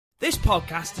This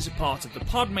podcast is a part of the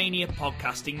Podmania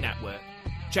podcasting network.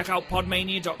 Check out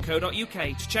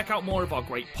podmania.co.uk to check out more of our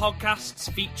great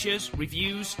podcasts, features,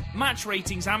 reviews, match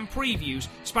ratings and previews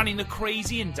spanning the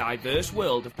crazy and diverse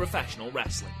world of professional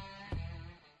wrestling.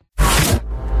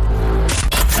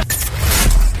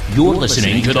 You're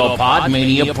listening to the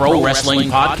Podmania Pro Wrestling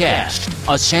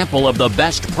Podcast, a sample of the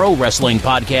best pro wrestling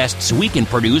podcasts we can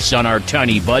produce on our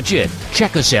tiny budget.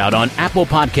 Check us out on Apple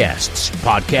Podcasts,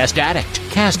 Podcast Addict,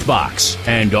 CastBox,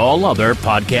 and all other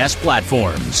podcast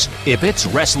platforms. If it's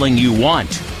wrestling you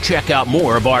want, check out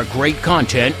more of our great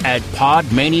content at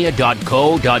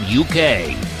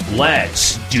podmania.co.uk.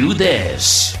 Let's do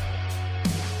this.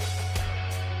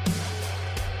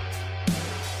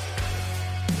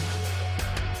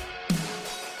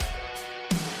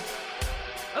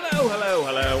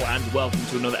 Hello, and welcome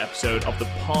to another episode of the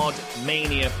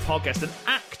Podmania podcast. An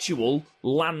actual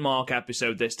landmark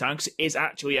episode this time, because it is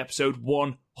actually episode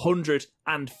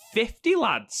 150,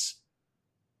 lads.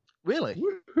 Really?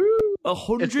 Woo-hoo.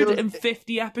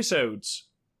 150 episodes.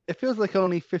 It feels like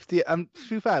only 50. To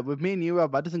be fair, with me and you,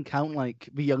 Rob, that doesn't count like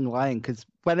the Young Lion, because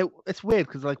it's weird,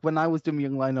 because like when I was doing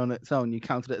Young Lion on its own, you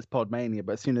counted it as Podmania,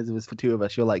 but as soon as it was for two of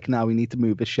us, you're like, now we need to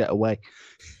move this shit away.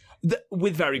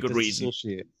 With very good reason.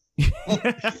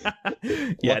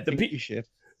 Yeah, the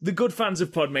good fans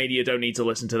of Podmania don't need to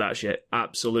listen to that shit.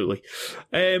 Absolutely.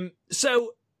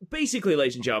 So, basically,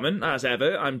 ladies and gentlemen, as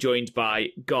ever, I'm joined by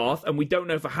Garth, and we don't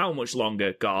know for how much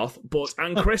longer, Garth,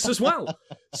 and Chris as well.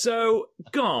 So,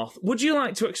 Garth, would you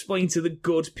like to explain to the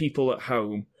good people at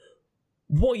home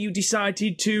what you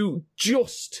decided to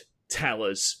just tell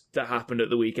us that happened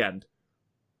at the weekend?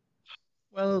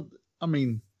 Well, I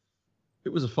mean,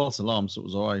 it was a false alarm, so it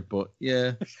was alright, but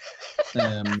yeah.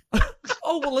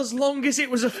 Oh, well, as long as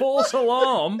it was a false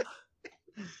alarm.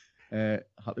 I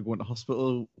had to go into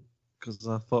hospital because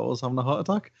I thought I was having a heart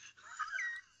attack.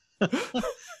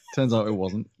 Turns out it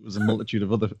wasn't. It was a multitude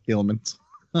of other ailments.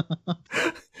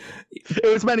 It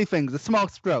was many things. A small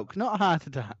stroke, not a heart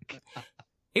attack.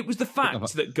 It was the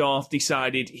fact that Garth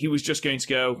decided he was just going to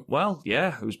go, well,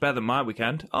 yeah, it was better than my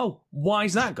weekend. Oh, why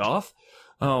is that, Garth?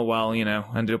 Oh, well,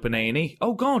 ended up in A&E.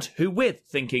 Oh, God, who with?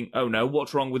 Thinking, oh, no,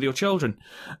 what's wrong with your children?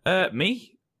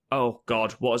 Me? Oh,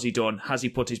 God, what has he done? Has he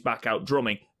put his back out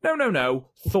drumming?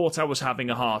 No. Thought I was having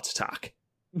a heart attack.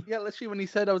 Yeah, literally, when he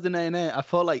said I was in A&E, I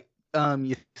thought, like,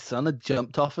 your son had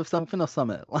jumped off of something or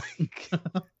something. Like,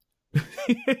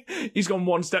 he's gone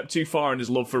one step too far in his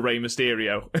love for Rey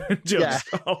Mysterio.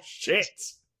 Oh, shit.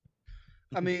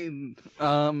 I mean,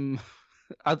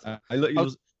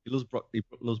 He loves Brock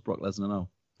Lesnar now.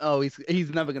 Oh,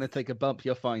 he's never going to take a bump.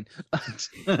 You're fine. By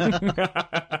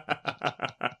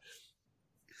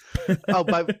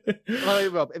the way,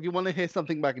 Rob, if you want to hear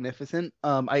something magnificent,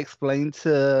 I explained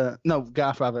to Rob,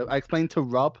 Brock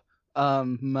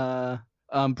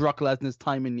Lesnar's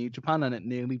time in New Japan, and it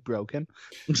nearly broke him.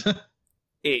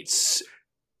 It's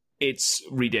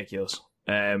ridiculous.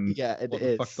 Yeah, it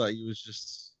is. The fact that he was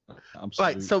just.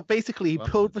 Right, so basically he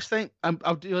pulled the same.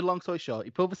 I'll do a long story short.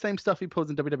 He pulled the same stuff he pulls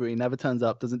in WWE. Never turns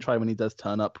up. Doesn't try when he does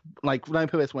turn up. Like when I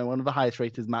put this way, one of the highest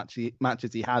rated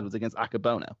matches he had was against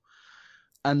Akabono,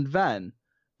 and then,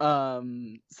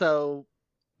 so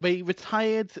they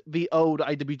retired the old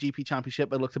IWGP Championship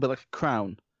that looked a bit like a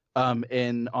crown,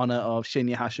 in honor of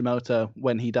Shinya Hashimoto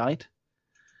when he died.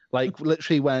 Like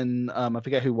literally when I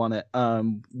forget who won it.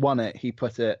 He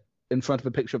put it in front of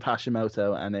a picture of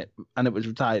Hashimoto, and it was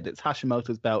retired. It's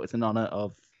Hashimoto's belt. It's in honor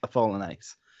of a fallen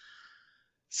ace.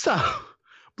 So,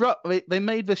 they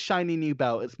made this shiny new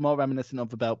belt. It's more reminiscent of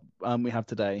the belt we have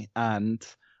today, and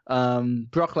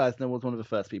Brock Lesnar was one of the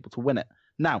first people to win it.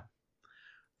 Now,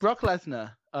 Brock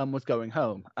Lesnar was going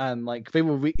home, and like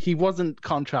he wasn't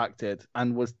contracted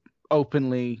and was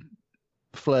openly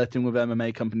flirting with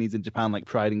MMA companies in Japan like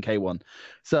Pride and K1.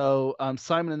 So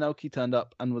Simon Inoki turned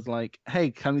up and was like, hey,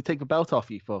 can we take the belt off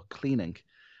you for cleaning?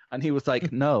 And he was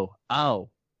like, no,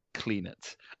 I'll clean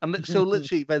it. And so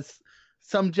literally there's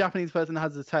some Japanese person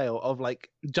has a tale of like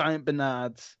giant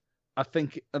Bernards. I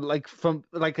think like from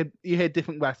like you hear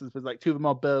different wrestlers, but like two of the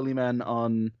more burly men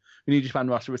on the New Japan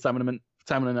roster with Simon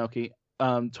Inoki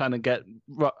trying to get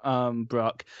Brock. And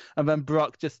then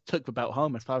Brock just took the belt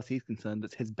home. As far as he's concerned,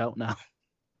 it's his belt now.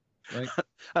 Right.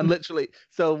 And literally,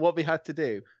 so what we had to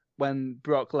do when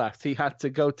Brock left, he had to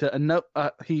go to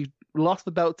he lost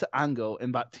the belt to Angle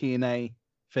in that TNA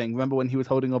thing. Remember when he was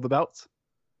holding all the belts?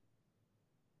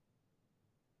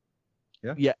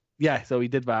 Yeah. So he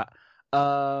did that,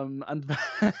 and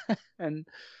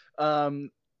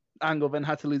Angle then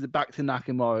had to lose it back to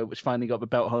Nakamura, which finally got the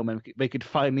belt home, and they could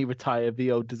finally retire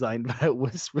the old design that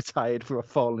was retired for a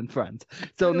fallen friend.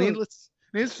 So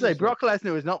Needless to say, Brock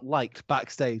Lesnar is not liked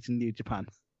backstage in New Japan.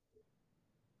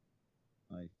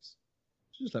 Nice.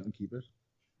 Just let me keep it.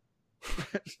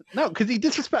 No, because he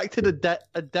disrespected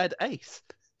a dead ace.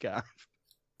 Gav.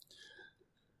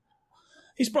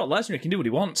 He's Brock Lesnar. He can do what he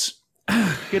wants.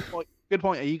 Good point. Good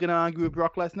point. Are you going to argue with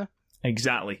Brock Lesnar?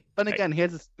 Exactly. And again, he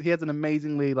has an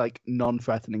amazingly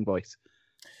non-threatening voice.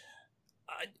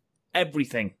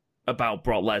 Everything about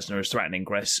Brock Lesnar is threatening,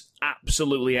 Chris.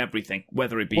 Absolutely everything,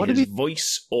 whether it be his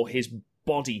voice or his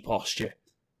body posture.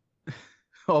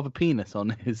 Or the penis on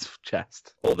his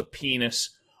chest. Or the penis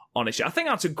on his chest. I think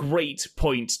that's a great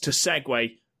point to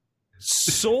segue,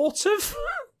 sort of,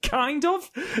 kind of,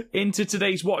 into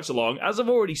today's watch-along. As I've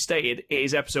already stated, it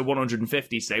is episode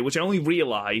 150 today, which I only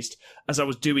realised as I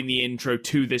was doing the intro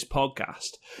to this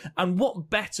podcast. And what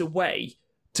better way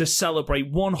to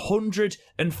celebrate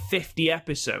 150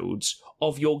 episodes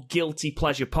of your Guilty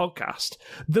Pleasure podcast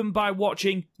than by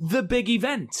watching The Big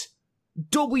Event.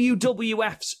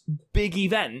 WWF's Big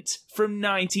Event from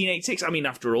 1986. I mean,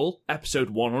 after all,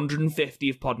 episode 150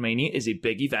 of Podmania is a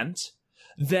big event.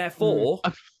 Therefore...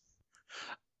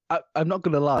 I'm not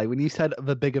going to lie. When you said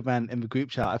The Big Event in the group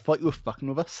chat, I thought you were fucking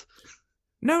with us.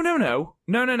 No.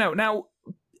 Now,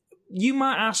 you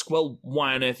might ask, well,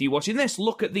 why on earth are you watching this?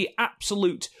 Look at the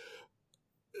absolute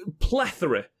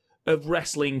plethora of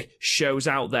wrestling shows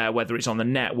out there, whether it's on the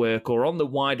network or on the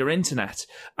wider internet.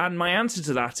 And my answer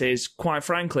to that is, quite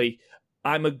frankly,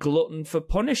 I'm a glutton for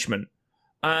punishment.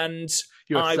 And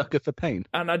you're a sucker for pain.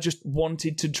 And I just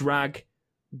wanted to drag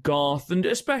Garth, and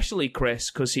especially Chris,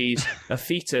 because he's a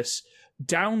fetus,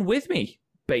 down with me,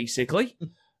 basically.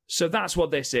 So that's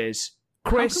what this is.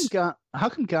 Chris... How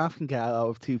come Garth can get out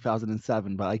of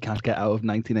 2007, but I can't get out of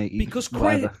 1980? Because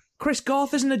Chris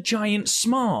Garth isn't a giant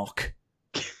smark.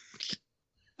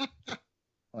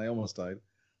 I almost died.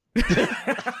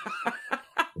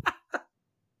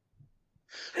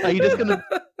 Are you just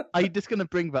gonna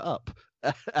bring that up?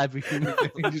 Everything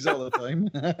changes all the time.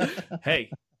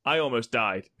 Hey, I almost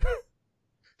died.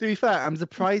 To be fair, I'm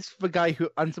surprised for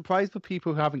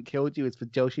people who haven't killed you. It's for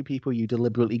Joshi people you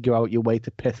deliberately go out your way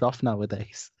to piss off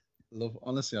nowadays.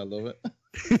 Honestly, I love it.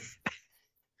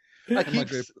 One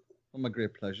of my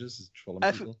great pleasures is trolling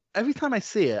people. Every time I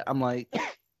see it, I'm like,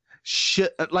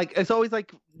 shit. Like, it's always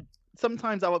like,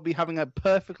 sometimes I would be having a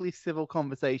perfectly civil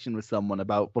conversation with someone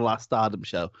about the last Stardom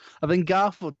show. And then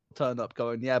Garth will turn up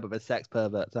going, yeah, but they're sex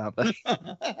perverts, aren't they?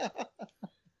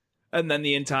 And then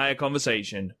the entire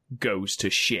conversation goes to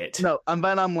shit. No, and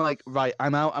then I'm like, right,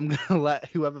 I'm out. I'm going to let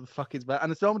whoever the fuck is there.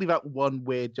 And it's normally that one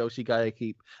weird Joshi guy I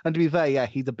keep. And to be fair, yeah,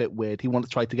 he's a bit weird. He wants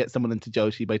to try to get someone into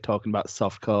Joshi by talking about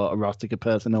softcore, erotica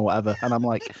person or whatever. And I'm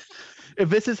like, if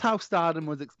this is how Stardom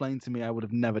was explained to me, I would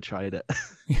have never tried it.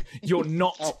 You're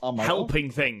not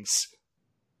helping things.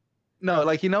 No,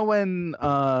 like, when,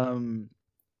 as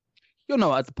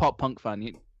a pop punk fan,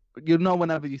 you know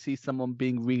whenever you see someone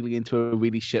being really into a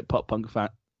really shit pop punk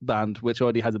band, which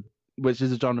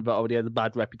is a genre that already has a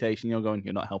bad reputation, you're going,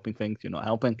 you're not helping things, you're not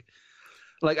helping.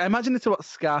 Like, I imagine it's what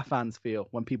ska fans feel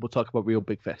when people talk about Real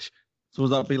Big Fish. So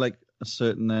would that be like a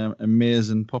certain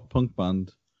amazing pop punk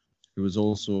band who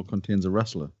also contains a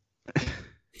wrestler?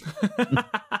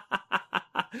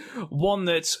 One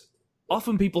that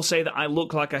often people say that I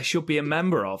look like I should be a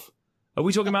member of. Are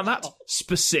we talking about that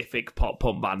specific pop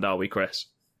punk band, are we, Chris?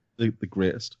 The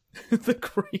greatest. The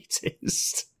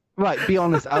greatest. Right, be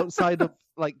honest, outside of,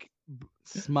 like,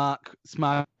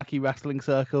 smarky wrestling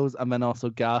circles, and then also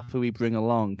Garth, who we bring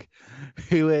along,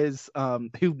 who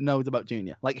knows about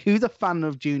Junior? Like, who's a fan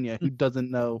of Junior who doesn't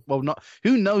know,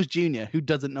 who knows Junior who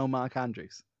doesn't know Mark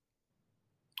Andrews?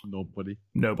 Nobody.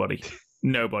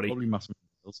 Probably massive.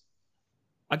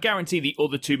 I guarantee the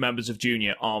other two members of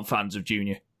Junior aren't fans of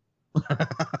Junior.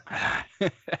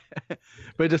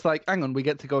 But just like, hang on, we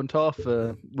get to go and tour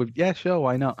yeah, sure,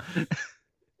 why not?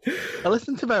 I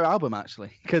listened to their album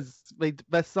actually, because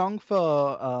their song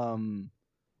for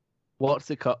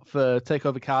for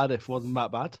Takeover Cardiff wasn't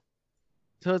that bad.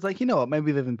 So I was like, you know what,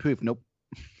 maybe they've improved. Nope,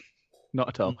 not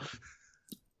at all.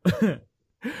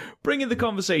 Bringing the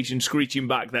conversation screeching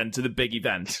back then to the big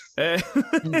event. Ladies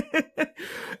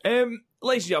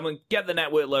and gentlemen, get the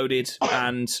network loaded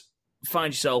and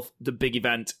find yourself the big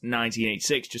event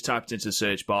 1986. Just type it into the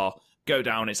search bar. Go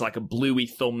down. It's like a bluey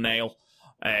thumbnail.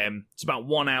 It's about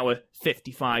 1 hour,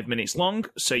 55 minutes long.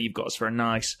 So you've got us for a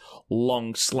nice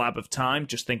long slab of time.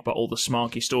 Just think about all the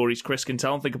smarky stories Chris can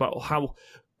tell. And think about how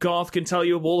Garth can tell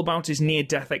you all about his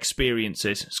near-death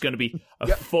experiences. It's going to be a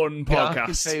fun podcast. Garth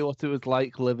can tell you what it was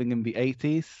like living in the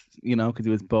 80s, because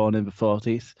he was born in the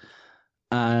 40s.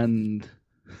 And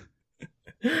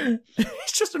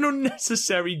it's just an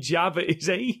unnecessary jab at his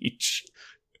age.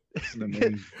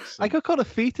 I got called a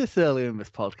fetus earlier in this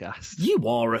podcast. You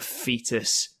are a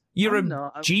fetus. You're I'm a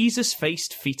not.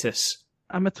 Jesus-faced fetus.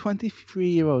 I'm a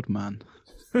 23-year-old man.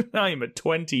 I am a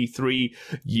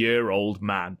 23-year-old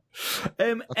man.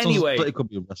 Anyway, it could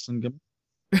be a wrestling gimmick.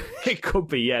 It could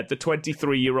be, yeah, the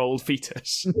 23-year-old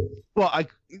fetus. Well,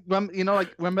 remember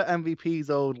MVP's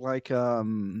old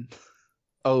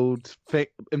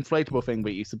inflatable thing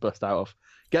we used to bust out of.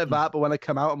 Get that, but when I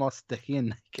come out, I'm all sticky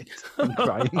and naked. I'm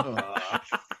crying.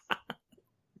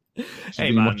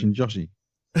 Hey, man. Watching Joshy.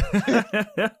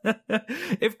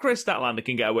 If Chris Statlander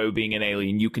can get away with being an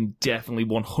alien, you can definitely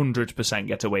 100%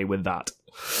 get away with that.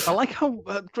 I like how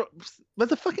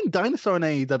there's a fucking dinosaur in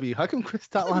AEW. How come Chris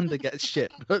Statlander gets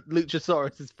shit, but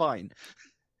Luchasaurus is fine?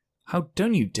 How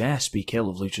don't you dare speak ill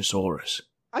of Luchasaurus?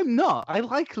 I'm not. I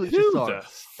like Luchasaurus. Who the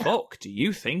fuck do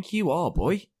you think you are,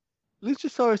 boy?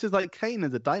 Luchasaurus is like Kane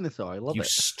as a dinosaur. I love you it. You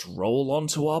stroll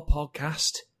onto our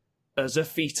podcast as a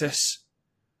fetus,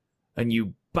 and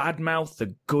you badmouth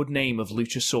the good name of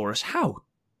Luchasaurus. How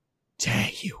dare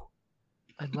you?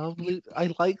 I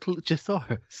like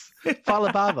Luchasaurus.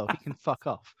 Falabavo, he can fuck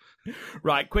off.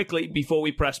 Right, quickly, before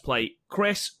we press play.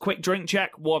 Chris, quick drink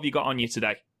check. What have you got on you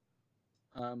today?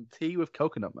 Tea with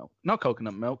coconut milk. Not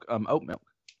coconut milk, oat milk.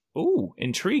 Ooh,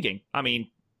 intriguing. I mean,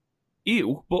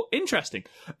 ew, but interesting.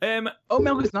 Oat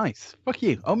milk is nice. Fuck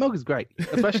you. Oat milk is great.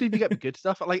 Especially if you get the good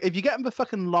stuff. Like, if you get the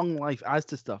fucking long life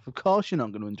Asda stuff, of course you're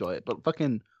not going to enjoy it. But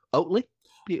fucking Oatly,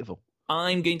 beautiful.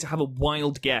 I'm going to have a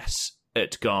wild guess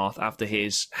at Garth after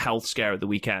his health scare at the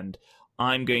weekend.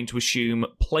 I'm going to assume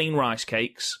plain rice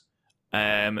cakes,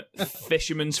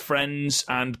 Fisherman's Friends,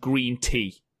 and green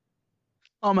tea.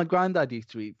 Oh, my granddad used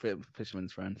to eat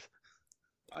Fisherman's Friends.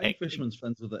 I eat Fisherman's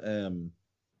Friends with the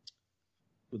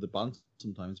band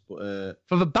sometimes, but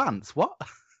for the bands, what?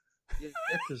 Yeah,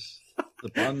 because the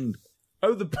band.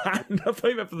 Oh, the band! I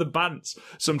thought you meant for the bands.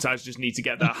 Sometimes just need to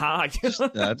get that high.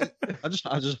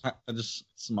 I just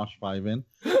smash 5 in.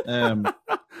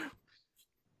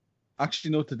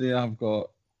 Actually, no. Today I've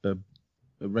got a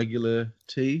regular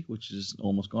tea, which is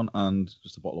almost gone, and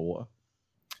just a bottle of water.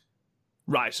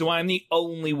 Right, so I'm the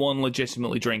only one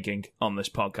legitimately drinking on this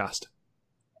podcast.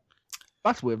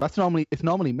 That's weird. It's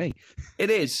normally me. It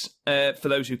is. For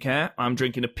those who care, I'm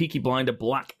drinking a Peaky Blinder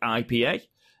Black IPA.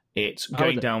 It's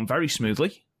going down very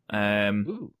smoothly.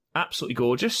 Absolutely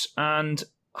gorgeous. And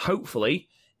hopefully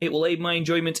it will aid my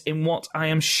enjoyment in what I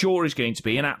am sure is going to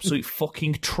be an absolute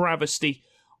fucking travesty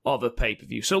of a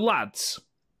pay-per-view. So, lads,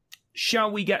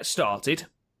 shall we get started?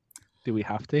 Do we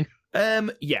have to?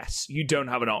 Yes, you don't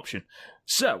have an option.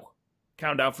 So,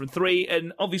 countdown from 3,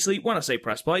 and obviously, when I say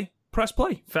press play,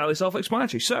 fairly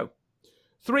self-explanatory. So,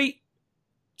 3,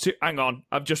 2, hang on,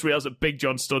 I've just realised that Big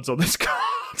John Stud's on this card.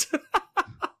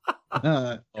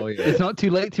 Oh yeah. It's not too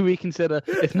late to reconsider.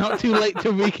 It's not too late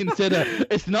to reconsider.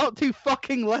 It's not too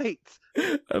fucking late.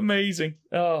 Amazing.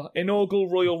 Oh, inaugural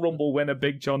Royal Rumble winner,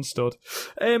 Big John Stud.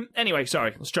 Anyway,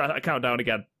 sorry, let's try that countdown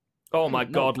again. Oh my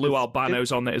God, Lou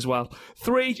Albano's on it as well.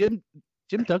 3, Jim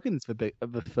Duggan's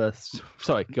the first.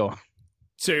 Sorry, go on.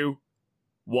 2,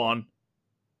 1,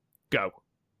 go.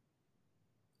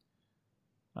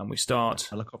 And we start.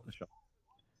 Helicopter shot.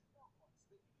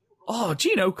 Oh,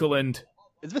 Gene Okerlund.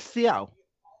 Is this Seattle?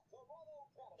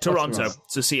 Toronto.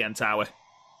 It's a CN Tower.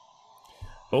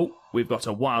 Oh, we've got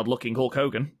a wild-looking Hulk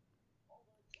Hogan.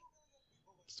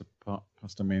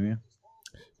 Pastamania.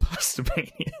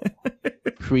 Pastamania.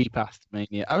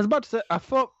 Pre-Pastamania. I was about to say,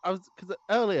 because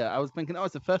earlier I was thinking,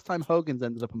 it's the first time Hogan's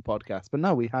ended up on podcast, but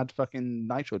no, we had fucking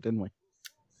Nitro, didn't we?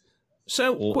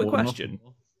 So, quick question.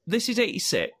 This is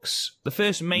 86. The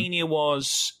first Mania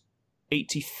was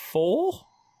 84?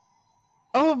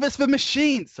 Oh, that's the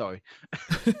machine. Sorry.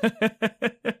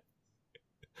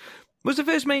 Was the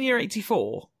first Mania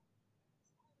 84?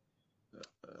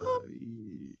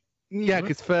 Yeah,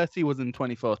 because 30 was in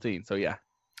 2014, so yeah.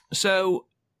 So,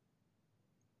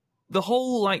 the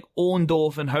whole,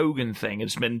 Orndorff and Hogan thing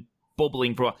has been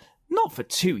bubbling for... Not for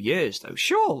 2 years, though,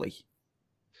 surely.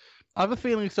 I have a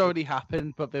feeling it's already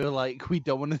happened, but they were like, we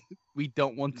don't want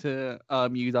to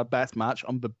use our best match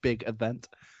on the big event.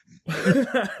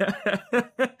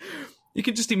 You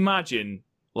can just imagine,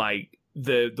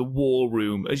 the war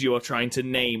room as you are trying to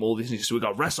name all these. So we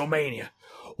got WrestleMania.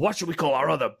 What should we call our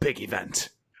other big event?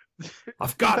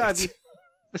 I've got it.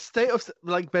 The state of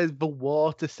there's the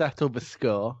war to settle the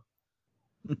score.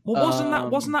 Well,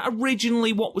 wasn't that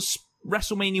originally what was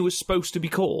WrestleMania was supposed to be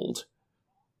called?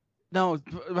 No,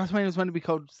 WrestleMania was meant to be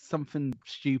called something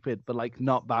stupid, but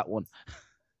not that one.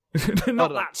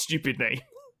 Not that stupid name.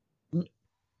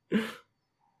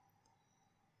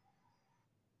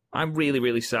 I'm really,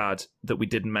 really sad that we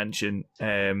didn't mention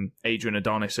Adrian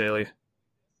Adonis earlier.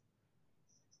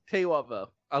 Tell you what, though,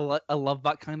 I love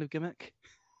that kind of gimmick.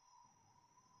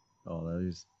 Oh, that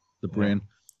is the brain.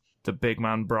 The big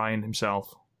man Brian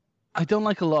himself. I don't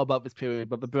like a lot about this period,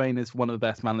 but the Brain is one of the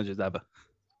best managers ever.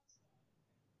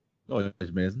 Oh,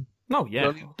 it's amazing. No, yeah.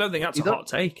 Well, Don't think that's a hot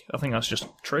take. I think that's just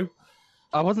true.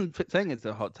 I wasn't saying it's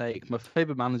a hot take. My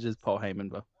favourite manager is Paul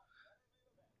Heyman, though.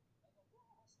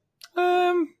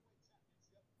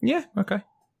 Yeah, okay.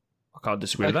 I can't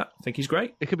disagree with that. I think he's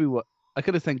great. It could be what I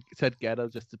could have said Ghetto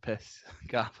just to piss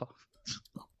Garth off.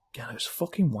 Ghetto's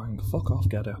fucking wank. Fuck off,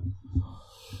 Ghetto.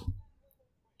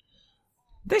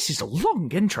 This is a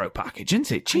long intro package,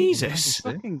 isn't it? Jesus.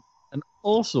 Fucking... And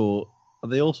also, are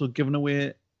they also giving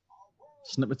away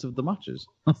snippets of the matches?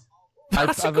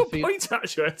 That's a good point,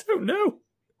 actually. I don't know.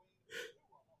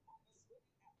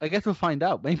 I guess we'll find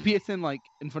out. Maybe it's in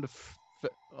front of.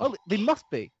 Oh, they must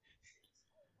be.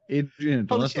 Adrian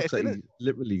Adonis looks like he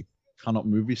literally cannot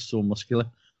move. He's so muscular.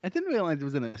 I didn't realize it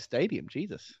was in a stadium.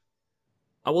 Jesus.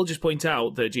 I will just point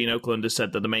out that Gene Okerlund has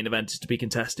said that the main event is to be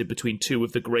contested between two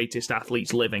of the greatest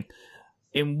athletes living.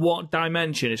 In what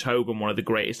dimension is Hogan one of the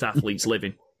greatest athletes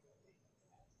living?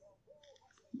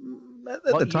 At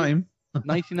the time.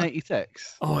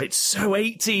 1986. Oh, it's so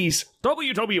 80s.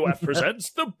 WWF presents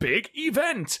the big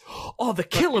event. Oh, the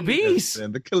Killer Bees.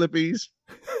 And the Killer Bees.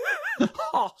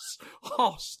 Hoss.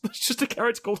 That's just a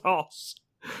character called Hoss.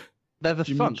 They're the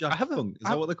Funk. Jack Funk? Is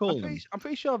that what they call them? I'm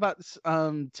pretty sure that's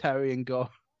Terry and Gore.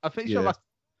 I'm pretty sure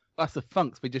that's the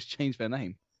Funks. They just changed their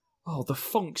name. Oh, the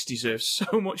Funks deserve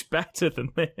so much better than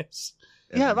this.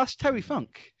 Yeah, that's Terry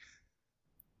Funk.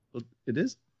 Well, it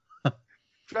is.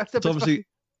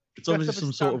 It's obviously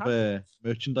some sort of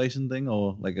merchandising thing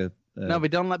or like a... No, we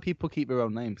don't let people keep their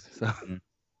own names. So.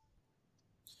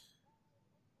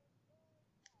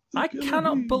 I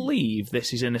cannot believe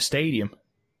this is in a stadium.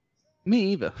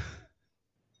 Me either.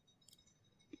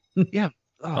 Yeah.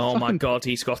 Oh my God,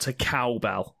 he's got a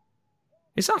cowbell.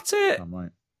 Is that it? I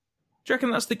might. Do you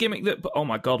reckon that's the gimmick that... Oh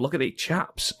my God, look at the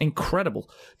chaps. Incredible.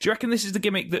 Do you reckon this is the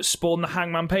gimmick that spawned the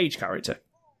Hangman Page character?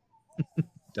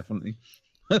 Definitely.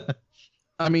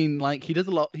 I mean, he does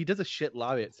a lot. He does a shit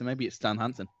lariat, so maybe it's Stan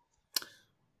Hansen.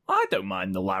 I don't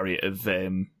mind the lariat of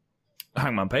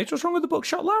Hangman Page. What's wrong with the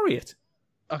buckshot lariat?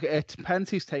 Okay, it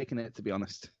depends who's taking it, to be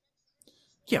honest.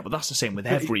 Yeah, but that's the same with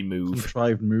every move.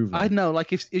 Contrived move. I know,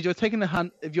 if you're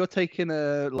taking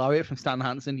a lariat from Stan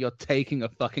Hansen, you're taking a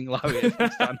fucking lariat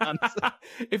from Stan Hansen.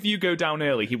 If you go down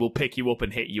early, he will pick you up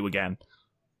and hit you again.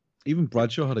 Even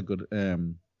Bradshaw had a good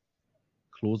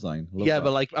clothesline. Yeah, that.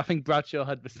 But I think Bradshaw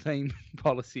had the same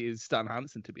policy as Stan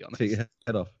Hansen, to be honest. Take your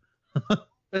head off.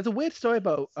 There's a weird story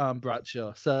about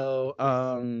Bradshaw. So,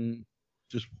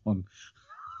 just one.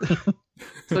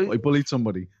 So he bullied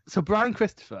somebody. So Brian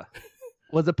Christopher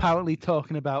was apparently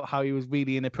talking about how he was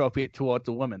really inappropriate towards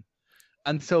a woman.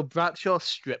 And so Bradshaw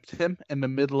stripped him in the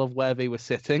middle of where they were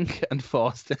sitting and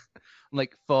forced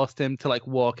him to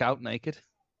walk out naked.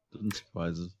 Doesn't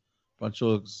surprise us.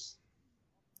 Bradshaw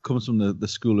comes from the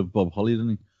school of Bob Holly, doesn't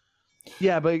he?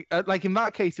 Yeah, but in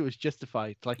that case it was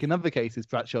justified. In other cases,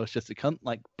 Bradshaw's just a cunt,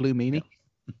 like Blue Meanie.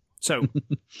 So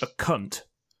a cunt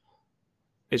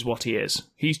is what he is.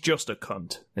 He's just a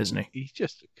cunt, isn't he? He's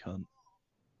just a cunt.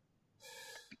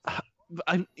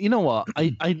 You know what?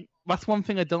 I that's one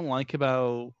thing I don't like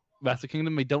about Wrestle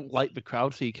Kingdom. They don't like the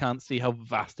crowd, so you can't see how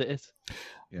vast it is.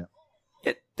 Yeah.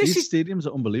 These stadiums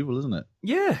are unbelievable, isn't it?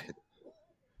 Yeah.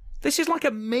 This is like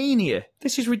a mania.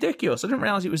 This is ridiculous. I didn't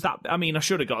realise it was that... I mean, I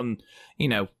should have gotten,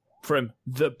 from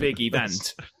the big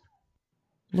event.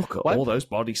 Look at all those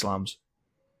body slams.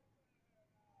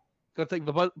 I think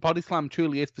the body slam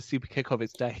truly is the super kick of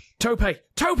its day. Tope!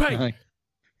 Aye.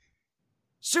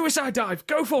 Suicide dive!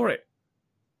 Go for it!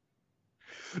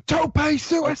 Tope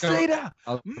Suicida!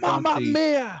 Mamma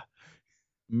mia!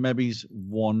 Maybe's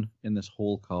one in this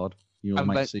whole card. You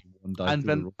might see one dive.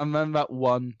 And then that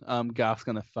one, Garth's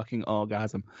gonna fucking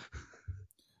orgasm.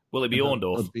 Will it be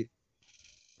Orndorff?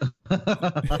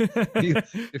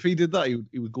 If he did that,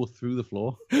 he would go through the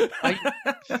floor.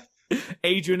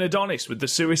 Adrian Adonis with the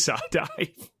suicide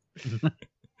dive.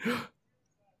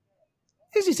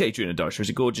 Is it Adrian Adonis or is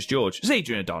it Gorgeous George? It's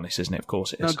Adrian Adonis, isn't it? Of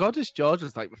course it is. No, Gorgeous George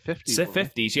was the 50s. It's the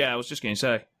 50s, yeah, I was just going to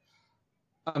say.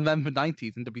 And then the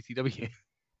 90s in WCW.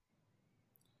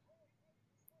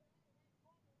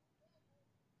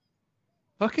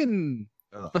 Fucking...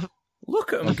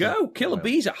 Look at him go. Killer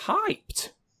Bees are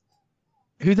hyped.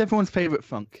 Who's everyone's favourite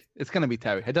Funk? It's going to be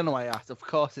Terry. I don't know why I asked. Of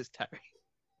course it's Terry.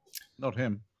 Not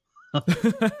him.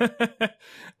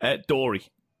 Dory.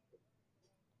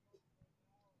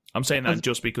 I'm saying that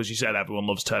just because you said everyone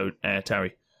loves Terry.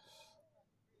 To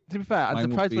be fair, I'm Mine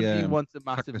would surprised be, one of you wants a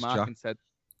massive Cactus mark Jack. and said.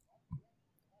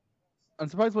 I'm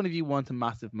surprised one of you want a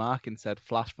massive mark and said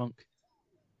Flash Funk.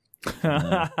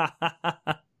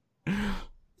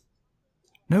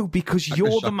 No, because Cactus you're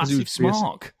Jack, the 'cause he massive was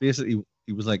smark. Basically,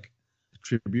 he was like a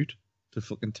tribute to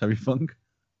fucking Terry Funk.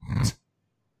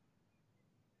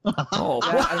 Oh,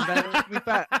 Yeah, and then, to be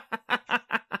fair,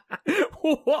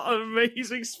 what an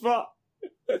amazing spot!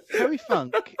 Terry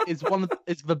Funk is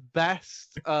the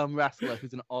best wrestler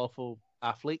who's an awful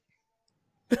athlete.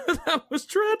 That was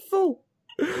dreadful.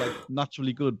 Like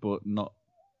naturally good, but not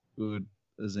good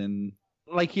as in.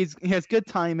 Like he has good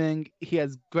timing, he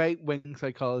has great wing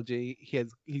psychology,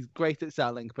 he's great at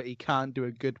selling, but he can't do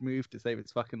a good move to save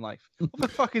his fucking life. What the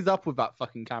fuck is up with that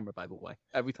fucking camera, by the way?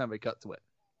 Every time they cut to it.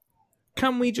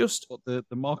 Can we just? What the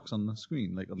marks on the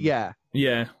screen, like on Yeah.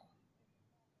 Yeah.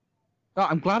 Oh,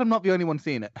 I'm glad I'm not the only one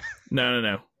seeing it.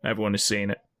 No. Everyone is seeing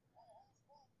it.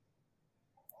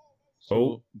 So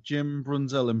Oh. Jim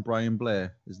Brunzell and Brian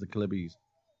Blair is the Killer Bees.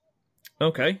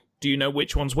 Okay. Do you know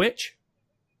which one's which?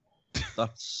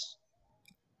 That's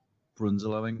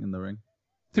Brunzell, I think, in the ring.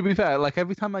 To be fair, like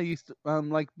every time I used to,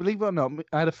 like believe it or not,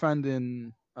 I had a friend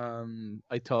in,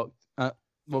 I talked,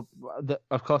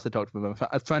 of course I talked with him,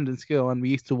 a friend in school, and we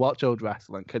used to watch old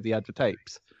wrestling because he had the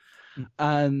tapes,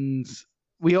 and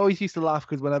we always used to laugh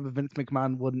because whenever Vince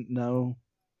McMahon wouldn't know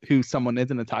who someone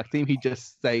is in a tag team, he'd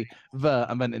just say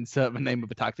and then insert the name of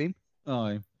the tag team.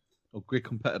 Oh, great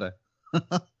competitor.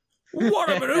 What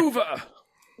a maneuver!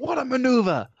 What a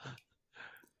maneuver!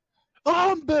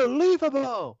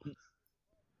 Unbelievable! I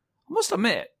must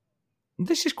admit,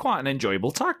 this is quite an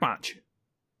enjoyable tag match.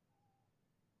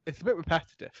 It's a bit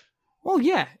repetitive. Well,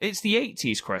 yeah, it's the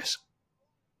 80s, Chris.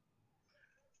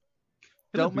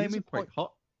 Don't make me quite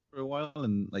hot for a while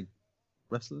and like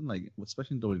wrestling, like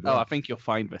especially in WWF. Oh, I think you'll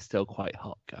find they're still quite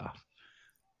hot, Garth.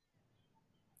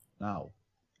 Now.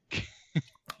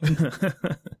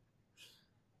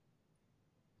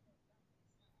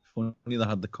 Funny they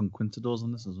had the conquistadors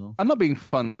on this as well. I'm not being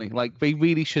funny. Like they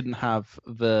really shouldn't have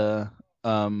the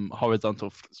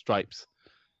horizontal stripes.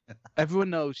 Everyone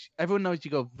knows. Everyone knows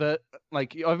you go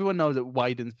everyone knows it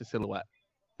widens the silhouette.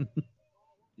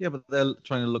 Yeah, but they're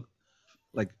trying to look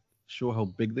like show how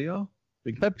big they are.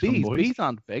 Big They're strong bees. boys. Bees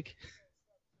aren't big.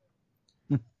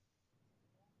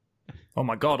 Oh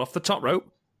my god, off the top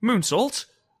rope. Moonsault.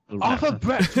 Off a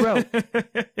breast rope.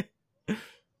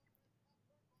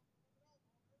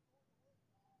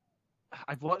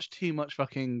 I've watched too much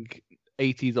fucking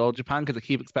 80s All Japan because I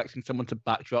keep expecting someone to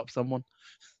backdrop someone.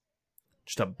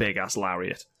 Just a big ass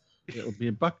lariat. It'll be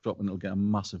a backdrop and it'll get a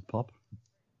massive pop.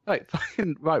 Right,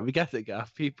 we get it,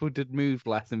 Gaff. People did move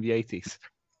less in the 80s.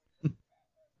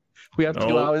 We have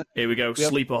 2 hours. Here we go.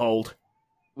 Sleeper hold.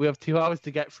 We have 2 hours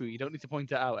to get through. You don't need to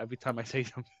point it out every time I say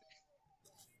something.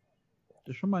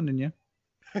 Just reminding you.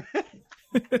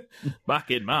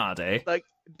 Back in my day. Like,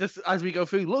 just as we go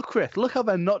through, look, Chris, look how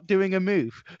they're not doing a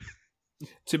move.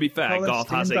 To be fair, Oh, Garth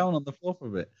they're staying down on the floor for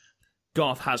a bit.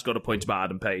 Garth has got a point about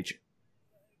Adam Page.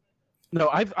 No,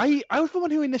 I was the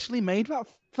one who initially made that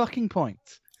fucking point.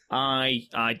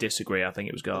 I disagree. I think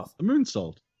it was Garth. The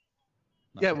moonsault.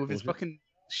 Yeah, with his fucking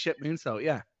shit moonsault,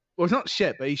 yeah. Well, it's not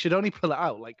shit, but he should only pull it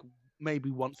out, like, maybe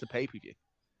once a pay-per-view.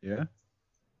 Yeah.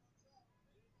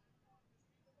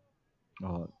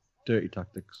 Oh, dirty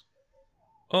tactics.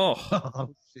 Oh,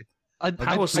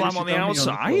 I was slam on the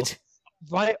outside.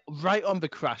 Right on the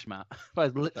crash mat.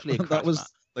 That was literally a crash That was mat.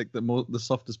 like the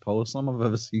softest power slam I've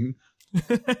ever seen.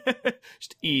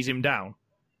 Just ease him down.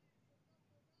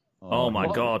 Oh my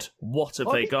what- god. What have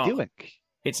What they are got? doing?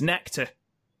 It's nectar.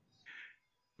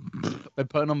 They're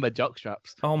putting on their jock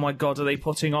straps. Oh my god, are they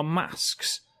putting on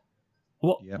masks?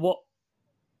 What Yep. what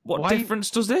Why-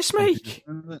 difference does this make?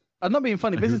 I'm not being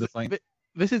funny. Who they're fighting.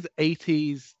 This is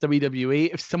 80s WWE.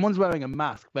 If someone's wearing a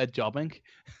mask, they're jobbing.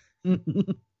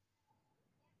 Isn't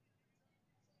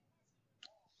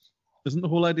the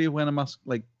whole idea of wearing a mask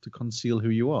like to conceal who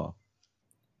you are?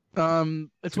 It's To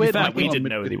be weird. fair, Like, we in, didn't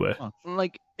know who they were.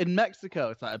 like in Mexico,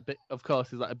 it's like a bit. Of course,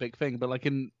 it's like a big thing. But like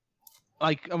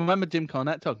I remember Jim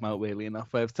Cornette talking about it, weirdly enough,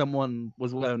 where if someone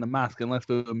was wearing a mask, unless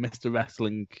they were Mr.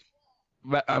 Wrestling,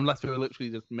 unless they were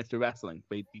literally just Mr. Wrestling,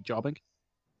 they'd be jobbing.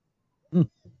 Hmm.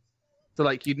 So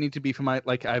like you'd need to be from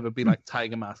like either be like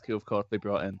Tiger Mask, who of course they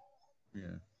brought in.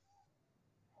 Yeah.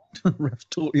 Ref's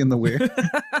totally in the way.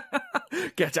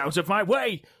 Get out of my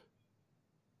way!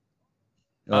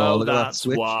 Oh, Oh, look at that that's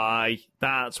switch. why.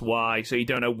 That's why. So you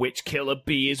don't know which killer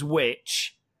bee is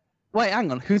which. Wait,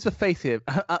 hang on. Who's the face here?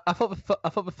 I thought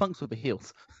the Funks were the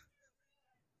heels.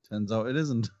 Turns out it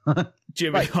isn't.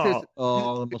 Jimmy Right, Hart.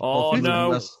 Oh, the most Oh, popular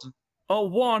no. wrestler. Oh,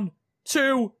 1,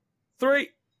 2, 3.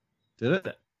 Did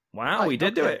it? Wow, Right, we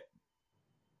did do okay. it.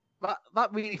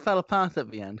 That really fell apart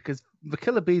at the end because the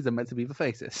Killer Bees are meant to be the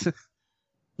faces.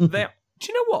 There. Do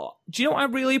you know what? Do you know what I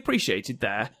really appreciated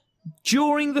there?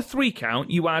 During the 3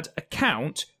 count, you had a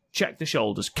count, check the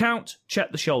shoulders. Count,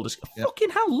 check the shoulders. Yep. Fucking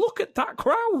hell, look at that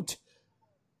crowd.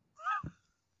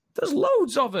 There's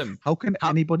loads of them. How can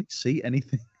anybody see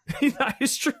anything? That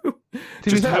is true. be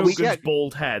Just fair, Hogan's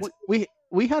bald head.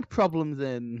 We had problems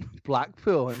in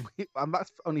Blackpool, and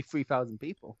that's only 3,000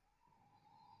 people.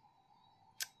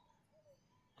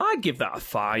 I'd give that a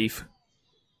 5.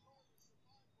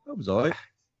 That was alright.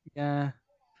 Yeah,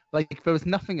 like there was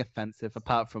nothing offensive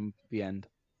apart from the end.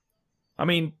 I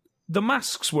mean, the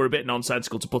masks were a bit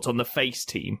nonsensical to put on the face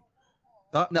team.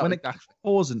 That No, when it exactly.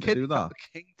 pausing to do that,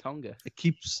 King Tonga. I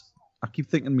keep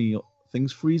thinking me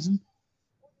things freezing.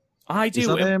 I Is do.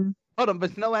 that Hold on,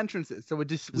 there's no entrances, so we is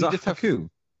just that have Haku?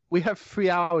 we have 3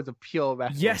 hours of pure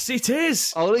wrestling. Yes, it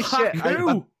is. Holy shit!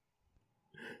 Haku.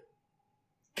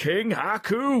 King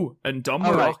Haku and Don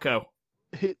All right. Morocco.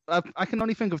 I can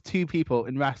only think of 2 people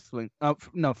in wrestling.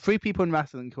 No, 3 people in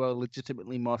wrestling who are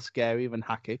legitimately more scary than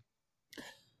Haku.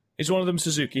 Is one of them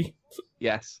Suzuki?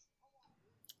 Yes.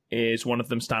 Is one of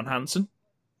them Stan Hansen?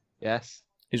 Yes.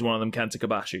 Is one of them Kenta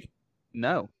Kobashi?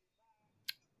 No.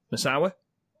 Misawa?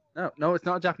 No, it's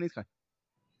not a Japanese guy.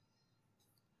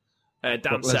 Dan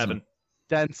What, Seven.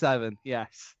 Dan Seven.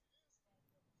 Yes.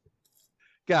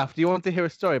 Gaff, do you want to hear a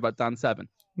story about Dan Seven?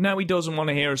 No, he doesn't want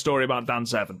to hear a story about Dan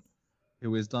Seven.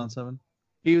 Who is Dan Seven?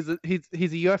 He's a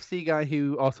UFC guy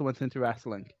who also went into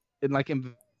wrestling in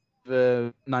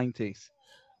the 90s.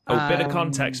 A bit of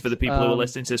context for the people who are um,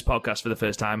 listening to this podcast for the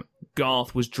first time.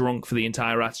 Garth was drunk for the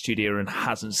entire Attitude Era and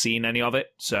hasn't seen any of it,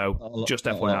 so just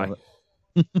FYI.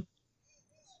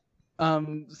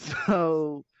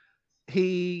 So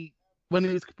when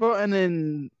he was brought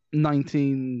in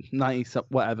 1990,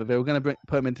 whatever, they were going to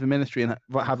put him into the ministry and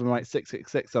have him write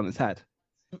 666 on his head.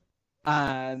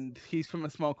 And he's from a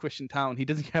small Christian town. He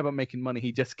doesn't care about making money.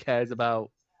 He just cares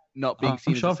about not being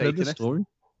seen I'm sure as a I've heard this Satanist. story.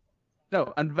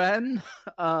 No, and then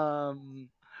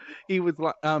he was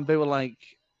like, they were like,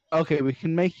 okay, we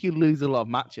can make you lose a lot of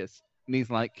matches. And he's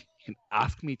like, you can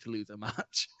ask me to lose a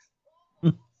match.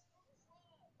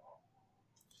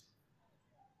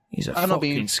 He's a I'm not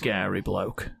fucking being- scary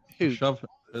bloke. Who? I'm sure I've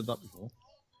heard that before.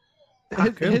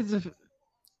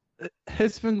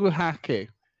 His thing with Haku,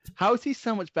 how is he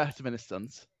so much better than his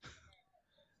sons?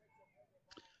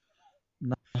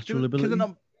 Natural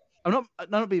ability. I'm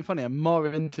not being funny. I'm more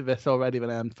into this already than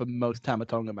I am for most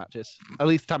Tamatonga matches. At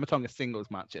least Tamatonga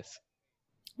singles matches.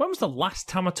 When was the last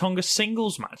Tamatonga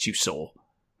singles match you saw?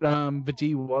 The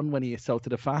G1 when he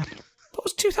assaulted a fan. That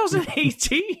was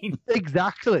 2018.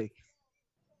 Exactly.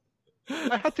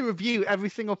 I had to review every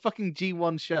single fucking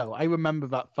G1 show. I remember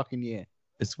that fucking year.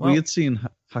 It's Well- weird seeing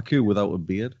Haku without a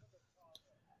beard.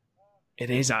 It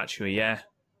is actually, yeah.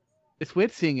 It's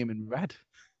weird seeing him in red.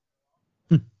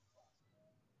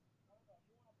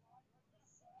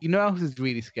 You know else is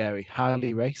really scary?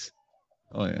 Harley Race.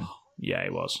 Oh yeah. Yeah, he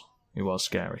was. He was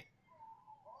scary.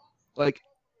 Like,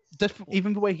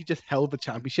 even the way he just held the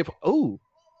championship. Oh,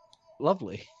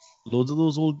 lovely. Loads of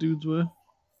those old dudes were.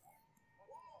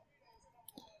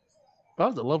 That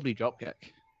was a lovely dropkick.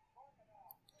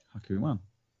 Haku, man.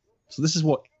 So this is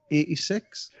what,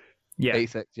 86? Yeah.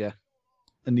 86, yeah.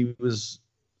 And he was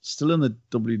still in the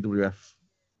WWF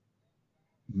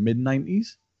mid-90s?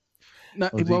 No,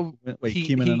 Or did well, he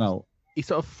came in and out? he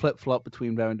sort of flip-flopped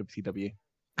between there and WCW.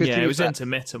 Yeah, it was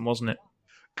intermittent, wasn't it?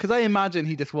 Because I imagine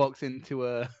he just walks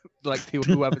into to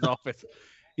whoever's office.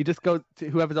 He just goes to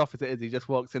whoever's office it is. He just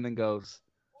walks in and goes,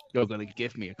 "You're going to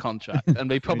give me a contract,"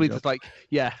 and they probably go. just like,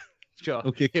 "Yeah, sure,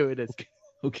 Okay. here it is."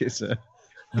 Okay, sir.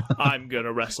 I'm going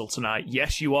to wrestle tonight.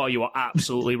 Yes, you are. You are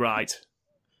absolutely right.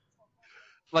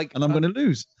 Like, And I'm going to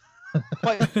lose.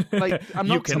 like I'm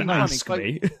not You can being ask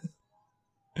funny, me.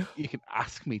 like, you can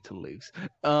ask me to lose.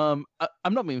 I'm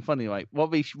not being funny. Like,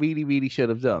 what they really, really should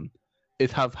have done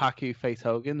is have Haku face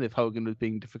Hogan if Hogan was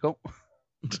being difficult.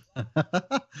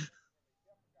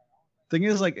 Thing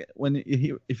is, like, when if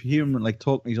you hear him like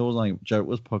talking, he's always like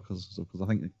Jericho's podcast and stuff because I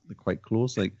think they're quite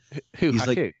close. Like, Who He's Haku?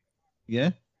 like- yeah,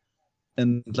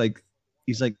 and like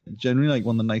he's like generally like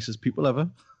one of the nicest people ever.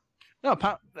 No,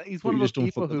 he's But one you of just those don't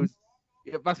people fuck with who's.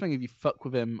 Yeah, that's the thing. If you fuck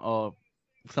with him or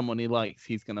someone he likes,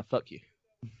 he's gonna fuck you.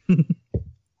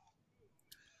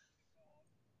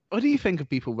 What do you think of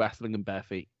people wrestling in bare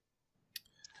feet?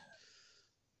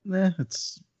 Yeah,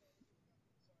 it's.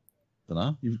 I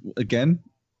don't know.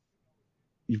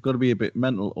 you've got to be a bit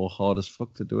mental or hard as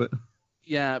fuck to do it.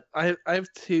 Yeah, I have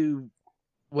two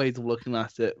ways of looking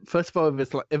at it. First of all,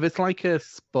 if it's like a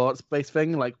sports-based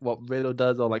thing, like what Riddle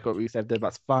does or like what Rusev did,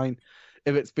 that's fine.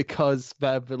 If it's because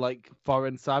they're the like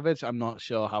foreign savage, I'm not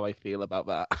sure how I feel about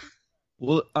that.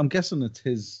 Well, I'm guessing it's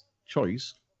his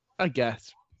choice. I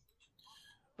guess.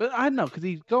 But I don't know, because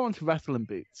he's going to wrestling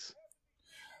boots.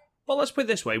 Well, let's put it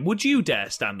this way. Would you dare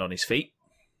stand on his feet?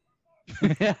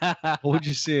 Or would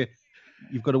you say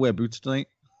you've got to wear boots tonight?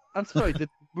 I'm sorry, did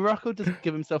Morocco just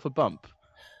give himself a bump?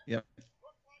 Yep.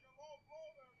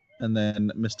 And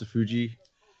then Mr. Fuji,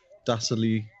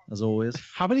 dastardly as always.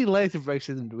 How many layers of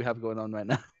racism do we have going on right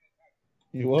now?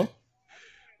 You what?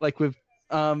 Like with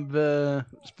the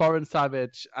foreign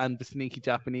savage and the sneaky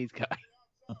Japanese guy.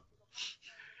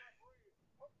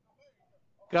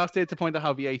 Garth's here to point out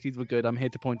how the 80s were good. I'm here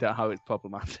to point out how it's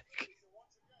problematic.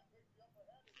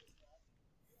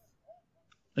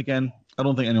 Again, I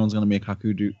don't think anyone's going to make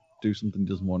Haku do something he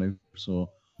doesn't want to. So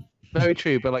Very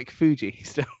true, but like Fuji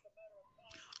still.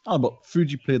 Oh, but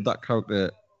Fuji played that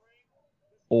character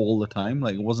all the time.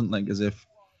 Like, it wasn't like as if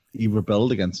he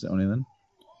rebelled against it or anything.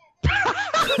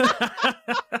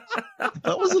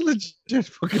 That was a legit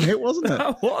fucking hit, wasn't it?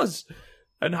 That was.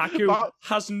 And Haku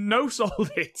has no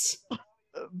solid hits.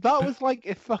 That was like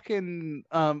if fucking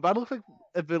that looks like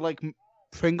if the like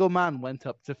Pringle Man went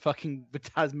up to fucking the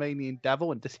Tasmanian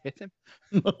Devil and just hit him.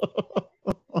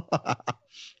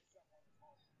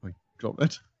 Wait, dropped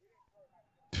it.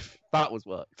 That was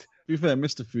worked. To be fair,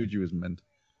 Mr. Fuji was meant.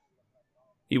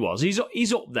 He was. He's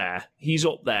up there. He's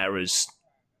up there as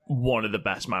one of the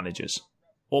best managers.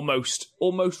 Almost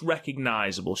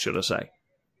recognisable, should I say.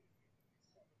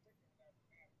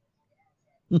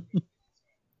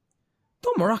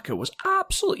 Don Morocco was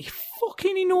absolutely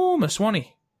fucking enormous, wasn't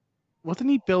he? Wasn't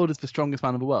he billed as the strongest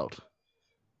man in the world?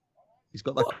 He's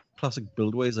got that classic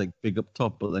build where he's like big up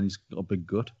top, but then he's got a big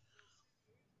gut.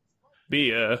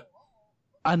 Beer.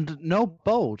 And no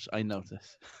bulge, I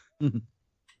notice. You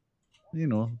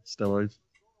know, steroids.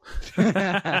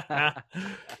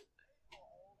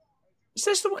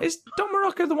 Is Don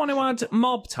Morocco the one who had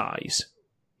mob ties?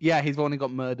 Yeah, he's the one who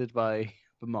got murdered by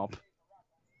the mob.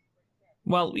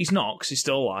 Well, he's not, because he's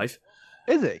still alive.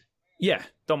 Is he? Yeah,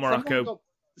 Don Morocco.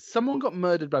 Someone got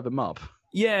murdered by the mob.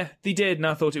 Yeah, they did, and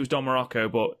I thought it was Don Morocco,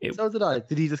 but... So did I.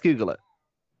 Did he just Google it?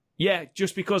 Yeah,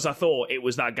 just because I thought it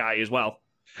was that guy as well.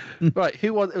 Right,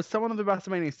 who was it? It was someone on the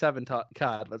WrestleMania 7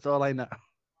 card. That's all I know.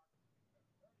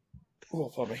 Oh,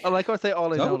 funny. I like how I say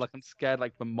all I know, like I'm scared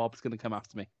like the mob's going to come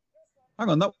after me. Hang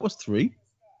on, that was 3?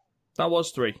 That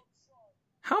was 3.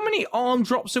 How many arm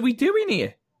drops are we doing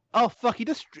here? Oh, fuck,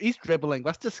 he's dribbling.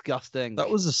 That's disgusting. That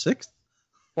was the 6th?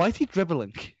 Why is he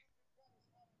dribbling?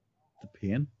 The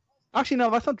pain. Actually, no,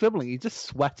 that's not dribbling. He's just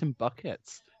sweating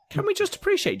buckets. Can we just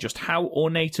appreciate just how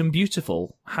ornate and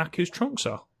beautiful Haku's trunks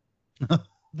are?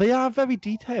 They are very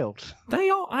detailed. They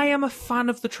are. I am a fan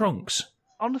of the trunks.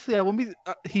 Honestly, I won't be.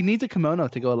 He needs a kimono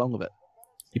to go along with it.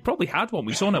 He probably had one.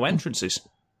 We saw no entrances.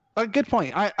 Good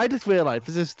point. I just realised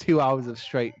this is 2 hours of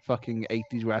straight fucking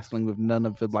 80s wrestling with none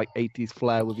of the like 80s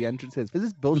flair with the entrances. This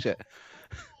is bullshit.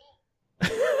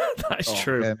 That's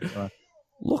true. Yeah.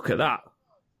 Look at that.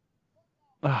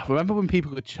 Remember when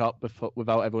people could chop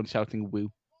without everyone shouting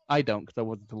woo? I don't because I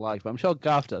wasn't alive, but I'm sure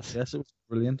Garth does. Yes, it was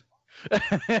brilliant.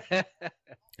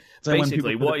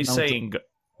 Basically, what he's saying,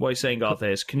 Garth,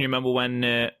 is, can you remember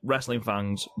when wrestling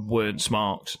fans weren't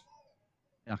smart?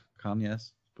 Yeah, I can,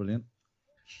 yes. Brilliant.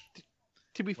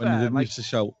 To be When they fair, didn't like, used to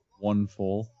shout one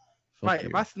fall. right,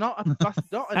 that's not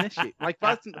an issue. Like,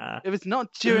 if it's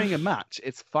not during a match,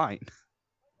 it's fine.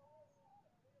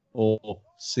 Or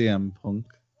CM Punk.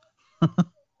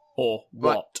 Or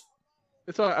what?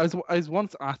 It's all right. I was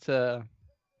once at a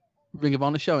Ring of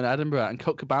Honor show in Edinburgh, and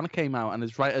Colt Cabana came out, and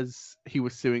as right as he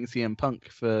was suing CM Punk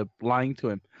for lying to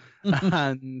him,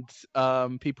 and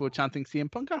people were chanting CM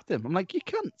Punk at him. I'm like, you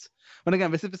can't. And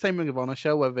again, this is the same Ring of Honor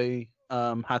show where they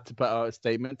had to put out a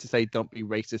statement to say, don't be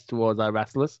racist towards our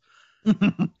wrestlers,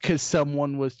 because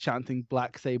someone was chanting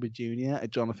Black Sabre Jr.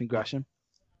 at Jonathan Gresham.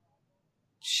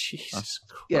 Jesus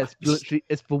Christ. Yeah,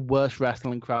 it's the worst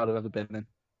wrestling crowd I've ever been in.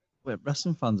 Wait,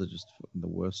 wrestling fans are just fucking the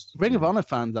worst. Ring of Honor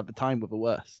fans at the time were the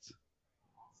worst.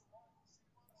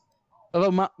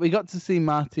 Although we got to see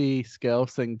Marty Scurll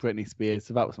sing Britney Spears,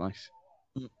 so that was nice.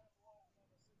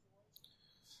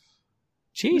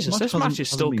 Jesus, this match is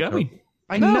still going.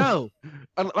 I know.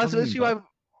 And that's the issue.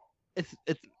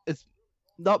 It's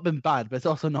not been bad, but it's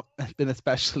also not been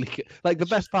especially good. Like, the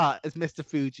best part is Mr.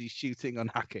 Fuji shooting on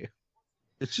Haku.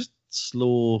 It's just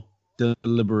slow,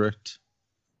 deliberate,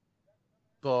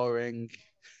 Boring,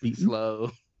 beaten.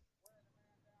 slow.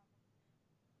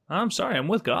 I'm sorry, I'm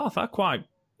with Garth.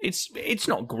 It's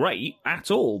not great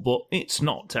at all, but it's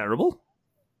not terrible.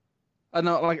 I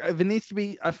know, like, if it needs to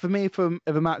be, for me, if a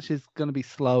match is going to be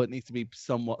slow, it needs to be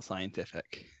somewhat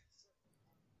scientific.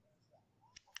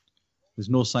 There's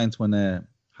no science when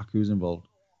Haku's involved.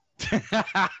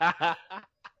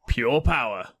 Pure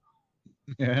power.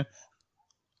 Yeah.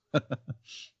 The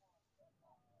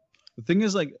thing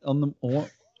is, like, I'm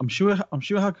sure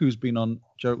Haku's been on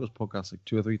Jericho's podcast like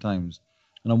 2 or 3 times,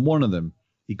 and on one of them,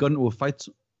 he got into a fight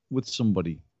with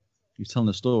somebody. He's telling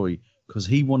a story because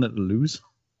he wanted to lose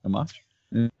a match.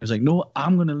 And he was like, "No,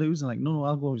 I'm going to lose." And like, "No,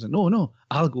 I'll go." He's like, "No,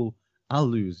 I'll go. I'll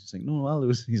lose." He's like, "No, I'll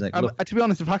lose." He's like, "Look." To be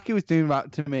honest, if Haku was doing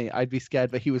that to me, I'd be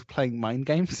scared that he was playing mind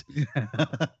games.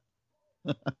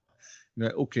 You're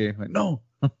like, okay. I'm like, no.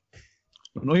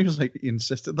 No, he was like, he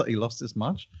insisted that he lost this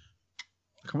match.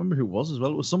 I can't remember who it was as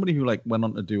well. It was somebody who like went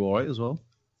on to do all right as well.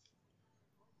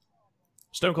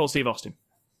 Stone Cold Steve Austin.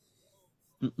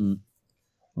 Mm-mm.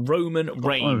 Roman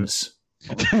Reigns.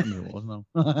 I don't remember who it was now.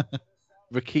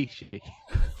 Rikishi.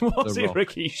 Was The it Rock.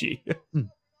 Rikishi?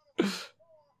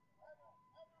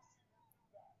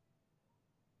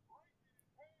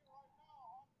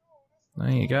 There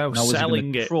you go, Now,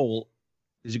 selling it.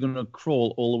 Is he going to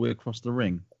crawl all the way across the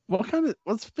ring?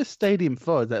 What's this stadium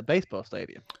for? Is that a baseball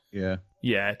stadium? Yeah,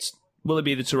 Yeah, will it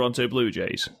be the Toronto Blue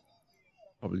Jays?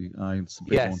 probably. It's a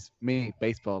big one. Yes, me,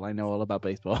 baseball. I know all about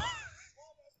baseball.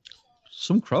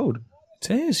 Some crowd.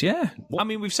 It is, yeah. What? I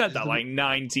mean, we've said that like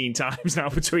 19 times now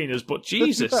between us, but To be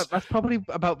Jesus. fair, that's probably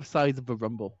about the size of a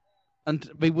Rumble. And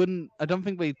I don't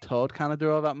think they toured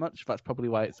Canada all that much. That's probably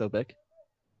why it's so big.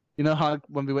 You know how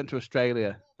when we went to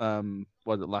Australia, was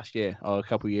it last year or a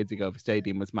couple of years ago, the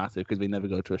stadium was massive because we never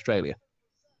go to Australia.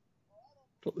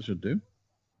 That's what they should do.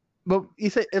 Well,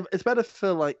 you say it's better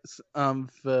for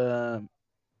for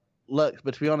looks,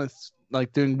 but to be honest,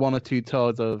 like doing 1 or 2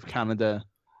 tours of Canada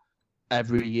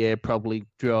every year probably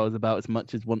draws about as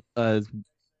much as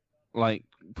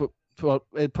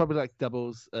it probably like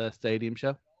doubles a stadium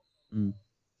show. Mm.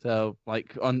 So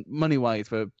like on money wise,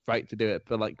 we're right to do it,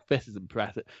 but like this is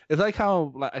impressive. It's like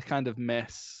how like I kind of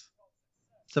miss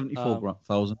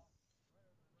 74,000.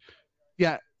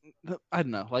 Yeah, I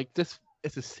don't know. Like this,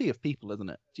 it's a sea of people, isn't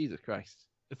it? Jesus Christ,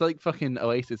 it's like fucking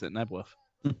Oasis at Nebworth.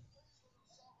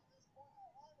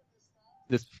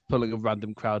 Just pulling a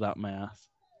random crowd out my ass.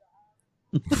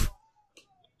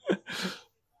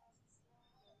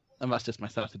 And that's just my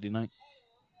Saturday night.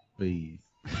 Hey.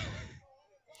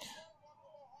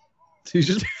 You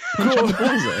just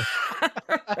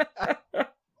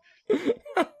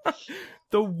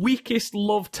The weakest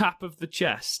love tap of the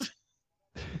chest.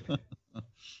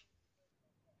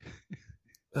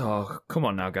 Oh, come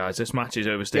on now, guys. This match is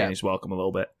overstaying his welcome a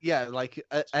little bit. Yeah, like.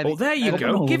 Oh, there you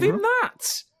go. Give him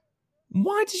that.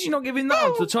 Why did you not give him that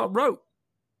onto the top rope?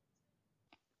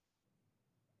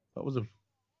 That was a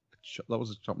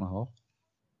chop and a half.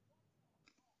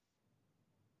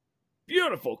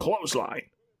 Beautiful clothesline.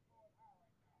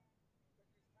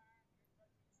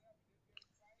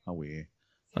 Oh, yeah.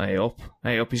 Hey up.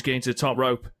 He's getting to the top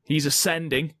rope. He's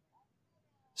ascending.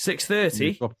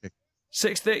 6:30.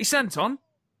 6:30 senton.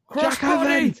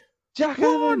 Crossbody. Jack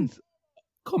Evans.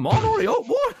 Come on, hurry up.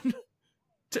 1.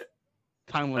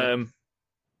 Time limit.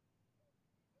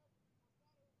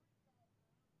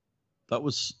 That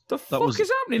was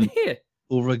is happening here?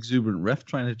 over exuberant ref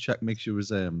trying to check, make sure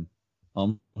his arms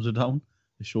are down,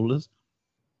 his shoulders.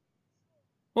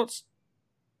 What's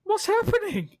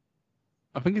happening?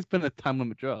 I think it's been a time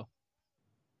limit draw.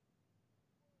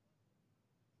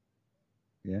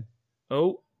 Yeah.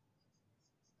 Oh.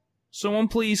 Someone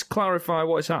please clarify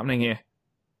what is happening here.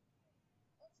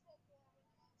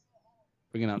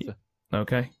 Bring an answer.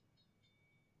 Okay.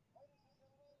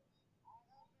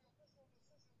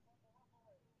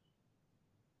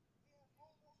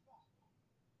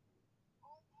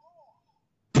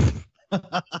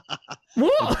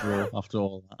 What? After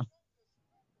all that.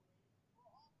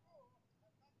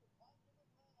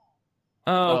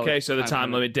 Oh, okay, so the time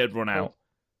time limit. limit did run out.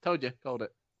 Told you, called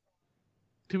it.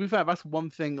 To be fair, that's one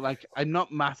thing. Like, I'm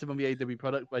not massive on the AEW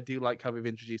product, but I do like how we've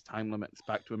introduced time limits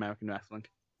back to American wrestling.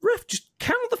 Ref, just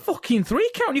count the fucking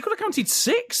 3 count. You could have counted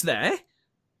 6 there.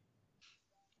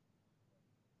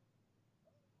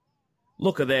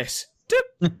 Look at this.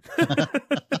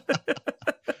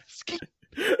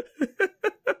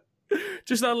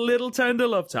 Just that little tender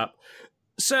love tap.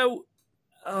 So,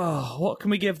 what can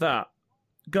we give that?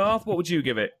 Garth, what would you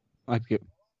give it? I'd give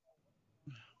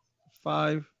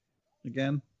 5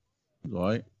 again. All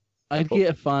right. I'd get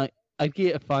a 5. I'd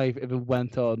get a 5 if it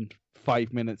went on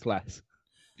 5 minutes less.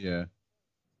 Yeah.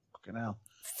 Fucking hell.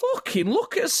 Fucking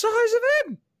look at the size of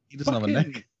him. He doesn't have a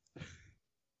neck.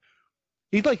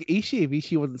 He's like Ishii if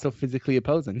Ishii wasn't so physically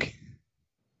opposing.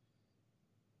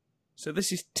 So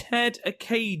this is Ted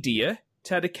Akadia.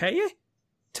 Ted Akaya?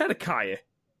 Ted Akaya.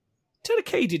 Ted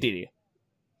Akadia.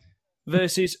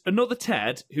 Versus another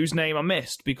Ted, whose name I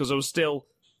missed because I was still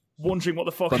wondering what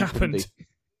the fuck happened.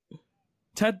 Bundy.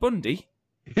 Ted Bundy?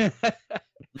 To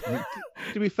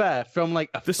be fair, from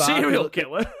like the serial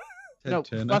killer? No,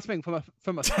 that's the thing.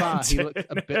 From afar, he looks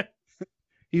a bit...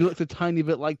 He looks a tiny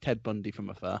bit like Ted Bundy from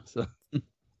afar, so...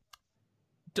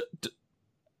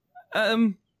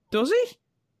 Does he?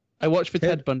 I watched for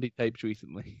Ted Bundy tapes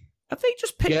recently. Have they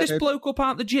just picked this bloke up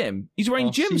out the gym? He's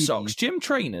wearing gym CD. socks, gym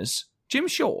trainers, gym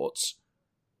shorts.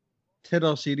 Ted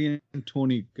Arcidi and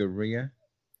Tony Garea.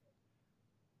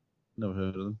 Never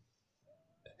heard of them.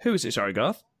 Who is it, sorry,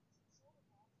 Garth?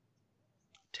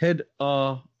 Ted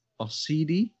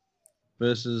Arcidi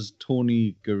versus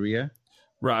Tony Garea.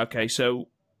 Right, okay, so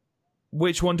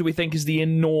which one do we think is the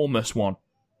enormous one?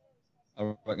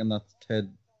 I reckon that's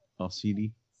Ted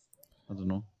Arcidi. I don't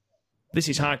know. This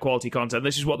is high quality content.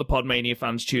 This is what the Podmania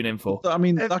fans tune in for. I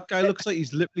mean, that guy looks like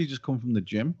he's literally just come from the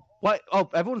gym. Why? Oh,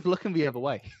 everyone's looking the other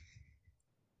way.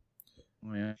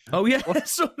 Oh, yeah. Oh, yeah,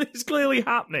 something's clearly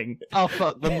happening. Oh,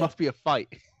 fuck, there must be a fight.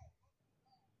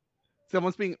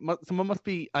 Someone must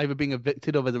be either being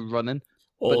evicted or they're running,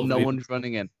 but no one's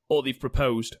running in. Or they've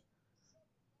proposed.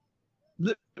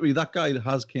 Literally, that guy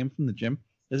came from the gym.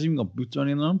 He hasn't even got boots or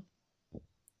anything on.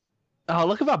 Oh,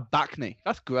 look at that back knee.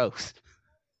 That's gross.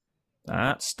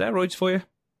 That's steroids for you.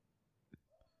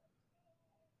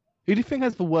 Who do you think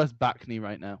has the worst back knee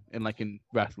right now in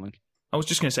wrestling? I was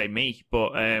just going to say me, but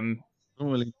I don't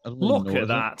really look know at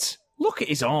that. Look at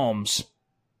his arms.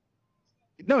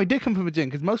 No, he did come from a gym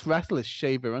because most wrestlers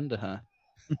shave their underhair.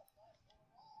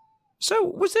 So,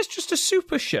 was this just a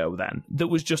super show then that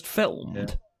was just filmed?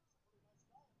 Yeah.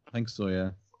 I think so,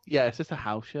 yeah. Yeah, it's just a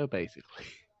house show, basically.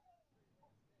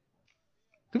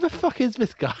 Who the fuck is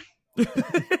this guy?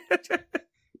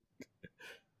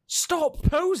 Stop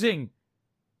posing!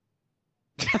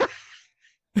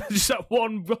 Just that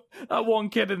one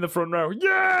kid in the front row.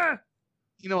 Yeah!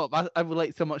 You know what? I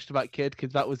relate so much to that kid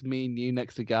because that was me and you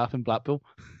next to Garth in Blackpool.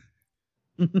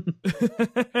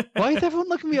 Why is everyone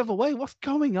looking the other way? What's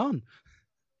going on?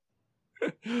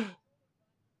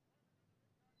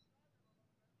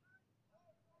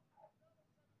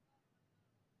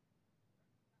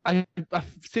 I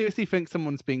seriously think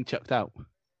someone's being chucked out.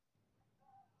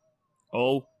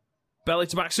 Oh, belly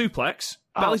to back suplex,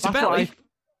 belly to that's belly.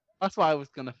 That's what I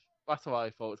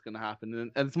thought was gonna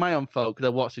happen, and it's my own fault because I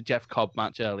watched the Jeff Cobb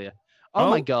match earlier. Oh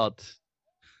my god!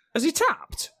 Has he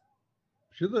tapped?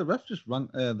 Sure, the ref just rang.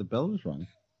 The bell just rang.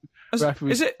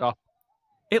 Is it? Oh.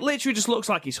 It literally just looks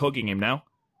like he's hugging him now.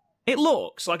 It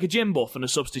looks like a gym buff and a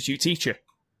substitute teacher.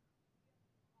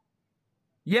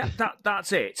 Yeah,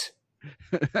 that's it.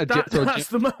 That's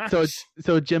the match.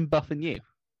 So a gym buff and you.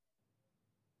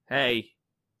 Hey,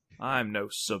 I'm no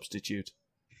substitute.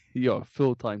 You're a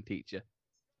full-time teacher.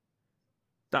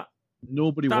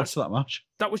 Nobody watched that match.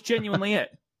 That was genuinely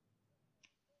it.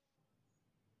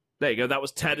 There you go. That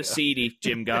was Ted Acidi,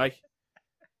 gym guy. I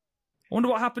wonder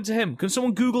what happened to him. Can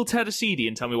someone Google Ted Acidi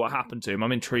and tell me what happened to him?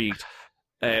 I'm intrigued.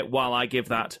 While I give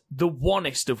that the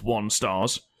onest of 1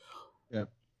 stars. Yeah.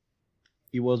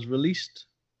 He was released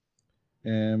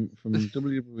from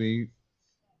WWE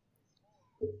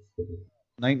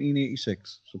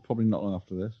 1986, so probably not long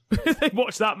after this. They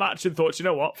watched that match and thought, you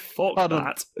know what? Fuck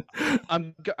that.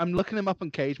 I'm looking him up on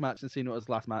Cage Match and seeing what his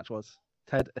last match was.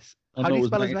 Ted. How do you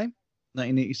spell his name?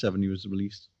 1987. He was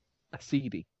released.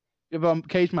 Acidi. If on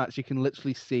Cage Match, you can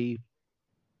literally see.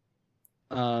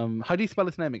 How do you spell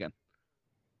his name again?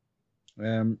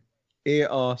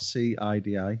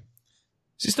 Arcidi.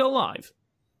 Is he still alive?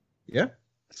 Yeah.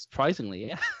 Surprisingly,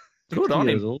 yeah. Good on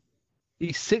him. Old.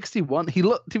 He's 61. He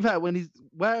looked, to be fair, when he's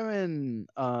wearing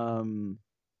a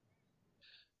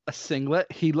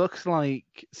singlet, he looks like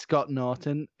Scott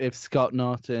Norton if Scott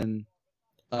Norton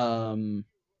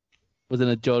was in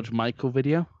a George Michael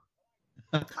video.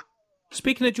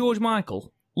 Speaking of George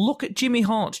Michael, look at Jimmy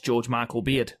Hart's George Michael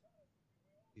beard.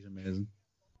 He's amazing.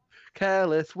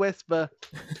 Careless Whisper.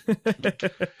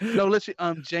 No,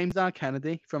 literally, James R.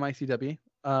 Kennedy from ICW.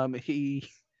 He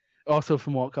also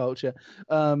from What Culture.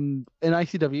 In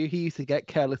ICW, he used to get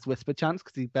Careless Whisper chants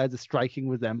because he bears a striking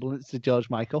resemblance to George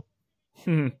Michael.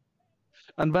 And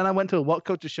when I went to a What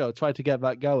Culture show, tried to get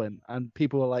that going, and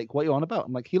people were like, "What are you on about?"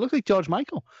 I'm like, "He looks like George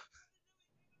Michael."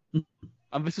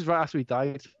 And this is right after he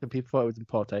died, and people thought it was in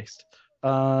poor taste.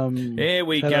 Here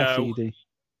we go. CD.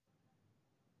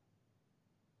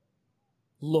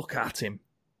 Look at him.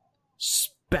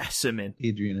 specimen.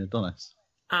 Adrian Adonis.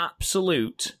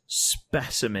 Absolute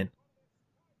specimen.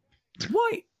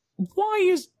 Why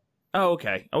is... Oh,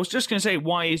 okay. I was just going to say,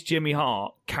 why is Jimmy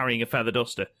Hart carrying a feather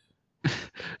duster?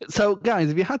 So, guys,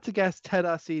 if you had to guess Ted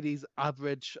Arcidi's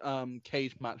average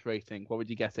cage match rating, what would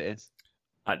you guess it is?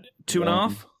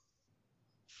 2.5?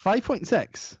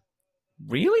 5.6.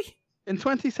 Really? In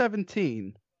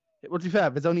 2017, well, to be fair,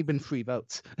 there's only been 3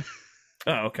 votes.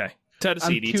 Oh, okay. Ted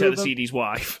And two of them- Arcidi's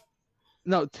wife.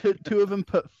 No, two of them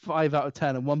put 5 out of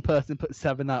 10, and one person put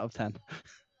 7 out of 10.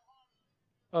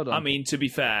 Hold on. I mean, to be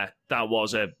fair, that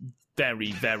was a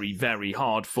very, very, very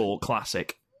hard-fought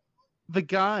classic. The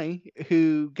guy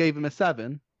who gave him a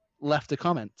 7 left a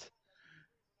comment.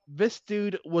 This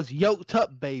dude was yoked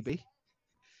up, baby.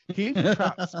 Huge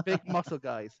traps, big muscle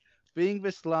guys. Being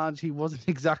this large, he wasn't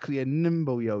exactly a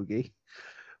nimble yogi.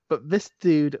 But this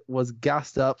dude was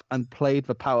gassed up and played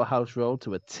the powerhouse role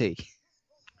to a T.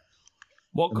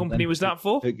 What company was that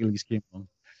for? Hercules came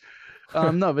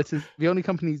on. No, this is the only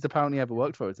company he's apparently ever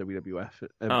worked for is WWF.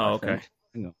 Oh, okay.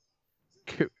 Hang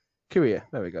on. Korea.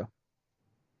 There we go.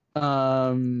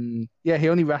 Yeah, he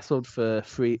only wrestled for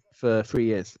 3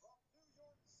 years.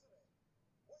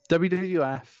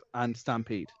 WWF and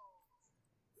Stampede.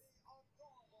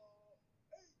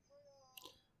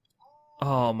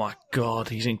 Oh my god,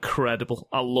 he's incredible.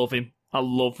 I love him. I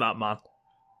love that man.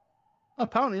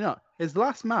 Apparently not. His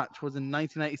last match was in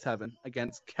 1987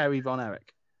 against Kerry Von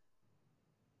Erich.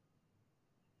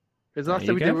 His last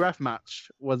There you go. WWF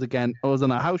match was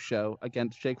on a house show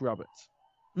against Jake Roberts.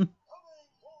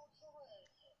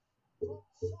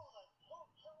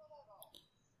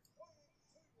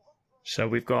 So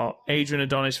we've got Adrian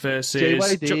Adonis versus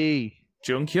JYD.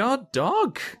 Junkyard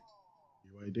Dog.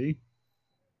 UID.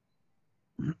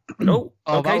 Oh,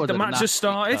 Oh, that okay, was the a match has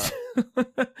nasty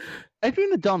started.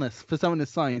 Adrian Adonis, for someone his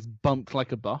size, bumped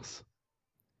like a boss.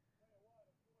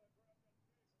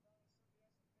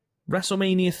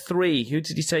 WrestleMania 3, who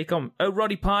did he take on? Oh,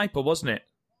 Roddy Piper, wasn't it?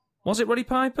 Was it Roddy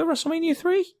Piper, WrestleMania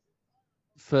 3?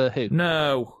 For who?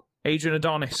 No, Adrian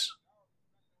Adonis.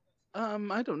 I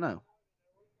don't know.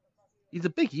 He's a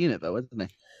big unit, though, isn't he?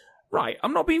 Right,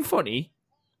 I'm not being funny.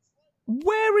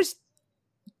 Where is...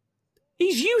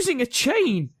 He's using a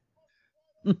chain.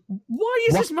 Why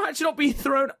is this match not being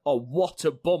thrown? Oh, what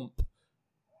a bump.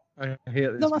 I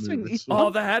hate this No, that's move. what It's he- Oh,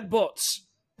 the headbutts.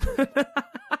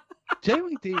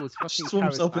 JYD was fucking threw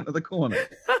himself charismatic. into the corner.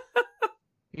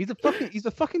 He's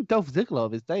a fucking Dolph Ziggler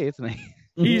of his day, isn't he?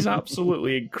 He's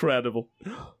absolutely incredible.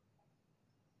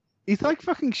 He's like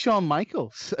fucking Shawn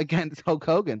Michaels against Hulk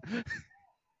Hogan.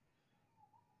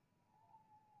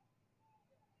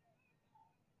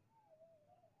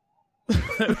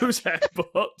 Those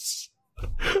headbutts.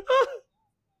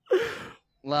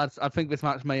 Lads, I think this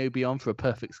match may be on for a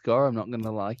perfect score, I'm not going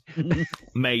to lie.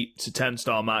 Mate, it's a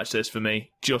 10-star match, this for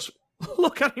me. Just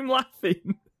look at him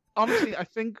laughing. Honestly, I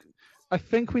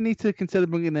think we need to consider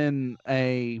bringing in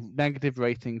a negative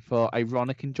rating for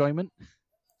ironic enjoyment.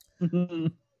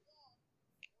 Do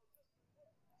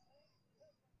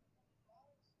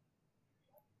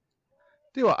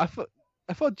you know what?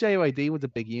 I thought JYD was a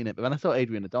big unit, but then I thought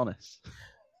Adrian Adonis.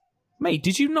 Mate,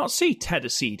 did you not see Ted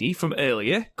Arcidi from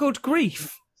earlier? Good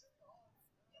grief.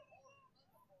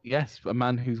 Yes, a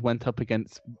man who's went up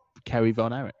against Kerry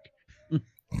Von Erich.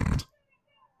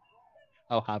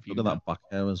 I'll have you. Look at know. that back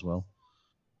hair as well.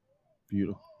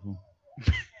 Beautiful.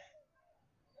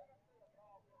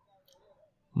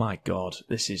 My God,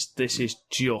 this is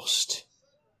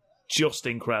just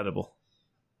incredible.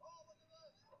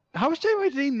 How has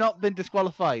JYD not been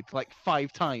disqualified like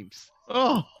 5 times?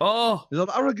 Oh, Is that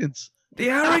arrogance? the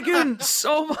arrogance!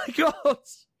 Oh my God!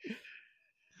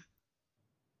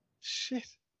 Shit.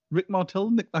 Rick Martel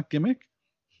nicked that gimmick.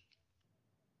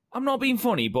 I'm not being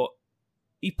funny, but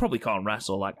he probably can't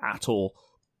wrestle like at all.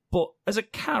 But as a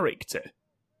character,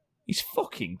 he's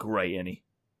fucking great, isn't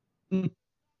he?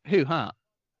 Who, Hart?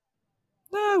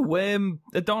 No,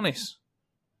 Adonis.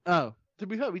 Oh, to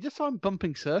be fair, we just saw him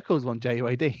bumping circles on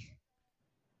JYD.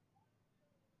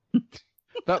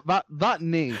 that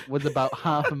knee was about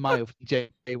half a mile from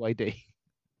JYD.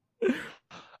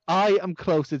 I am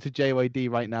closer to JYD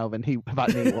right now than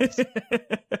that knee was.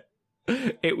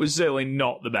 It was certainly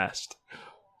not the best.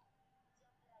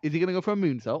 Is he going to go for a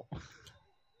moonsault?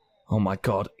 Oh my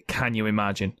God, can you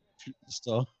imagine? Shoot the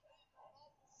star.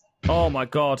 Oh my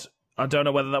God, I don't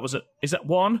know whether that was is that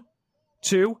 1,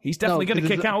 2? He's definitely No, going to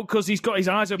because kick out because he's got his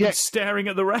eyes open, Yeah. staring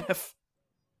at the ref.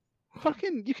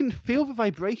 Fucking, you can feel the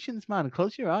vibrations, man.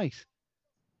 Close your eyes.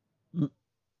 Mm.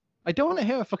 I don't want to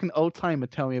hear a fucking old timer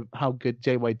tell me how good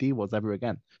JYD was ever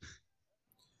again.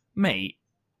 Mate,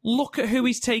 Look at who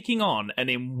he's taking on and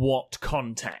in what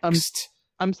context.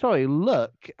 I'm sorry,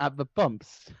 look at the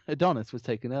bumps Adonis was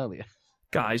taken earlier.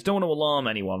 Guys, don't want to alarm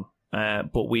anyone,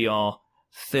 but we are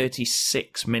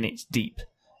 36 minutes deep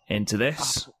into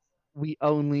this. We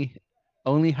only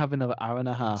have another hour and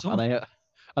a half, and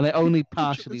I only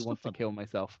partially want to kill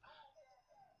myself.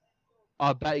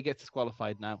 I bet he gets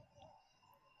disqualified now.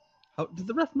 How, did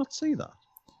the ref not see that?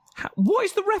 What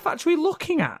is the ref actually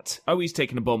looking at? Oh, he's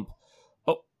taking a bump.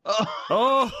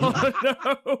 Oh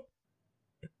no!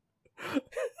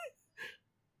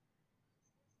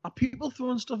 Are people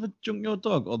throwing stuff at Junkyard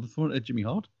Dog or they're throwing it at Jimmy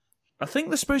Hart? I think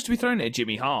they're supposed to be throwing it at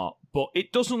Jimmy Hart, but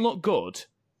it doesn't look good.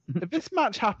 If this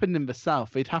match happened in the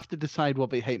South, they'd have to decide what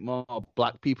they hate more,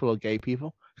 black people or gay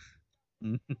people.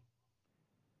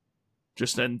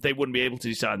 Just then, they wouldn't be able to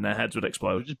decide and their heads would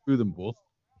explode. Just boo them both.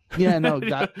 Yeah, no,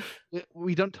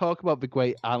 we don't talk about the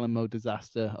great Alamo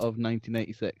disaster of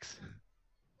 1986.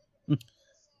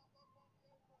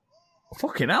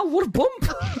 Fucking hell, what a bump!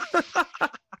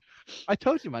 I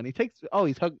told you, man. He's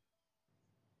hugged.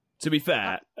 To be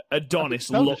fair, Adonis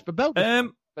looked. looked...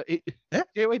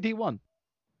 JOAD won.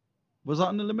 Was that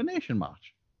an elimination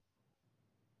match?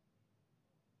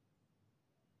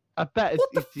 I bet.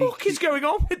 What the fuck is going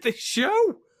on with this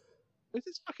show? This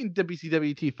is fucking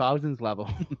WCW 2000s level.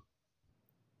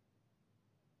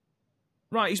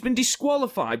 Right, he's been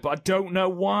disqualified, but I don't know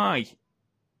why.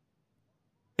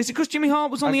 Is it because Jimmy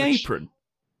Hart was on the apron?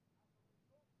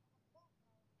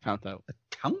 Count out. A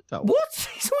count out? What?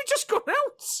 He's only just gone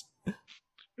out.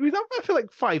 He was out there for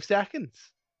like 5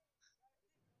 seconds.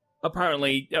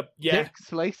 Apparently, yeah. Dick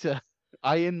Slater.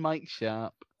 Iron Mike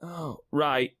Sharp. Oh,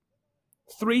 right.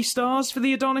 3 stars for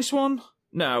the Adonis one?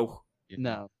 No.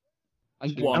 No.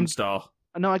 1 star.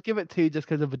 No, I'd give it 2 just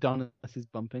because of Adonis'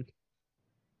 bumping.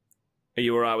 Are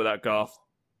you alright with that, Garth?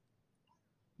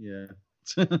 Yeah.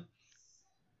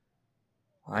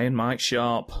 Iron Mike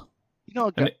Sharp. You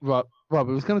know, Rob, it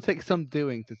was going to take some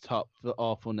doing to top the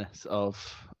awfulness of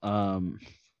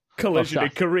Collision in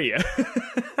Korea.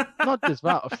 Not just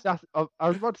that. I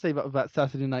was about to say about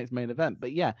Saturday night's main event,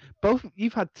 but yeah, both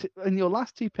you've had in your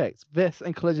last 2 picks, this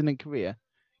and Collision in Korea.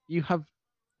 You have.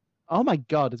 Oh my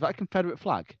God, is that a Confederate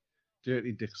flag?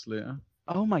 Dirty Dick Slater.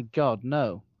 Oh my God,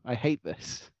 no! I hate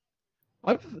this.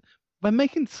 By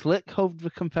making Slick hold the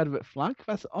Confederate flag,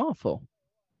 that's awful.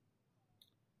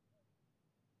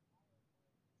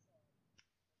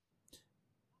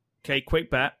 Okay, quick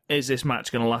bet. Is this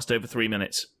match going to last over 3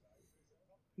 minutes?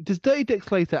 Does Dirty Dick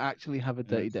Slater actually have a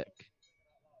dirty dick?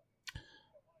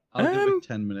 I'll give it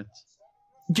 10 minutes.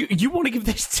 You want to give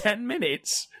this 10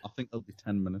 minutes? I think it'll be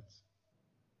 10 minutes.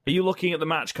 Are you looking at the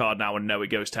match card now and know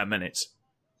it goes 10 minutes?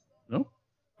 No.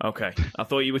 Okay. I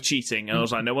thought you were cheating, and I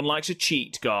was like, no one likes a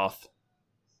cheat, Garth.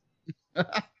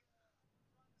 I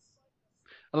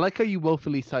like how you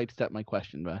woefully sidestepped my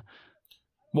question there.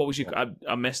 What was your...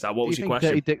 I missed that. What was your Do you think question?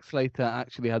 Dirty Dick Slater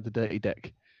actually has a dirty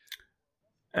dick?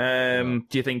 Do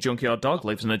you think Junkyard Dog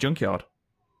lives in a junkyard?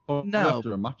 Or No,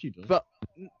 after a match he does. But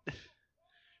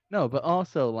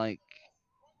also like,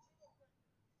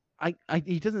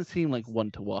 he doesn't seem like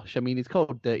one to wash. I mean, he's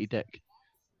called Dirty Dick.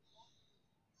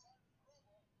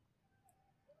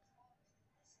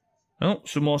 Oh,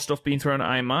 some more stuff being thrown at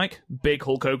Iron Mike. Big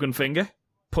Hulk Hogan finger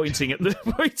pointing to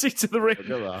the ring.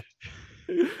 Look at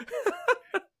that.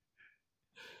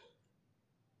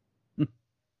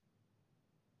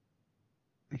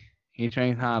 He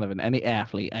trains harder than any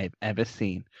athlete I've ever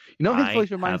seen. You know what this voice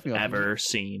reminds me of?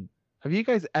 Have you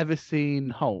guys ever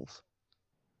seen Holes?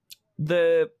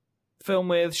 The film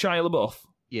with Shia LaBeouf?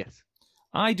 Yes.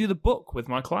 I do the book with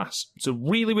my class. It's a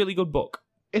really, really good book.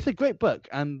 It's a great book,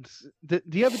 and do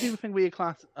you ever do the thing with your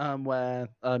class where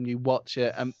you watch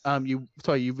it and you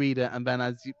read it, and then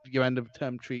as your end of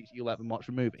term treat, you let them watch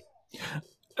the movie?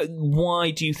 Why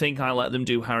do you think I let them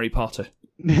do Harry Potter?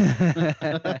 Why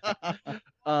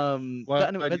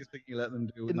do you think you let them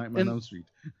do Nightmare on Elm Street?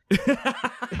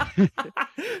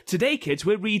 Today, kids,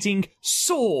 we're reading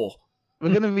Saw.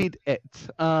 We're gonna read it.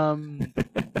 Oh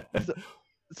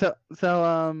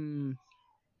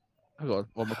God,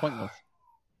 what my point was.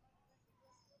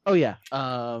 Oh yeah.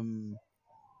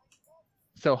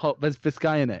 So there's this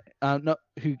guy in it.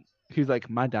 Who's like,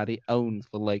 my daddy owns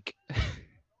the lake.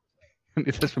 And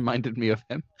it just reminded me of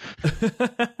him.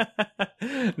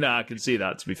 No, I can see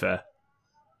that, to be fair.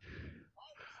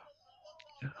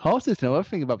 Horses know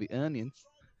everything about the onions.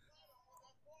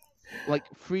 Like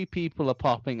 3 people are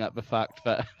popping at the fact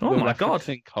that oh my God,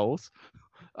 holes,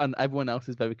 and everyone else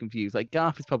is very confused. Like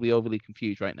Garth is probably overly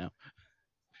confused right now,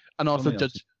 and also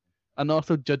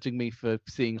judging me for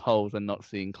seeing holes and not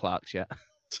seeing Clark's yet.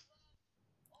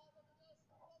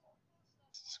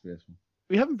 disgraceful.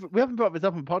 We haven't brought this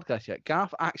up on the podcast yet.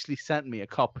 Garth actually sent me a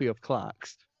copy of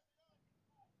Clark's,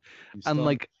 and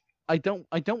like I don't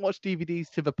watch DVDs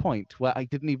to the point where I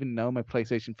didn't even know my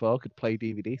PlayStation 4 could play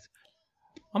DVDs.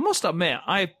 I must admit,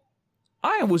 I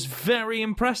was very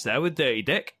impressed there with Dirty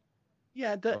Dick.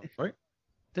 Yeah, Dirty.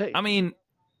 I mean,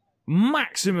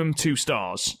 maximum 2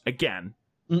 stars again.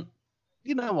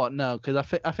 You know what? No, because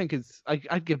I think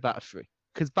I'd give that a 3.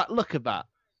 Because look at that.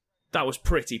 That was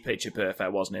pretty picture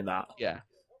perfect, wasn't it? That. Yeah.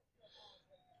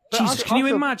 Jesus, can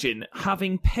you imagine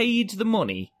having paid the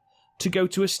money to go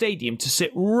to a stadium to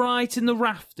sit right in the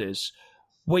rafters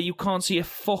where you can't see a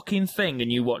fucking thing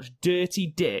and you watch Dirty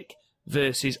Dick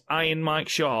versus Iron Mike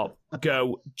Sharp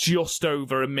go just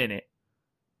over a minute?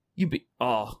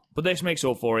 But this makes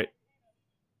up for it.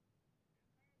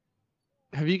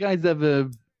 Have you guys ever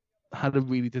had a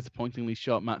really disappointingly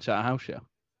short match at a house show?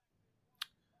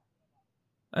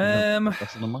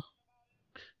 Because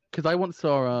I once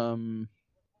saw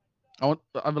the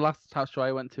last house show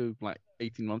I went to like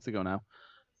 18 months ago now.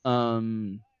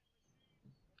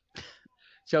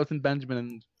 Shelton Benjamin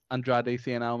and Andrade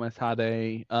Cien Almas had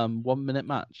a 1-minute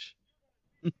match,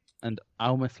 and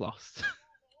Almas lost.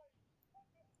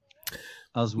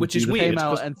 Which is weird.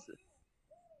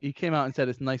 He came out and said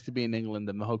it's nice to be in England,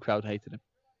 and the whole crowd hated him.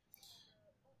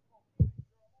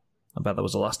 I bet that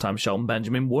was the last time Shelton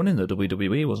Benjamin won in the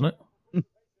WWE, wasn't it?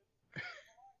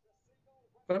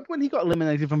 Remember when he got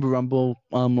eliminated from the Rumble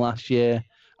last year,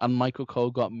 and Michael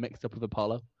Cole got mixed up with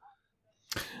Apollo?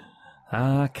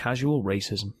 Casual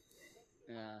racism.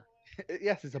 Yeah.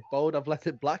 Yes, it's a bold,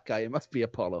 athletic black guy. It must be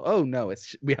Apollo. Oh no,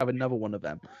 we have another one of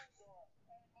them.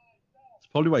 It's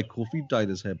probably why Kofi dyed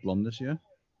his hair blonde this year.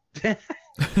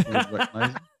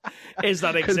 Is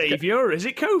that Xavier or is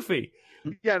it Kofi?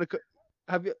 Yeah,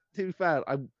 have you? To be fair,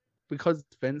 because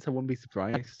Vince, I wouldn't be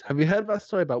surprised. Have you heard that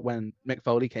story about when Mick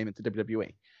Foley came into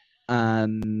WWE,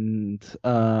 and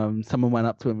someone went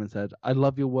up to him and said, "I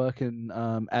love your work in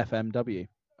FMW,"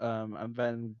 and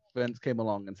then Vince came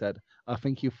along and said, "I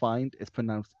think you find it's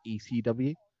pronounced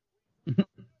ECW."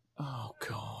 Oh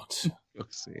God!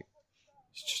 Fuck's sake.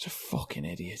 He's just a fucking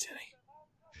idiot, isn't he?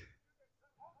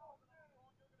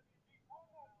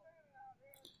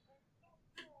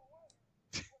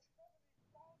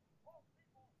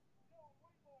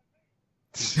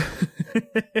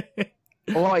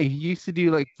 Oh, he used to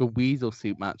do like the weasel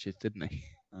suit matches, didn't he?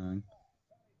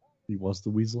 He was the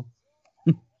weasel.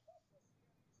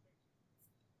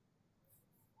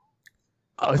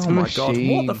 Oh my God!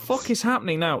 What the fuck is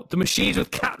happening now? The Machines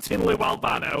with Captain Lou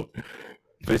Albano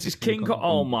versus King Kong.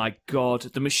 Oh my God!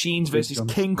 The Machines versus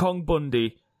King Kong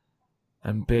Bundy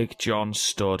and Big John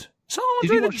Studd. Is that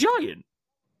Andre the Giant?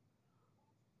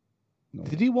 No.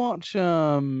 Did you watch?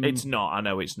 It's not. I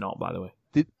know it's not. By the way.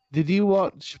 Did you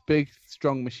watch Big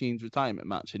Strong Machine's retirement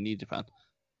match in New Japan?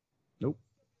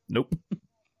 Nope.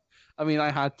 I mean, I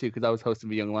had to because I was hosting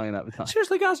the Young Lion at the time.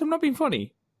 Seriously, guys, I'm not being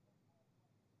funny.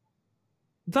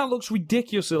 That looks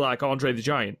ridiculously like Andre the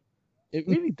Giant. It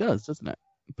really does, doesn't it?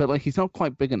 But like, he's not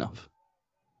quite big enough.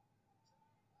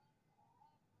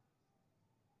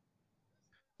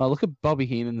 Oh, look at Bobby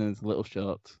Heenan in his little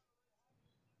shorts.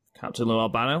 Captain Lou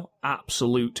Albano,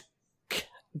 absolute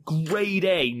grade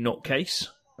A nutcase.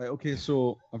 Right, okay,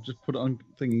 so I've just put it on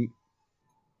thingy.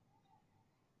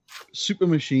 Super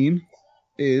Machine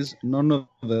is none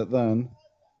other than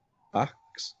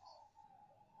Axe.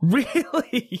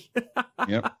 Really?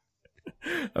 Yep.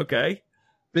 Okay.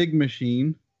 Big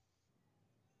Machine,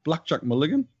 Blackjack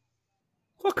Mulligan.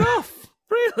 Fuck off!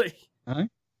 Really? Aye.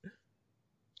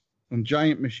 And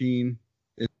Giant Machine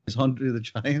is Andre the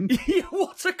Giant. Yeah,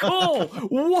 what a call!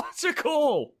 What a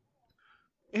call!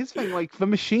 Here's the thing, like, the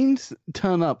machines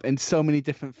turn up in so many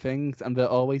different things, and they're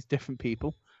always different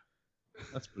people.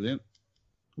 That's brilliant.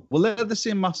 Well, they're the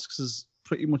same masks as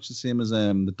pretty much the same as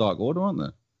the Dark Order, aren't they?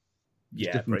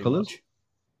 Yeah, different colours.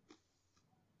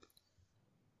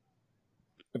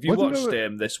 Have you watched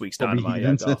this week's Dynamite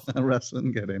yet, Garth?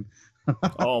 Wrestling getting.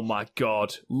 Oh my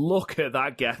God! Look at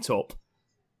that get-up.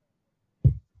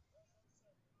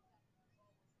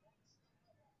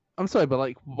 I'm sorry, but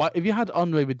like, why, if you had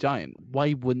Andre the Giant,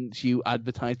 why wouldn't you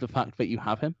advertise the fact that you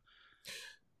have him?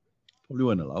 Probably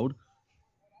weren't allowed.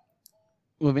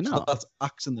 Well, maybe So not. that's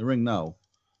Axe in the ring now.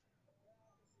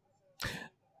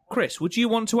 Chris, would you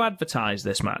want to advertise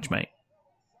this match, mate?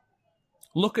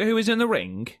 Look at who is in the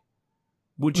ring.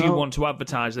 Would you want to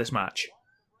advertise this match?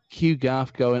 Hugh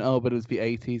Garth going, oh, but it was the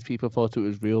 80s. People thought it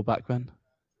was real back then.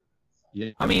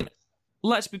 Yeah. I mean,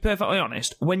 let's be perfectly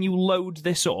honest. When you load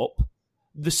this up,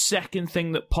 the second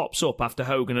thing that pops up after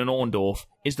Hogan and Orndorff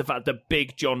is the fact that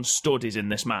Big John Studd is in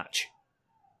this match.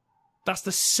 That's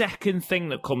the second thing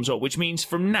that comes up, which means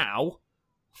from now,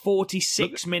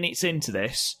 46 minutes into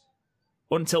this,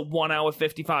 until 1 hour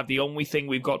 55, the only thing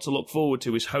we've got to look forward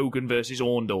to is Hogan versus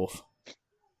Orndorff.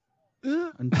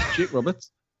 And Jake Roberts.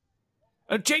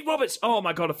 Jake Roberts! Oh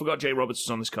my god, I forgot Jake Roberts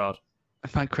was on this card.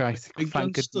 Thank Christ. Big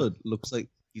John Studd looks like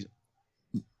he's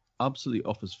absolutely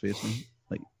off his face, man.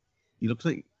 Like, he looks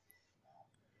like...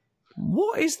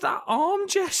 What is that arm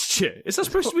gesture? Is that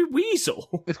supposed to be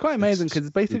Weasel? It's quite amazing because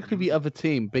it's basically the other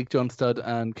team, Big John Studd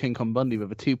and King Kong Bundy, were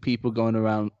the two people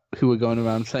who are going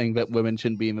around saying that women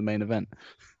shouldn't be in the main event.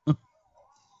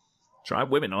 That's right,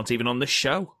 women aren't even on this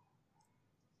show.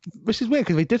 Which is weird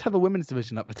because they did have a women's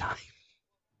division at the time.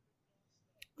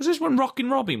 Was this when Rockin'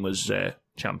 Robin was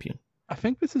champion? I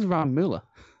think this is around Mueller.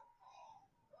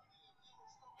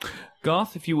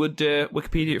 Garth, if you would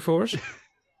Wikipedia it for us.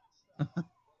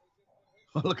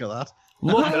 Oh, look at that.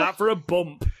 Look at that for a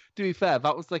bump. To be fair,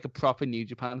 that was like a proper New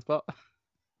Japan spot.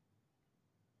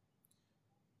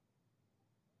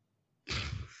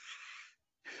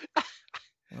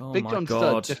 Oh Big my John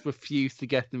God. Studd just refused to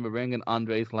get in the ring, and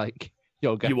Andre's like,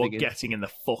 "You're getting You are in." getting in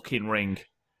the fucking ring.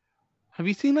 Have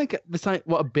you seen like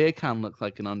what a beer can looks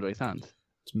like in Andre's hand?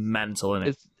 It's mental, isn't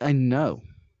it? I know.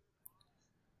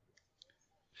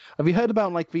 Have you heard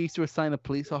about like they used to assign a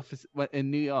police officer in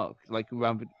New York, like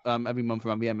around every month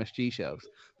around the MSG shows?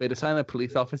 They'd assign a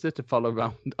police officer to follow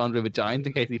around Andre the Giant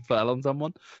in case he fell on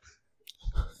someone.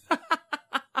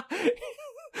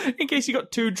 In case he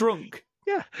got too drunk.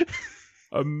 Yeah.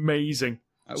 Amazing.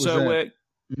 Was, So,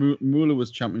 Mueller was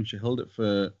champion. She held it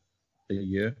for a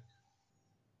year.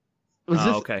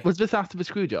 okay. Was this after the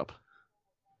screw job?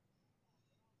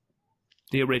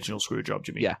 The original screw job,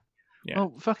 do you mean? Yeah. Yeah.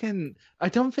 Oh, fucking... I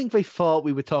don't think they thought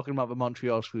we were talking about the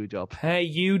Montreal screw job. Hey,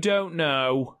 you don't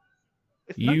know.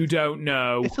 Don't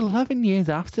know. It's 11 years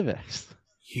after this.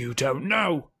 You don't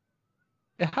know.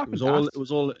 It It happened.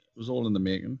 was all in the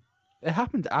making. It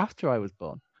happened after I was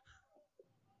born.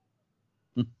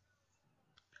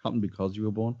 Happened because you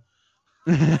were born.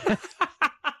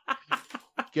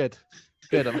 Good.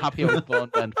 I'm happy I was born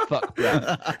then. Fuck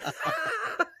Brett.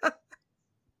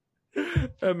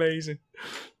 Amazing.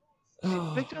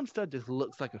 Big John Studd just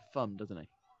looks like a fun, doesn't he?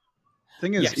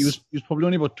 Thing is, Yes. he was probably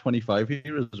only about 25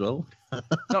 here as well.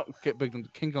 No, get Big John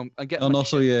King Kong. I get. And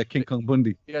also, yeah, King Kong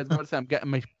Bundy. Yeah, I was about to say I'm getting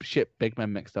my shit big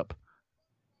men mixed up.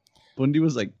 Bundy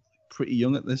was like pretty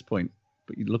young at this point,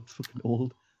 but he looked fucking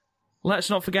old. Let's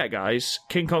not forget, guys,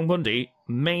 King Kong Bundy,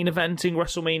 main eventing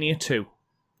WrestleMania 2.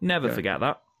 Never forget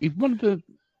that. He's one of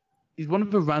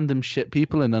the random shit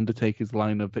people in Undertaker's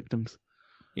line of victims.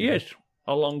 Yes.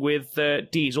 Along with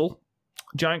Diesel,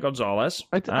 Giant Gonzalez,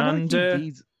 and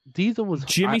Diesel was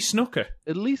Jimmy Snooker.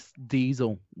 At least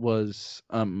Diesel was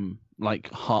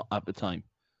like hot at the time.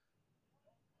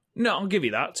 No, I'll give you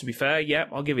that, to be fair. Yeah,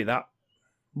 I'll give you that.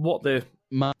 What the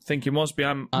thinking was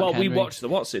behind... Well, Henry. we watched the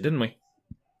What's It, didn't we?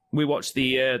 We watched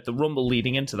the Rumble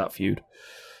leading into that feud.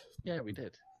 Yeah, we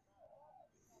did.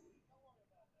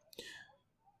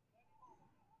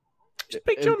 Is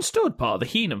Big John Studd part of the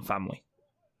Heenan family?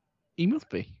 He must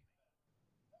be.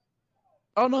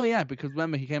 Oh no, yeah, because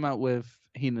remember he came out with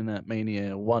Heenan at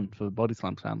Mania 1 for the Body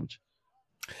Slam challenge.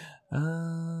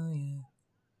 Yeah.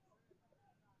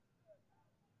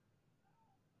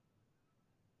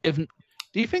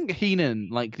 Do you think Heenan,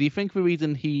 do you think the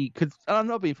reason because I'm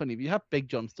not being funny, if you have Big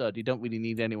John Studd, you don't really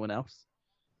need anyone else.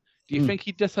 Do you think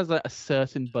he just has a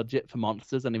certain budget for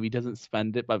monsters, and if he doesn't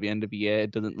spend it by the end of the year,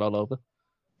 it doesn't roll over?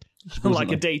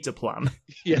 Like a data plan.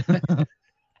 Yeah.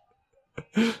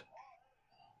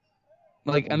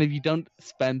 And if you don't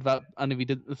spend that, and if he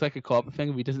doesn't, it's like a corporate thing.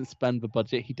 If he doesn't spend the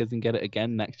budget, he doesn't get it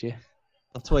again next year.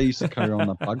 That's why he used to carry on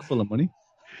a bag full of money.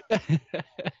 Give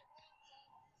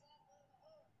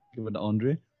it to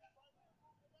Andre.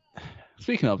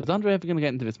 Speaking of, is Andre ever going to get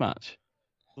into this match?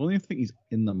 I don't even think he's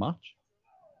in the match.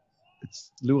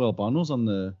 It's Lou Albano's on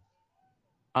the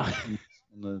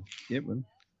apron.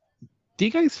 Do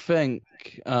you guys think?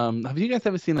 Have you guys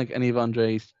ever seen any of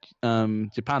Andre's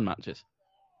Japan matches?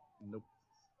 Nope.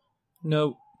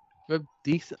 No. They're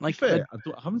decent. Fair,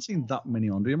 I haven't seen that many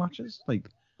Andre matches.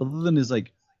 Other than his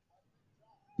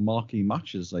marquee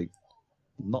matches,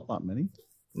 not that many.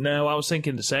 No, I was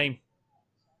thinking the same.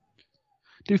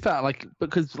 To be fair,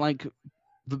 because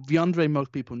the Andre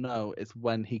most people know is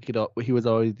when he was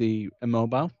already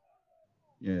immobile.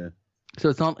 Yeah. So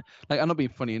it's not I'm not being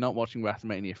funny. You're not watching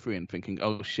WrestleMania 3 and thinking,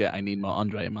 "Oh shit, I need more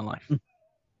Andre in my life."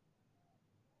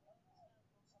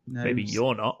 No, Maybe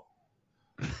you're not.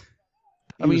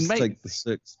 I mean, was the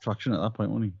sixth attraction at that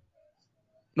point, wasn't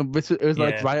No, it was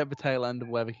Yeah. right at the tail end of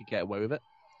where they could get away with it.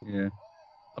 he? Yeah.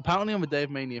 Apparently, on the day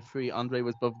of Mania 3, Andre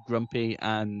was both grumpy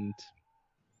and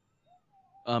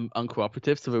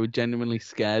uncooperative, so they were genuinely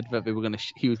scared that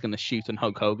he was gonna shoot on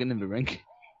Hulk Hogan in the ring.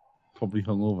 Probably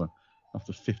hungover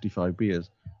after 55 beers.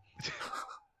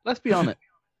 Let's be honest.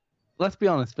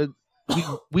 But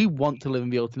we want to live in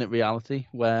the alternate reality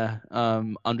where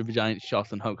Andre the Giant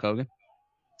shot on Hulk Hogan.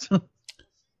 There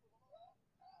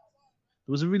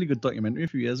was a really good documentary a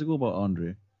few years ago about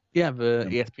Andre. Yeah, the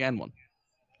ESPN one.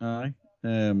 Aye.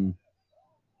 And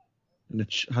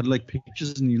it had like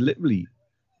pictures, and he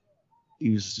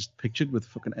was just pictured with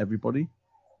fucking everybody.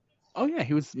 Oh yeah,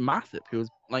 he was massive. He was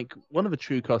like one of the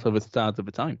true crossover stars of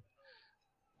the time.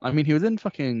 I mean, he was in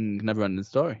fucking Neverending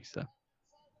Story, so.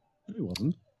 No, he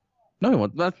wasn't. No, he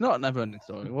wasn't. That's not Neverending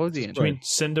Story. What was he in? Do you mean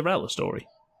Cinderella Story?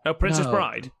 Oh, Princess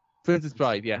Bride? Princess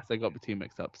Bride, yes. I got the two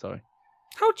mixed up, sorry.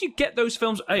 How do you get those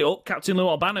films? Hey, oh, Captain Lou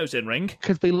Albano's in ring.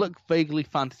 Because they look vaguely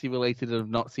fantasy-related and I've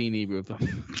not seen either of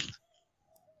them.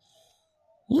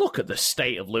 Look at the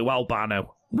state of Lou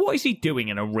Albano. What is he doing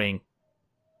in a ring?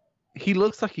 He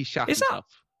looks like he shot himself.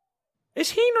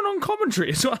 Is Heenan on commentary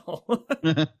as well?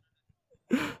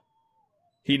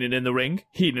 Heenan in the ring,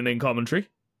 Heenan in commentary.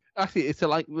 Actually, it's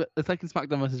like in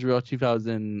SmackDown vs. Raw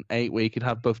 2008, where you could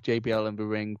have both JBL in the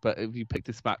ring, but if you picked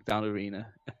a SmackDown arena,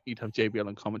 you'd have JBL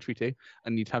on commentary too,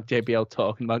 and you'd have JBL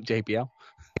talking about JBL.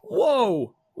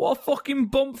 Whoa! What a fucking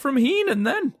bump from Heenan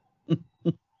then.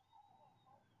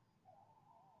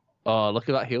 Oh, look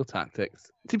at that heel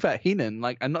tactics. To be fair, Heenan,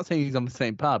 like, I'm not saying he's on the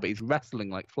same par, but he's wrestling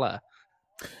like Flair.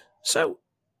 So,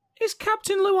 is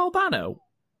Captain Lou Albano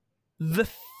the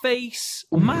face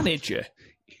manager?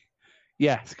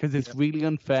 Yes, because it's really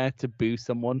unfair to boo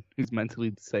someone who's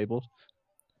mentally disabled.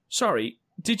 Sorry,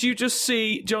 did you just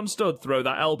see John Studd throw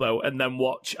that elbow and then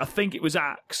watch, I think it was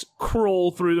Axe, crawl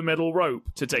through the middle rope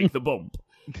to take the bump?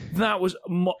 That was...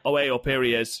 Oh, hey, up here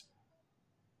he is.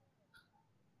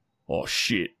 Oh,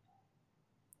 shit.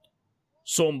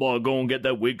 Somebody go and get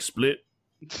that wig split.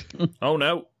 Oh,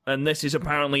 no. And this is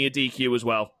apparently a DQ as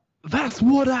well. That's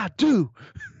what I do!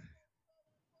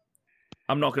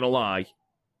 I'm not going to lie.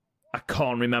 I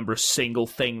can't remember a single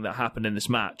thing that happened in this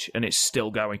match, and it's still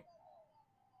going.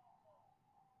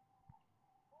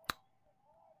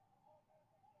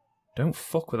 Don't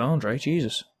fuck with Andre,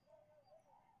 Jesus.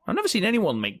 I've never seen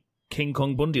anyone make King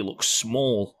Kong Bundy look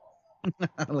small.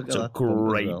 It's a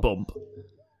great bump.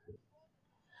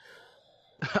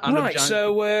 Right,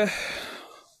 so,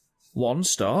 one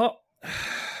start.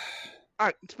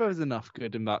 I suppose enough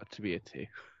good in that to be a 2.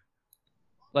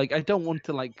 Like, I don't want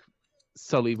to, like,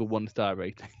 sully the 1-star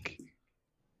rating.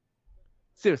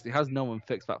 Seriously, how's no one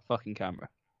fixed that fucking camera?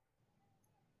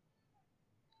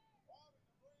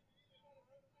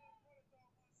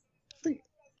 I think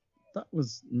that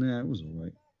was... Nah, it was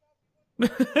alright.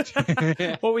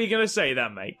 What were you going to say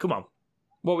then, mate? Come on.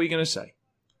 What were you going to say?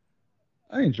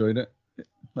 I enjoyed it.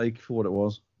 Like, for what it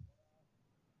was.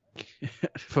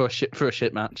 for a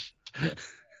shit match.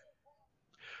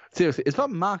 Seriously, it's got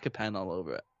marker pen all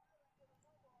over it.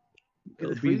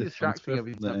 It's really distracting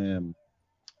every time.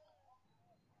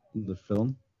 The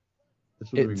film.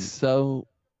 It's so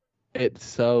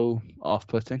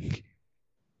off-putting.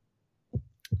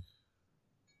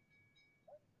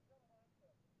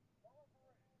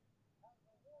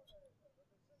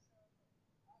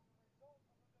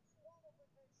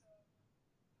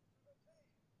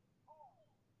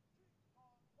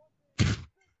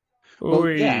 Well,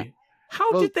 yeah.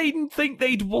 How did they think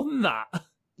they'd won that?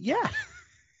 Yeah.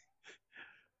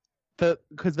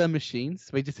 Because they're machines.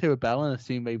 They just hear a bell and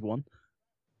assume they've won.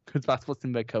 Because that's what's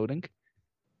in their coding.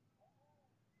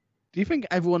 Do you think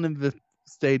everyone in the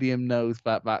stadium knows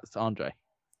that that's Andre?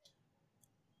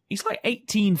 He's like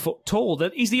 18 foot tall.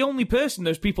 He's the only person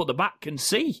those people at the back can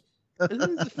see.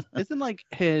 Isn't like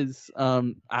his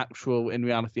actual in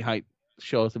reality height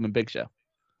shorter than Big Show?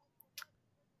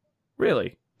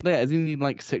 Really? Yeah, isn't he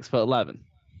like 6'11"?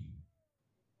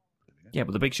 Yeah,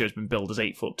 but the Big Show's been billed as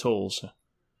 8 foot tall, so...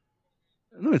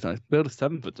 No, he's not. He's billed as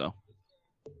 7 foot tall.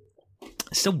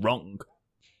 It's still wrong.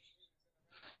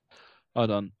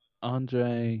 Hold on.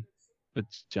 Andre the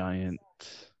Giant.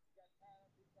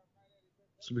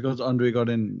 So because Andre got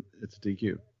in, it's a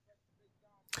DQ?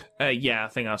 Yeah, I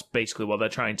think that's basically what they're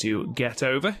trying to get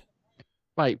over.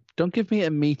 Right, don't give me a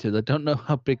meter. I don't know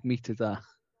how big meters are.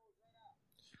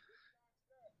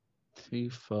 2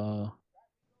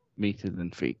 meters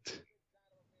in feet.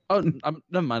 Oh,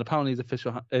 never mind. Apparently,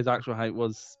 his actual height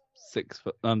was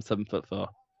 7'4".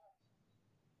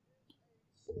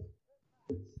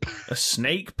 A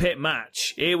snake pit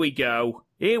match. Here we go.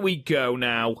 Here we go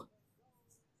now.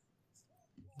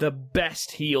 The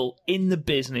best heel in the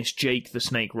business, Jake the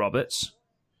Snake Roberts.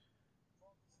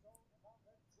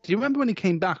 Do you remember when he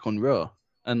came back on Raw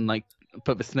and like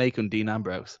put the snake on Dean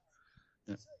Ambrose?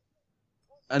 Yeah.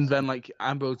 And then like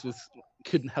Ambrose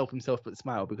couldn't help himself but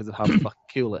smile because of how fucking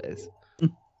cool it is.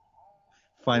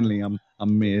 Finally, I'm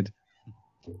made.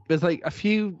 There's like a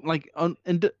few like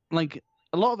like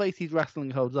a lot of 80s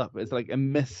wrestling holds up. It's like a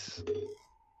miss.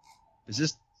 Is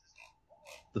this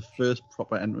the first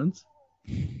proper entrance?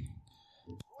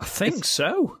 I think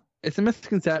so. It's a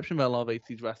misconception that a lot of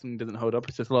 80s wrestling doesn't hold up.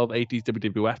 It's just a lot of 80s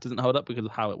WWF doesn't hold up because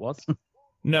of how it was.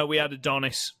 No, we had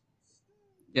Adonis.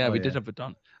 Yeah, we yeah. did have it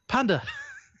done. Panda!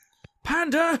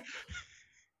 Panda!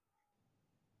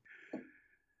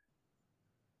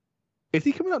 Is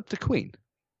he coming up to Queen?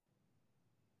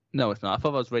 No, it's not. I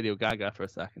thought that was Radio Gaga for a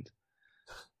second.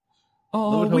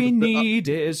 All we need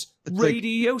is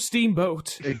Radio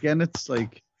Steamboat. Again, it's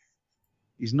like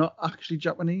he's not actually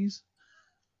Japanese.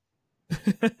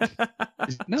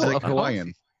 No, like of course.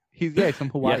 Hawaiian. He's from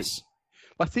Hawaii. Yes.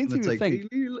 But I seem to And it's be like,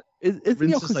 thinking, isn't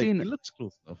Vince is like, he Yokozuna, looks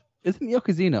cool stuff. isn't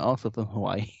Yokozuna also from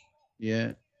Hawaii?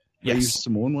 Yeah. Yes. He was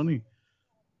Samoan, wasn't he?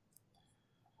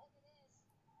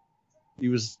 He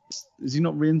was. Is he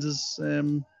not Reigns'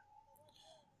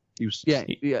 He was. Yeah,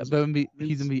 was but it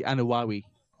he's in the Anawawi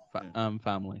Yeah.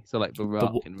 family. So like The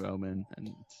Rock and Roman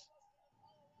and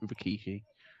Rikishi.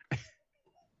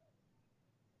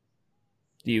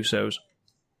 The Usos.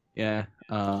 Yeah.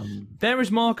 There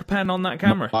is marker pen on that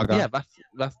camera. Maga. Yeah,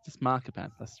 that's just marker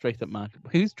pen. That's straight up marker.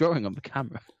 Who's drawing on the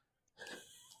camera?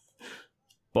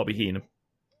 Bobby Heenan.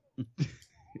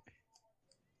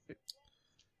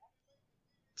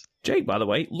 Jake, by the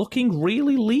way, looking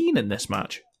really lean in this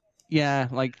match. Yeah,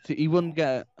 like he wouldn't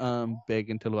get big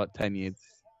until about 10 years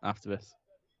after this.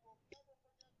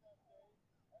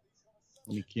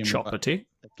 When he came Chopper back too.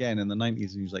 again in the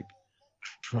 90s, and he was like,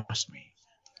 "Trust me."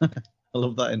 I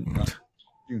love that in that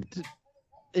tune.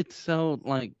 It's so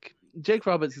like Jake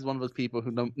Roberts is one of those people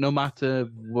who no matter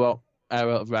what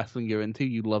era of wrestling you're into,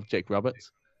 you love Jake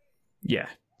Roberts. Yeah.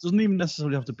 It doesn't even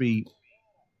necessarily have to be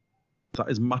that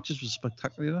his matches were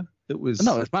spectacular. It was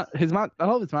No, his match. A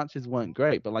lot of his matches weren't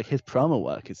great, but like his promo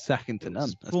work is second to none,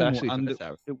 his promo, especially for and this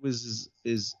era. it was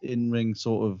his in-ring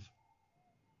sort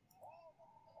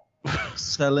of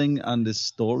selling and his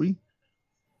story.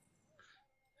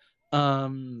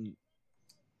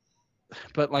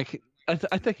 But like I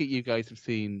think you guys have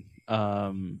seen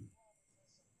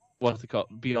what's it called,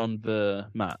 Beyond the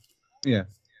Mat. Yeah.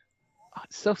 Oh,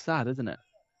 it's so sad, isn't it?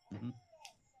 Mhm.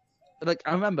 Like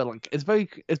I remember, like it's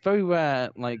very rare,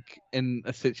 like in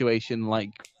a situation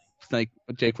like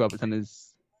Jake Roberts and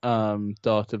his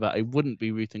daughter, that I wouldn't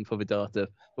be rooting for the daughter.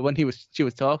 But when she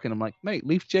was talking, I'm like, mate,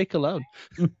 leave Jake alone.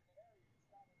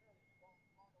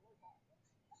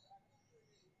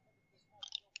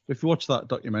 If you watch that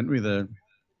documentary, the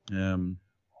thingy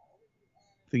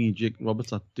Jake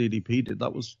Roberts at DDP did,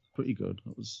 that was pretty good.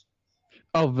 That was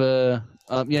The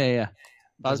yeah.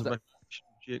 That was Resurrection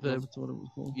Jake the- Roberts, what it was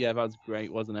called. Yeah, that was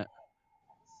great, wasn't it?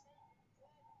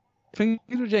 The thing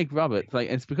is with Jake Roberts, like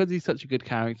it's because he's such a good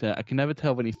character. I can never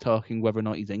tell when he's talking whether or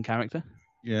not he's in character,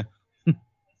 Yeah.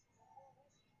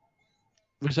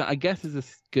 which I guess is a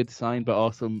good sign, but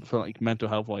also for like mental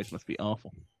health wise must be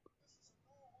awful.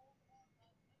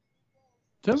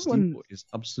 Do you remember when? Steamboat is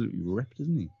absolutely ripped,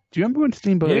 isn't he? Do you remember when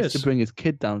Steamboat Yes. used to bring his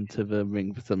kid down to the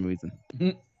ring for some reason?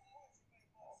 And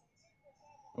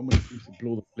when he used to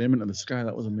blow the flame into the sky,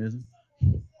 that was amazing.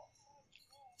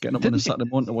 Getting up on Didn't a he- Saturday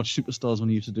morning to watch Superstars when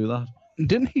he used to do that.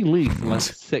 Didn't he leave for like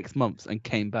 6 months and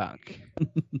came back? To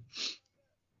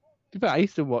be fair, I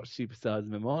used to watch Superstars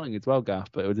in the morning as well,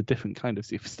 Garth, but it was a different kind of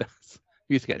Superstars.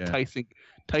 We used to get Yeah.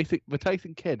 the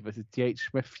Tyson Kidd versus D.H.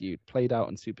 Smith feud played out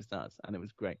on Superstars, and it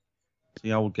was great.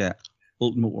 See, I will get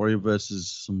Ultimate Warrior versus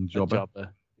some A jobber.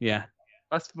 Yeah.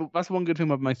 That's one good thing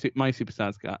about my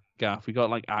Superstars, Garth. We got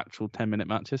like actual 10-minute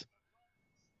matches.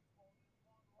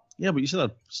 Yeah, but you said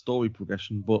that story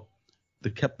progression, but they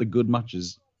kept the good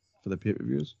matches for the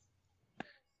pay-per-views.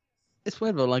 It's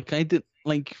weird though. Like I did,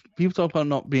 like people talk about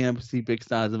not being able to see big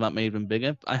stars and that made them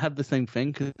bigger. I had the same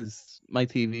thing because my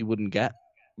TV wouldn't get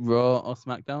Raw or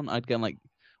SmackDown. I'd get like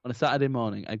on a Saturday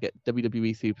morning, I'd get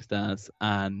WWE Superstars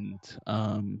and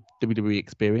WWE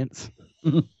Experience.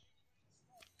 So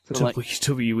like,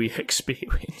 WWE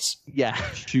Experience. yeah,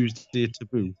 Tuesday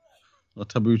Taboo. Or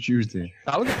Taboo Tuesday.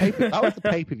 that was the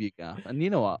pay-per-view, Garth. And you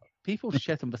know what? People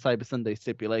shit on the Cyber Sunday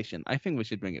stipulation. I think we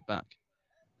should bring it back.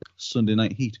 Sunday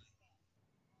Night Heat.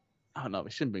 Oh no, we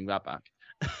shouldn't bring that back.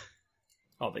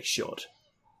 Oh, they should.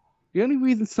 The only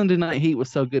reason Sunday Night Heat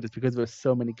was so good is because there were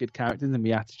so many good characters in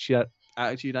the Attitude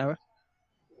Era.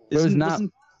 Whereas now,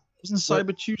 Wasn't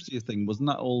Cyber Tuesday a thing? Wasn't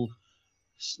that all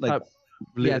like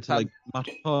related to like Matt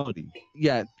Hardy.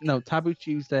 Yeah, no, Taboo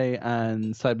Tuesday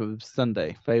and Cyber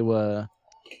Sunday. They were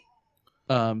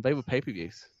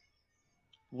pay-per-views.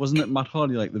 Wasn't it Matt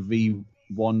Hardy, like the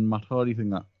V1 Matt Hardy thing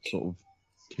that sort of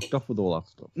kicked off with all that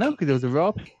stuff? No, because there was a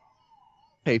Raw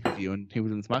pay-per-view and he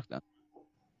was in SmackDown.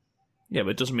 Yeah,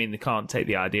 but it doesn't mean they can't take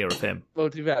the idea of him. Well,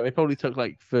 to be fair, they probably took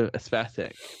like for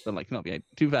aesthetic, but like not the.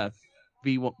 To be fair,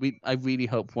 V1. I really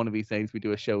hope one of these days we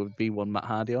do a show with V1 Matt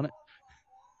Hardy on it.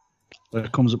 Where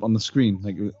it comes up on the screen,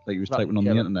 like you was typing on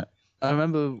the internet. I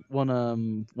remember one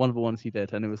of the ones he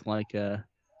did, and it was like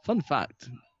fun fact.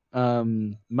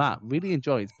 Matt really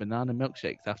enjoys banana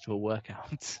milkshakes after a workout.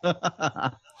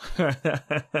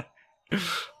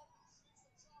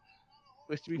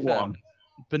 Which, to be fair,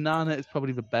 banana is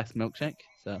probably the best milkshake.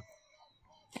 So,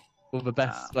 or the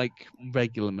best like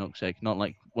regular milkshake, not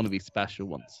like one of these special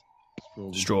ones.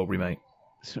 Strawberry, mate.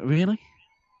 Really?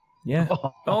 Yeah.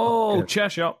 Oh, chair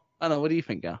shot. I know. What do you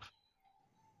think, Gaff?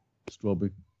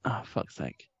 Strawberry. Oh, fuck's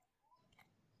sake.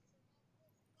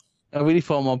 I really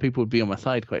thought more people would be on my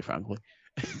side, quite frankly.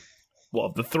 What,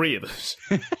 of the three of us?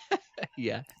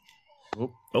 Yeah.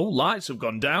 Oh, lights have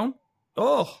gone down.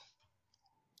 Oh.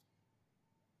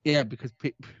 Yeah, because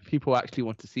people actually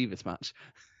want to see this match.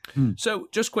 So,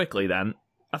 just quickly then,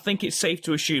 I think it's safe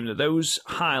to assume that those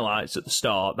highlights at the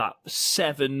start, that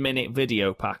 7-minute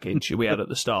video package we had at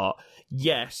the start,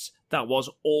 yes, that was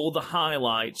all the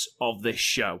highlights of this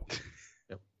show.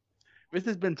 This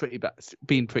has been pretty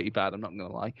bad. I'm not going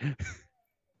to lie.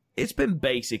 It's been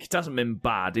basic. It hasn't been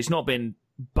bad. It's not been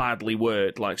badly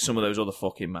worked like some of those other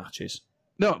fucking matches.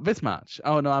 No, this match.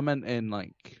 Oh, no, I meant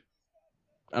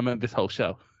this whole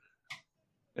show.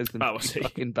 It's been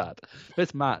fucking bad.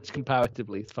 This match,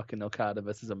 comparatively, is fucking Okada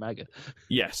versus Omega.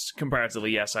 Yes,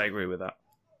 comparatively, yes, I agree with that.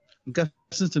 I'm guessing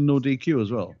it's a no DQ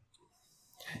as well.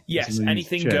 Yes,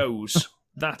 anything goes.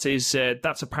 That's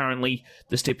apparently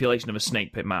the stipulation of a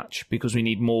snake pit match because we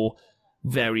need more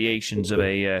variations of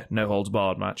a no holds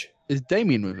barred match. Is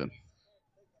Damien with him?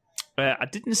 I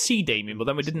didn't see Damien, but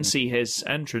then we didn't see his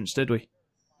entrance, did we?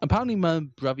 Apparently, my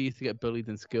brother used to get bullied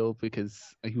in school because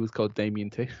he was called Damien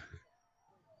too.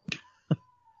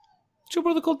 Is your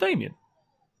brother called Damien?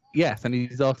 Yes, and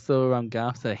he's also around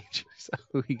Garth's age,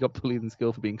 so he got bullied in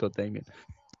school for being called Damien.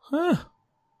 Huh.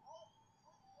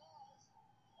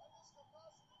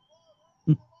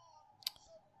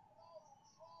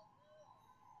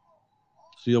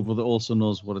 So your brother also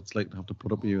knows what it's like to have to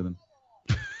put up with you then.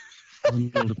 I'm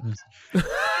an older person.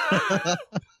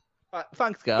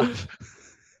 Thanks, Garth.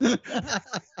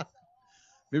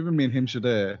 Maybe me and him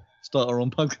should start our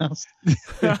own podcast.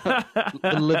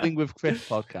 The Living with Chris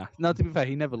podcast. No, to be fair,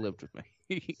 he never lived with me.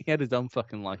 He had his own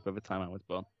fucking life by the time I was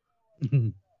born.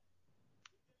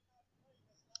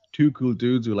 Two cool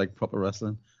dudes who like proper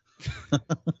wrestling.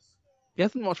 He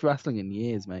hasn't watched wrestling in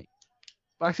years, mate.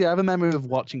 But actually, I have a memory of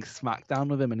watching SmackDown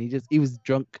with him, and he was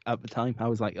drunk at the time. I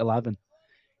was like 11.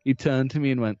 He turned to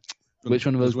me and went, "Which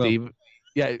one of those divas?"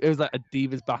 Yeah, it was like a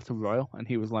Divas Battle Royal, and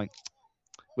he was like,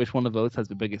 "Which one of those has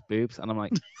the biggest boobs?" And I'm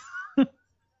like,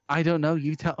 "I don't know.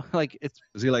 You tell." Like, it's.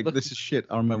 Was he like, "This is shit"?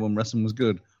 I remember when wrestling was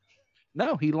good.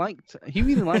 No, he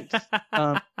really liked.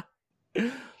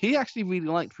 He actually really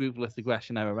liked Ruthless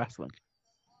Aggression era wrestling.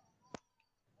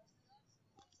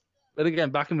 But again,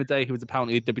 back in the day, he was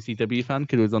apparently a WCW fan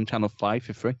because it was on Channel 5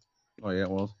 for free. Oh, yeah, it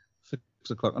was. 6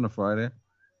 o'clock on a Friday. I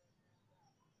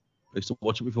used to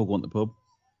watch it before going to the pub.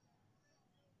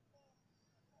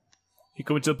 You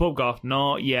coming to the pub, Garth?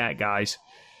 Not yet, guys.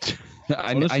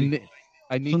 Honestly,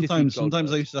 I need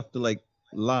sometimes I used to have to like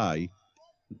lie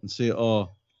and say,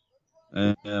 "Oh,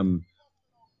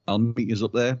 I'll meet you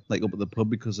up there, like up at the pub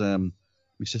because my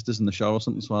sister's in the shower or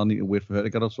something, so I need to wait for her to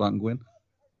get up so I can go in."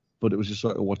 But it was just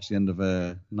sort of watch the end of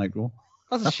Nitro.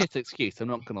 That's a shit excuse. I'm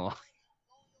not gonna lie.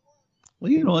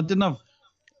 Well, you know, I didn't have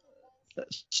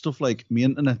stuff like my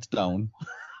internet's down.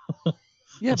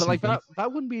 Yeah, but like that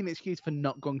wouldn't be an excuse for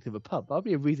not going to the pub. That'd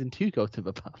be a reason to go to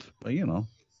the pub. But you know.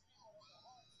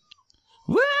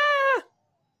 Wah!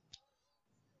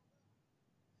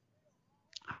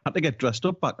 Had to get dressed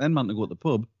up back then, man, to go to the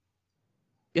pub.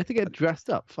 You have to get dressed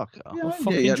up. Fuck off. Yeah,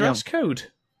 fucking dress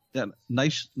code. Yeah,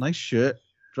 nice shirt,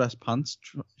 dress pants,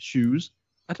 shoes.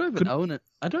 I don't even own it.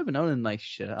 I don't even own a nice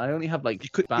shirt. I only have like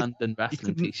band and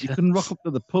wrestling t-shirts. You couldn't rock up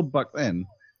to the pub back then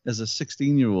as a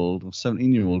 16-year-old or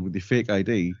 17-year-old with your fake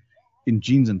ID in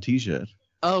jeans and t-shirt.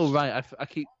 Oh right,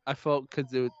 I thought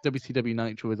because WCW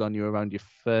Nitro was on you around your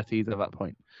 30s at that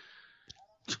point.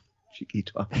 Cheeky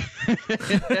twat.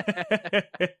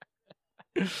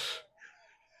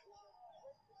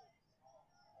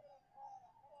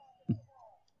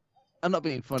 I'm not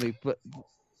being funny, but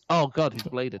oh god, he's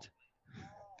bladed.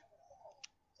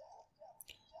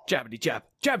 Jabbity jab.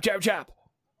 Jab, jab, jab.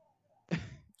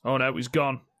 Oh no, he's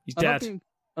gone. He's dead.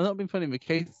 I'm not being funny. In the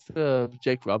case of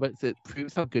Jake Roberts, it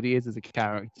proves how good he is as a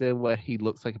character, where he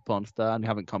looks like a porn star, and you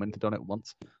haven't commented on it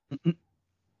once.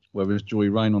 Whereas Joey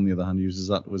Ryan, on the other hand, uses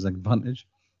that to his advantage.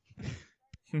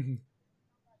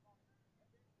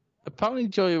 Apparently,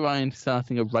 Joey Ryan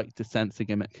starting a right to censor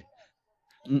gimmick.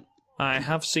 I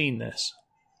have seen this.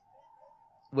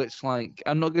 Which, like,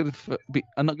 I'm not gonna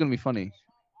be funny.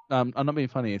 I'm not being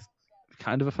funny. It's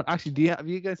kind of a fun. Actually, have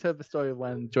you guys heard the story of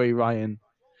when Joey Ryan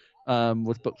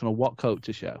was booked on a What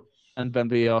Culture show, and then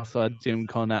we also had Jim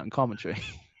Cornette and commentary?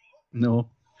 No.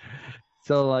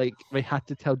 So, like, they had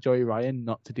to tell Joey Ryan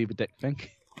not to do the dick thing.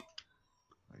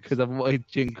 Because otherwise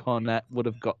Jim Cornette would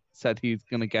have said he's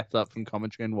going to get up from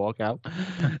commentary and walk out.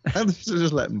 I should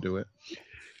just let him do it.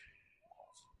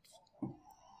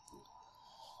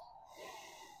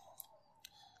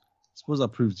 Suppose that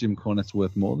proves Jim Cornette's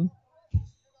worth more than?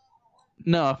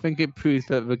 No, I think it proves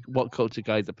that the What Culture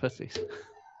guys are pussies.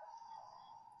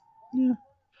 Yeah.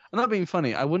 I'm not being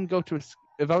funny. I wouldn't go to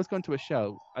if I was going to a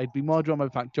show, I'd be more drawn by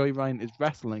the fact Joey Ryan is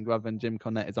wrestling rather than Jim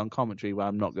Cornette is on commentary, where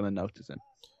I'm not going to notice him.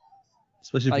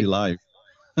 Especially if you're live.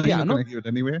 Yeah, you're not going to hear it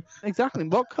anywhere. Exactly.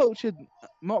 What Culture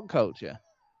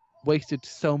wasted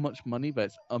so much money, but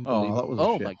it's unbelievable.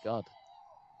 Oh my god!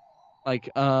 Like,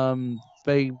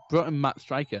 they brought in Matt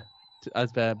Stryker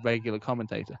as their regular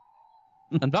commentator,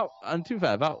 and to be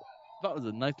fair, that was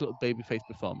a nice little babyface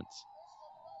performance.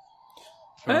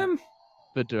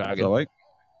 The Dragon. All right.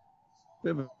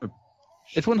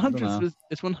 It's 100%.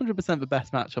 It's 100% the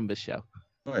best match on this show.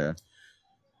 Oh yeah.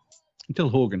 Until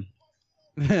Hogan.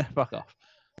 Fuck off.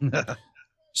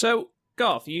 So,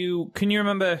 Garth, can you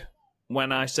remember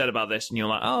when I said about this and you're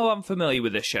like, oh, I'm familiar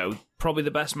with this show. Probably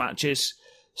the best match is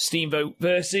Steamboat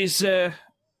versus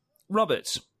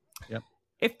Roberts. Yep.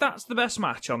 If that's the best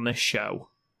match on this show,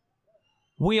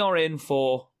 we are in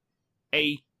for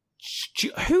a...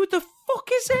 Who the fuck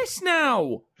is this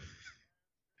now?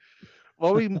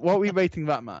 What are we rating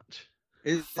that match?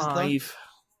 Is 5.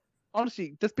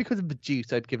 Honestly, just because of the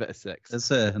juice, I'd give it a 6. It's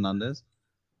Hernandez.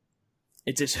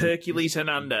 It is Hercules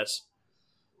Hernandez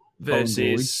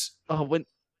versus...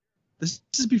 This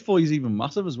is before he's even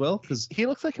massive as well, because he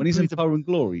looks like when he's in Power and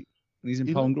Glory,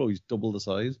 he's double the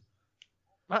size.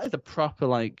 That is a proper,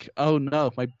 like, oh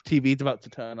no, my TV's about to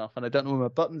turn off and I don't know where my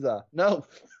buttons are. No.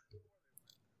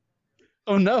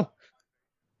 Oh no.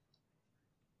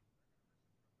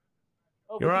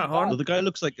 You're right, Horn. So the guy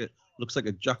looks like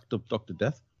a jacked up Dr.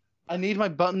 Death. I need my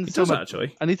buttons. It does,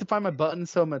 actually. I need to find my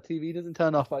buttons so my TV doesn't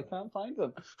turn off. I can't find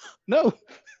them. No.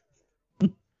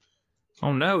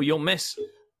 Oh no, you'll miss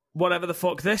whatever the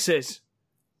fuck this is.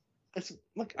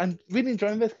 Look, I'm really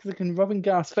enjoying this because I can rub in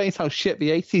Garth's face how shit the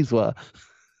 80s were.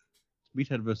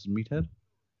 Meathead versus Meathead.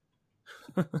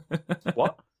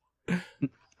 What?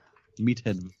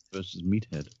 Meathead versus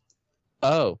Meathead.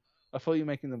 Oh, I thought you were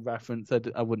making the reference.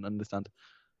 I wouldn't understand.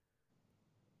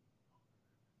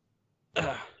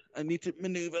 I need to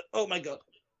maneuver. Oh my god.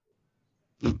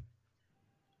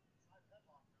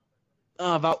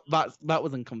 Oh, that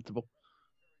was uncomfortable.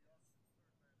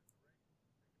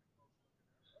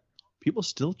 People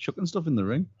still chucking stuff in the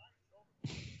ring.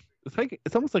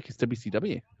 It's almost like it's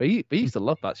WCW. They used to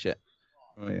love that shit.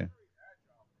 Oh yeah.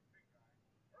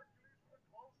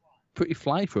 Pretty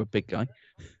fly for a big guy.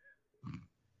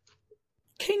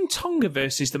 King Tonga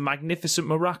versus the Magnificent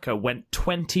Maraca went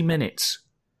 20 minutes.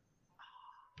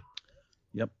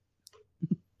 Yep.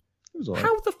 It was all right.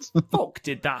 How the fuck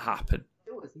did that happen?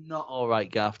 It was not all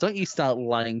right, Garth. Don't you start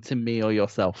lying to me or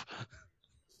yourself.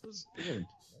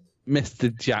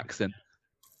 Mr. Jackson.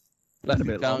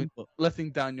 Letting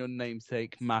down your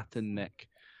namesake, Matt and Nick.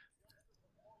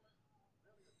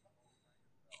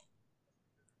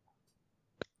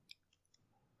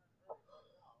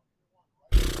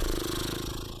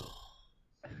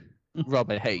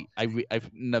 Rob, I've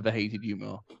never hated you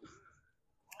more.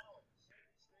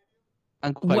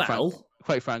 And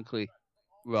quite frankly,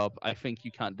 Rob, I think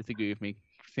you can't disagree with me.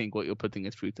 I think what you're putting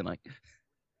us through tonight.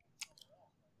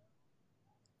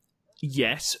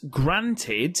 Yes,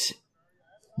 granted,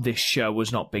 this show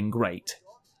has not been great.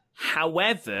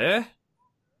 However,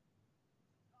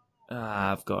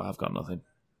 I've got nothing.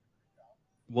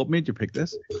 What made you pick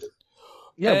this?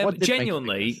 Yeah,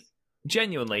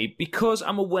 genuinely, because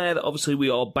I'm aware that obviously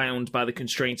we are bound by the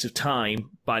constraints of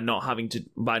time by not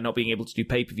being able to do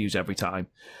pay-per-views every time.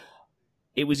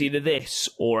 It was either this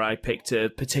or I picked a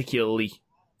particularly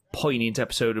poignant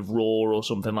episode of Raw or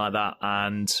something like that,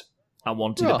 and I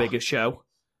wanted a bigger show.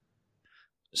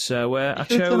 So I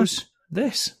chose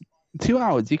this. 2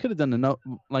 hours. You could have done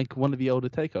like one of the older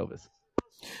takeovers.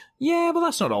 Yeah, but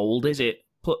that's not old, is it?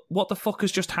 But what the fuck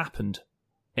has just happened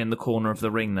in the corner of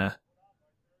the ring there?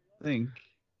 I think.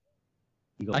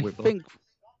 You got I whiplash.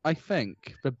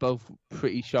 think they're both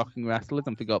pretty shocking wrestlers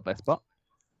and forgot their spot.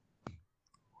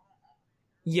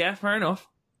 Yeah, fair enough.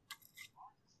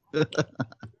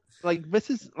 This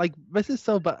is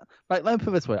so bad. Like, let me put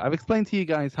it this way. I've explained to you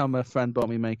guys how my friend bought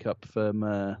me makeup for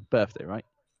my birthday, right?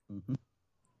 Mhm.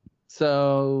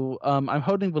 So I'm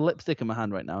holding the lipstick in my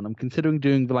hand right now, and I'm considering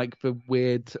doing the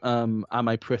weird "Am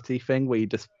I pretty" thing where you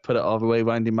just put it all the way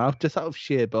around your mouth, just out of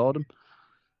sheer boredom.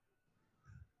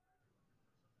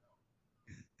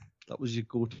 That was your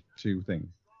go-to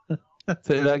thing.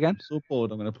 Say that again. I'm so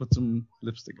bored. I'm going to put some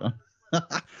lipstick on.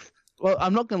 Well,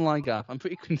 I'm not gonna lie, Garth. I'm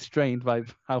pretty constrained by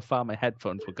how far my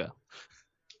headphones will go.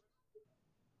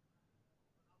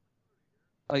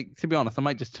 Like, to be honest, I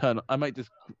might just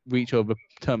reach over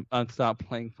and start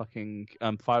playing fucking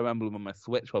Fire Emblem on my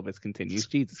Switch while this continues.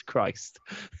 Jesus Christ!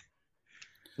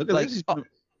 Look at this.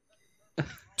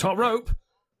 Top rope.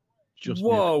 Just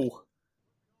Whoa.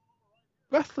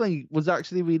 Wrestling was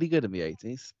actually really good in the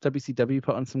 80s. WCW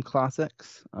put on some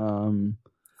classics. Flash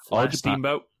Japan-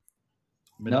 Steamboat.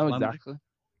 No, Mid-Atlantic. exactly.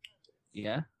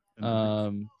 Yeah.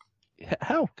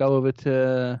 Hell, go over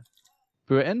to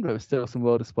Britain. There was still some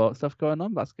World of Sport stuff going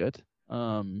on. That's good.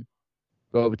 Go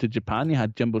over to Japan. You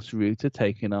had Jumbo Tsuruta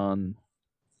taking on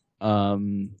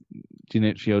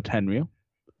Junichiro Tenryu. You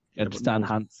had but Stan no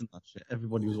one was Hansen watching that shit.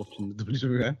 Everybody was watching the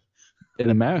WWF in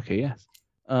America. Yes.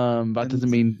 That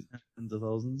doesn't mean in the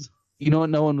thousands. you know what?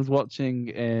 No one was watching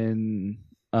in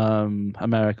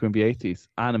America in the 80s.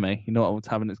 Anime. You know what was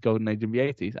having its golden age in the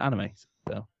 80s? Anime.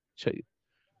 So, show you.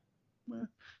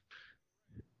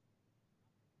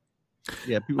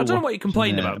 Yeah, I don't know what you're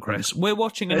complaining about, Chris. We're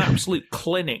watching an absolute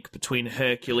clinic between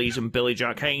Hercules and Billy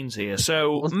Jack Haynes here,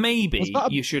 so maybe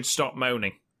you should stop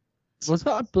moaning. Was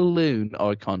that a balloon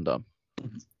or a condom?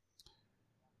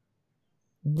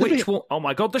 Which one? Oh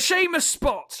my god, the Sheamus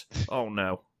spot! Oh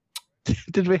no.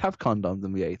 Did we have condoms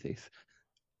in the 80s?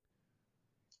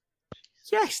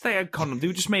 Yes, they had condoms. They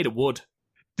were just made of wood.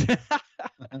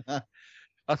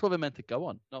 That's what they're meant to go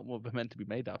on, not what they're meant to be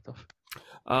made out of.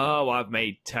 Oh, I've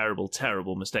made terrible,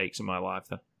 terrible mistakes in my life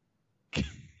then.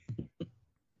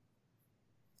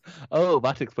 Oh,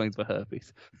 that explains the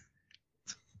herpes.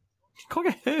 You can't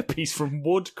get herpes from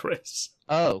wood, Chris.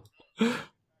 Oh.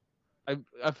 I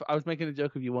was making a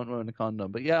joke if you weren't wearing a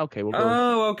condom, but yeah, okay, we'll go.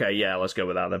 Oh, okay, yeah, let's go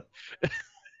with that then.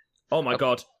 Oh my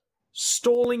god.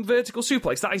 Stalling vertical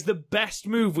suplex. That is the best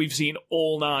move we've seen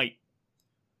all night.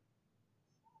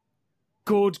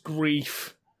 Good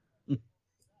grief.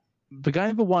 The guy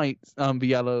in the white, the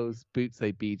yellows boots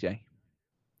say BJ,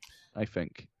 I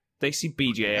think. They see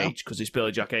BJH because it's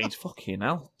Billy Jack Haynes. Fucking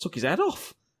hell. Took his head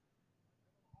off.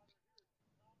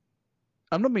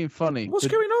 I'm not being funny. What's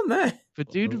going on there? The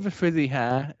dude with the frizzy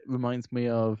hair reminds me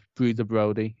of Bruiser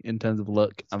Brody in terms of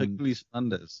look. Hercules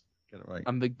Sanders. Get it right.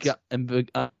 And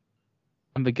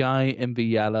the guy in the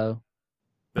yellow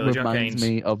Billy Jack reminds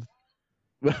Haynes.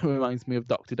 me of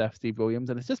Dr. Death Steve Williams,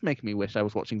 and it's just making me wish I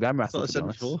was watching them wrestle. That's what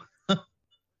I said before.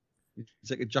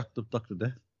 It's like a jacked up Dr.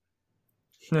 Death.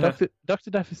 Dr.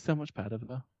 Death is so much better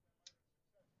though.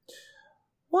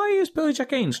 Why has Billy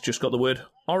Jack Haynes just got the word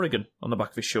Oregon on the back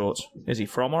of his shorts? Is he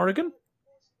from Oregon?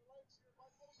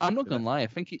 I'm not gonna lie.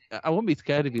 I wouldn't be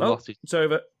scared if he Oh, lost it. it's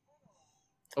over.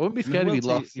 I wouldn't be scared if he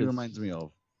lost. He reminds me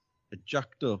of a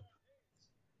jacked up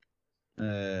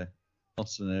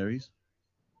Austin Aries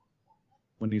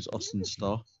when he's Austin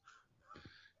Starr.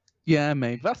 Yeah,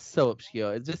 mate, that's so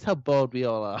obscure. It's just how bored we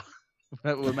all are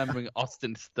remembering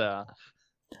Austin Starr.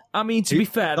 I mean, to be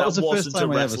fair, that was the first wasn't a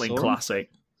time I ever wrestling saw him. classic.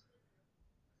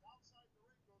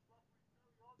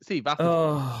 See, that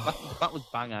was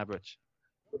bang average.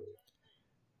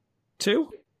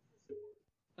 2?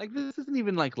 Like, this isn't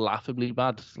even like laughably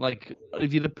bad. Like,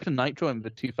 if you put a Nitro in the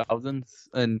 2000s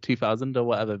and 2000 or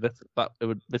whatever,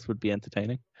 this would be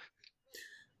entertaining.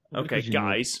 Okay, Because you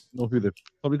guys. Probably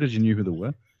because you knew who they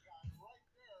were.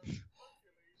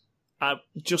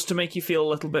 Just to make you feel a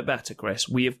little bit better, Chris,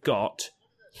 we have got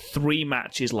 3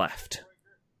 matches left.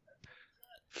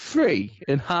 3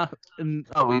 in half.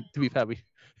 To be fair,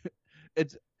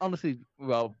 it's honestly,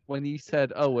 well, when you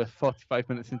said, "Oh, we're 45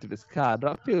 minutes into this card,"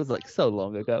 that feels like so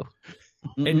long ago.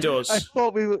 It does. I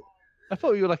thought we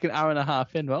were like an hour and a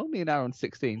half in. Well, only an hour and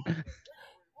 16.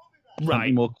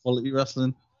 Right. More quality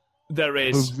wrestling. There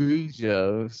is.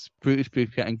 Brutus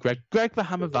Bucat and Greg the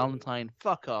Hammer Valentine.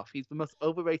 Fuck off. He's the most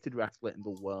overrated wrestler in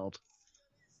the world.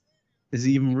 Is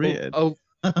he even rated? Oh,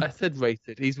 I said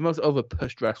rated. He's the most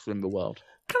overpushed wrestler in the world.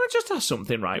 Can I just ask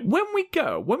something, right? When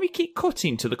we keep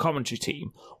cutting to the commentary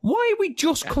team, why are we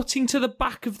just cutting to the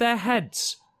back of their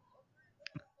heads?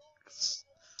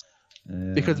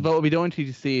 Because what we don't want you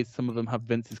to see is some of them have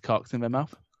Vince's cocks in their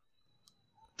mouth.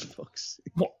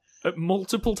 What? At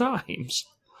multiple times?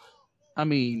 I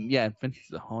mean, yeah, Vince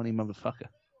is a horny motherfucker.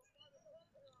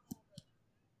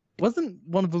 Wasn't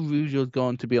one of the Rougeos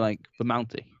going to be like the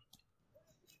Mountie?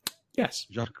 Yes.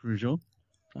 Jacques Rougeau.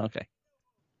 Okay.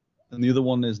 And the other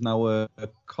one is now a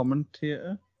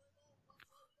commentator.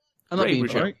 I'm not, being,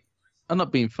 Rougeau. I'm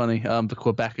not being funny. The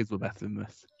Quebecers were better than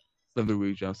this, than the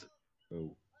Rougeos.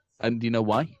 Oh. And do you know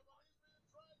why?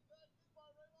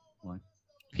 Why?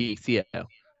 PCL.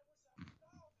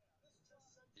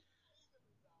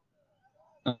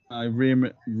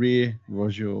 Ray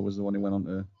Rougeau was the one who went on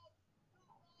to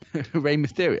Rey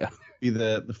Mysterio. be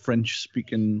the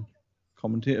French-speaking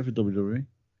commentator for WWE.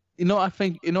 You know what I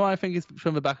think? It's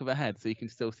from the back of her head, so you can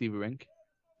still see the ring.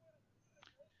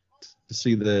 To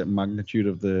see the magnitude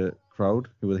of the crowd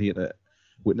who were here to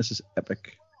witness this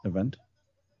epic event.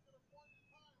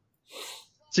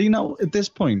 See, now, at this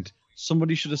point,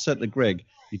 somebody should have said to Greg,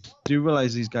 you do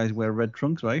realise these guys wear red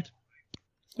trunks, right?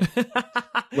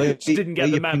 Just didn't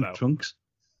get the memo. Pink trunks.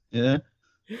 Yeah.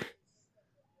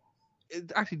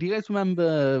 Actually, do you guys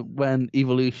remember when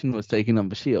Evolution was taking on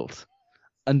the Shield?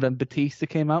 And then Batista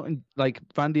came out and like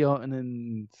Randy Orton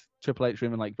and Triple H were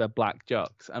in like their black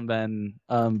jocks, and then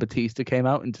Batista came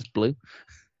out and just blew.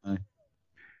 Aye.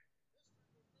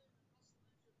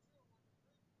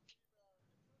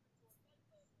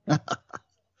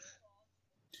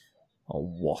 Oh,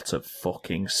 what a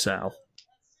fucking sell.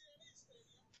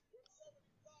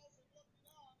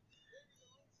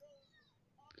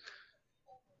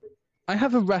 I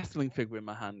have a wrestling figure in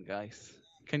my hand, guys.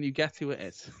 Can you guess who it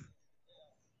is?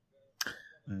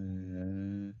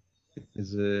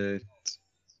 Is it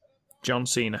John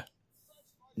Cena.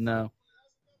 No.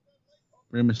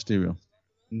 Rey Mysterio?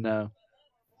 No.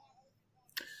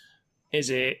 Is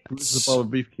it... Is it Baba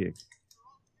Beefcake?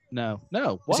 No.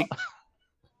 No. What?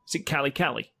 Is it Callie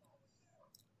Kelly?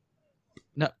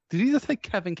 No. Did you just say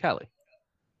Kevin Kelly?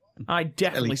 I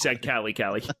definitely said Callie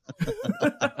Kelly.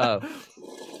 Oh.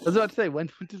 I was about to say, when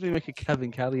did we make a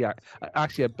Kevin Kelly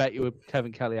Actually, I bet you a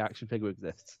Kevin Kelly action figure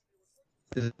exists.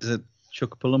 Is it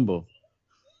Chuck Palumbo?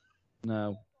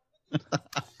 No.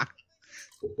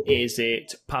 Is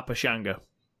it Papa Shango?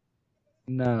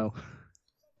 No.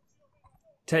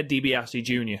 Ted DiBiase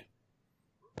Jr.?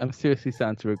 I'm seriously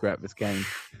starting to regret this game.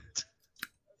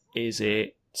 Is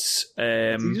it...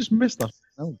 You just missed that.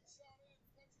 Oh.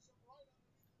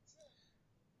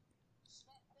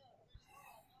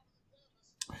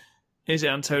 Is it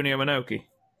Antonio Inoki?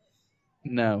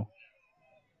 No.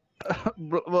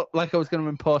 Like I was going to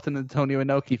import an Antonio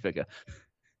Inoki figure.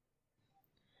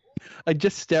 I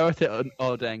just stare at it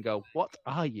all day and go, what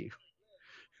are you?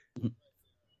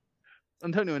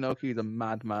 Antonio Inoki is a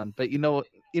madman, but you know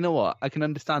what? I can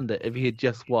understand it if he had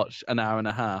just watched an hour and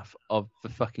a half of the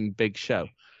fucking Big Show.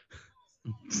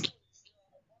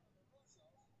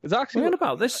 It's actually What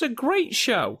about this? Is a great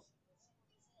show.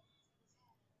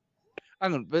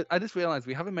 Hang on, but I just realised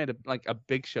we haven't made a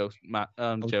Big Show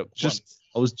joke.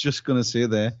 I was just gonna say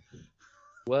there.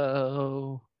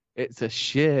 Whoa, it's a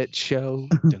shit show.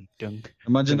 Dun, dun,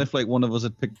 Imagine dun. if like one of us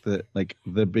had picked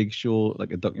the Big Show,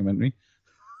 like a documentary.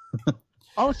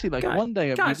 Honestly, like one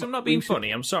day, guys, I'm not being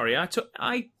funny. I'm sorry.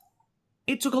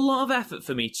 It took a lot of effort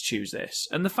for me to choose this,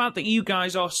 and the fact that you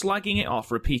guys are slagging it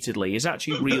off repeatedly is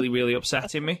actually really, really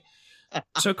upsetting me.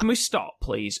 So can we stop,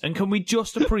 please? And can we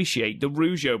just appreciate the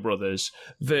Rougeau brothers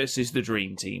versus the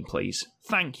Dream Team, please?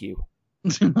 Thank you.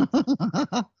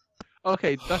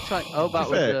 Okay, that's right. Oh, that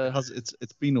was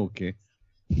it's been okay.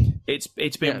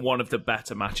 It's been one of the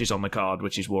better matches on the card,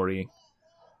 which is worrying.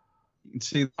 You can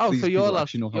see so these you're people allowed,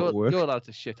 actually know how to work. you're allowed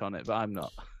to shit on it, but I'm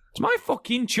not. It's my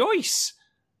fucking choice.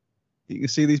 You can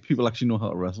see these people actually know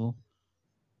how to wrestle.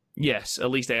 Yes, at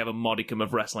least they have a modicum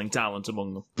of wrestling talent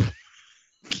among them.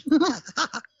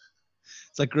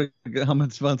 It's like Greg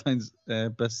Hammond's Valentine's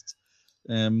best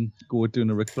go at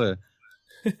doing a Ric Flair.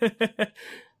 To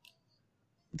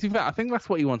be fair, I think that's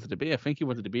what he wanted to be. I think he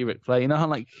wanted to be Ric Flair. You know how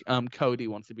like Cody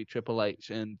wants to be Triple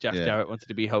H and Jeff Jarrett wanted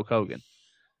to be Hulk Hogan?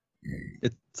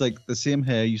 It's like the same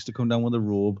hair used to come down with a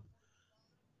robe.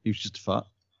 He was just fat.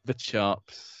 The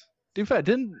chops. To be fair,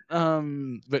 didn't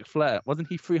Ric Flair, wasn't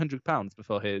he 300 pounds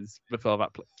before that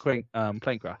plane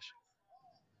crash?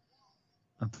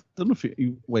 I don't know if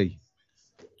he weigh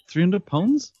 300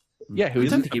 pounds. Yeah, I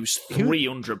don't think he was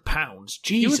 300 pounds.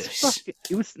 Jesus.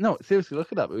 He was no, seriously,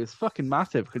 look it up. It was fucking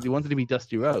massive because he wanted to be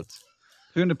Dusty Rhodes.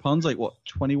 300 pounds, like what,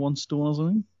 21 stone or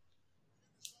something?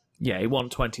 Yeah, he won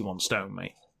 21 stone,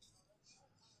 mate.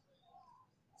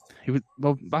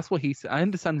 Well, that's what he said. I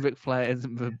understand Ric Flair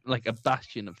isn't like a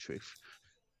bastion of truth.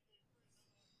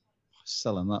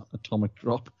 Selling that atomic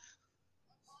drop.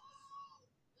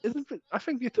 I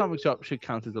think the atomic drop should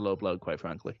count as a low blow, quite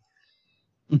frankly.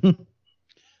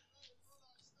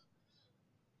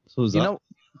 So is that?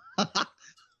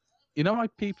 You know,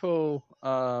 like people.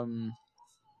 You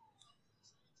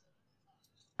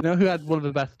know who had one of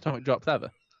the best atomic drops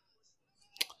ever?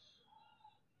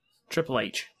 Triple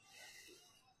H.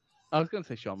 I was going to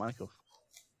say Shawn Michaels.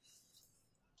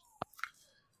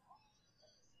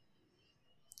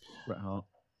 Bret Hart.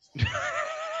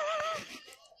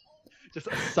 Just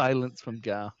a silence from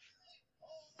Garth.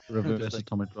 Reverse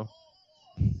atomic drop.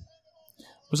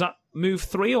 Was that move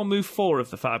 3 or move 4 of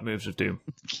the 5 moves of doom?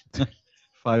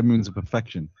 5 moves of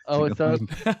perfection. Oh, it's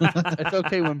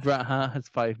okay when Bret Hart has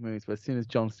 5 moves, but as soon as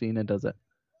John Cena does it.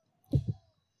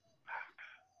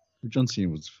 John Cena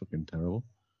was fucking terrible.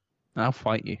 I'll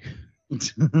fight you.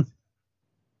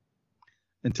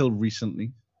 Until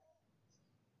recently.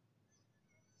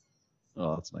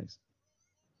 Oh, that's nice.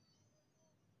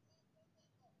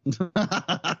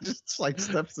 Just like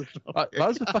steps of That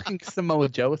was a fucking Samoa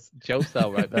Joe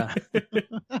style right there.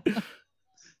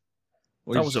 That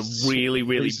was a really,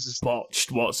 really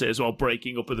botched what's it as well,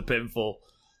 breaking up of the pinfall.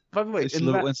 By the way, it's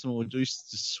when Samoa Joe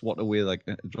used to swat away like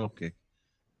a dropkick.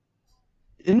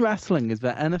 In wrestling, is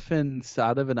there anything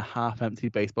sadder than a half-empty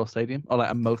baseball stadium? Or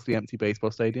like a mostly empty baseball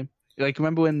stadium? Like,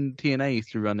 remember when TNA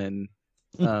used to run in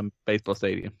baseball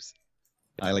stadiums?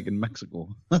 Like in Mexico.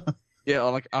 Yeah,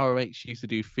 or like ROH used to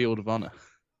do Field of Honor.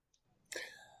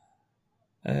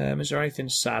 Is there anything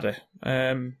sadder?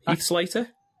 Heath Slater?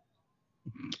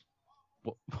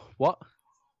 What?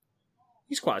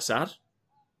 He's quite sad.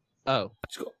 Oh.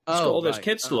 He's got all those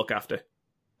kids to look after.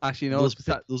 Actually, no.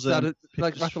 The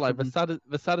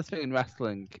saddest thing in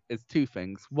wrestling is 2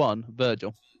 things. 1,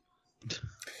 Virgil.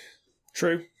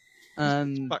 True.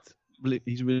 And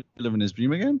he's really living his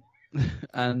dream again.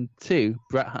 And 2,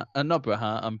 not Bret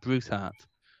Hart, Bruce Hart.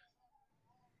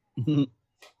 No,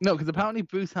 because apparently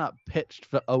Bruce Hart pitched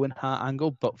for Owen Hart angle,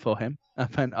 but for him.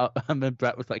 And then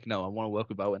Bret was like, "No, I want to work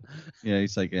with Owen." Yeah,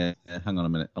 he's like, hang on a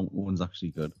minute, Owen's actually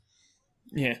good.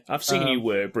 Yeah, I've seen you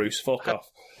work, Bruce. Fuck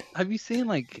off. Have you seen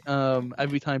like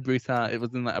every time Bruce Hart it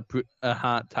was in like a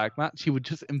Hart tag match, he would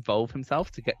just involve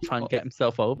himself to try and get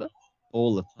himself over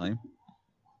all the time.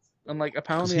 And like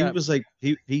apparently he was like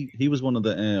he was one of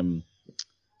the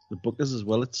bookers as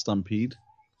well at Stampede.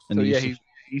 And so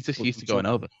he's just used to going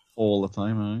over all the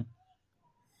time, right?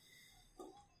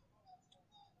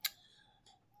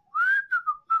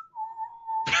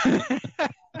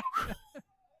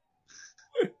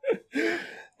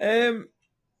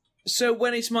 So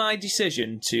when it's my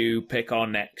decision to pick our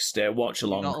next watch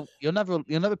along, you're never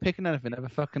picking anything ever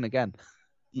fucking again.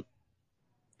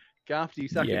 Garth, do you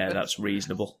second? Yeah, that's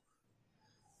reasonable.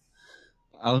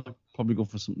 I'll probably go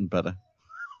for something better.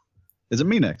 Is it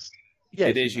me next? Yeah,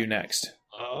 it is you next.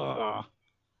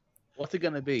 What's it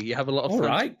gonna be? You have a lot of all fun.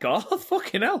 right, God,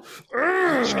 fucking hell!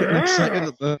 Just getting excited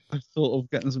at the thought of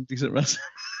getting some decent rest.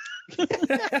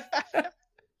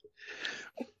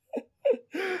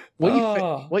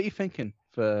 What are you thinking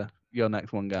for your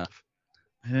next one, Garth?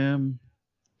 Don't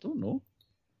know.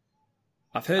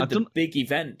 I've heard the big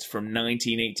event from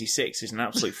 1986 is an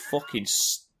absolute fucking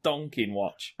stonking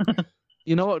watch.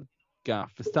 You know what,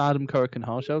 Garth? The Stardom Korakuen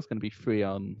Hall show is going to be free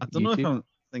on I don't YouTube. know if I'm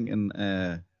thinking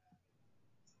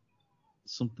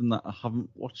something that I haven't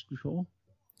watched before.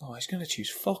 Oh, he's going to choose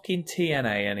fucking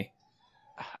TNA, ain't he?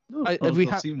 No,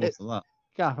 I've seen most of that.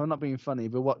 Gaff, I'm not being funny.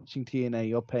 If you're watching TNA,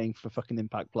 you're paying for fucking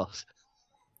Impact Plus.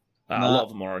 A lot of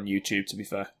them are on YouTube, to be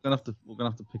fair. We're gonna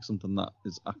have to pick something that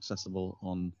is accessible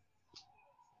on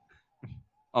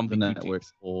the network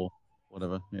or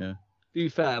whatever. Yeah. To be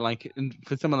fair, like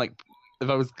for someone like, if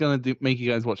I was gonna make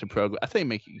you guys watch a program, I think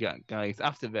make you guys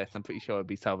after this. I'm pretty sure it'd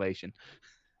be Salvation.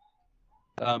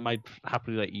 I'd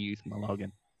happily let you use my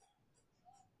login.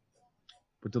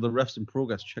 But do the refs in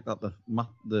progress check that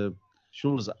the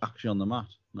shoulders are actually on the mat?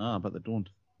 Nah, I bet they don't.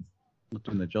 Not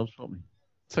doing their jobs properly.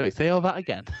 Sorry, say all that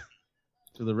again.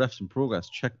 Do the refs in progress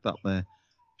check that their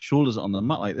shoulders are on the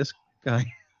mat like this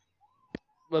guy?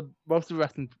 Well, most of the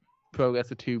refs in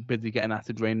progress are too busy getting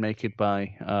acid rain naked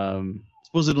by.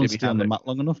 Suppose they don't stay on the mat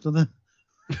long enough, do they?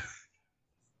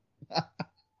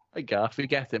 Hey, Garth, we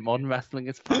get it. Modern wrestling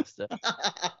is faster.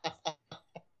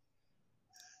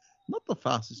 Not the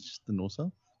fastest, just the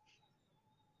no-sell.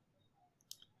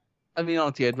 I mean,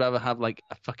 honestly, I'd rather have like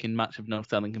a fucking match of no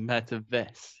selling compared to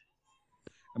this.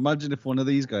 Imagine if one of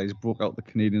these guys broke out the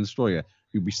Canadian Destroyer,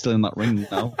 you'd be still in that ring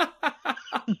now.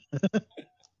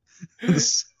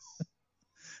 He's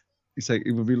like,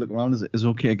 if we look around, is it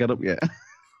okay to get up yet?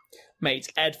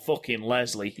 Mate, Ed fucking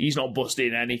Leslie. He's not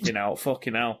busting anything out.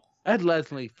 Fucking hell. Ed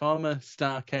Leslie, former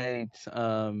Starcade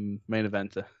main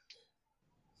eventer.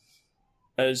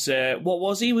 As what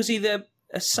was he? Was he the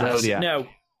assassin? Zodiac. No,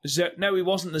 no, he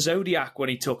wasn't the Zodiac when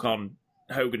he took on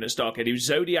Hogan at Starcade. He was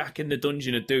Zodiac in the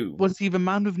Dungeon of Doom. Was he the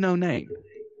man with no name?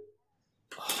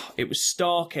 It was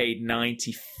Starcade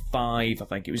 95, I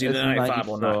think. It was either 95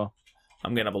 or 9.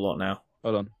 I'm going to have a look now.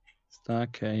 Hold on.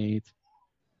 Starcade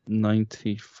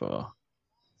 94.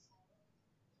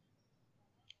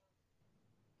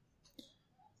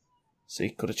 See,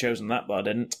 could have chosen that, but I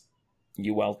didn't.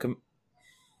 You're welcome.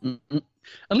 Mm-mm.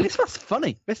 At least that's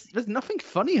funny. There's nothing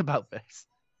funny about this.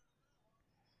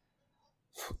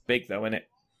 Big, though, innit?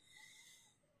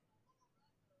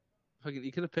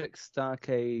 You could have picked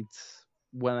Starcade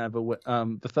whenever.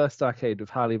 The first Starcade with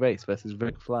Harley Race versus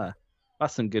Ric Flair.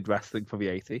 That's some good wrestling for the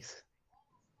 80s.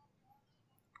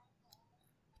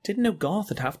 Didn't know Garth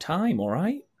would have time, all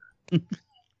right?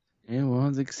 It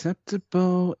was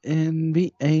acceptable in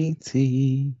the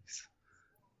 80s.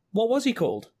 What was he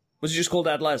called? Was he just called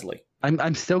Ed Leslie?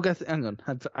 I'm still guessing. Hang on,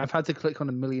 I've had to click on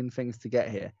a million things to get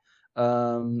here.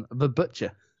 The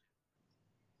Butcher.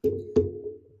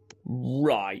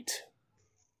 Right.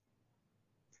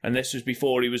 And this was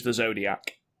before he was the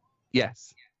Zodiac.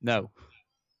 Yes. No.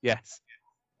 Yes.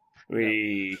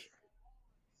 Wee.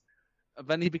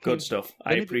 Then he became Good stuff.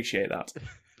 I appreciate that.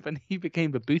 Then he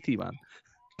became the Booty Man,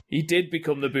 He did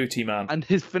become the Booty Man. and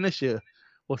his finisher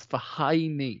was the high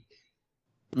knee.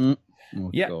 Oh,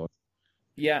 Yeah. God.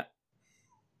 Yeah.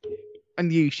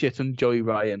 And you shit on Joey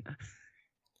Ryan.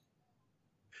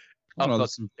 Oh, no, God.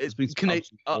 there's been some Cana-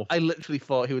 absolute awful- I literally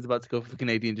thought he was about to go for the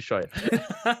Canadian Destroyer.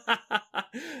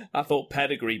 I thought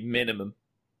pedigree minimum.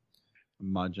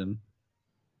 Imagine.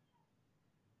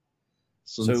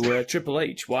 So, Triple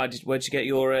H, where'd you get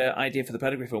your idea for the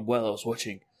pedigree from? Well, I was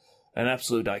watching an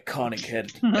absolute iconic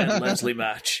Ed Leslie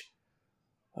match,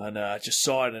 and I just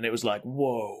saw it, and it was like,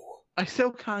 whoa. I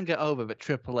still can't get over that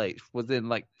Triple H was in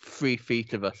like 3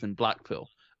 feet of us in Blackpool,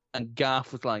 and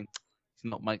Garth was like, "It's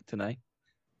not Mike today."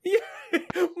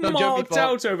 No, Marked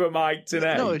out over Mike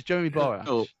today. No, it's Jeremy Borash.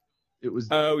 Oh, it was.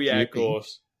 Oh, yeah, of JP.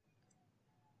 course.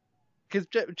 Because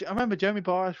I remember Jeremy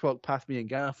Borash walked past me and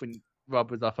Garth when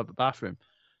Rob was off at the bathroom.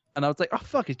 And I was like, oh,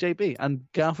 fuck, it's JB. And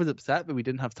Garth was upset, but we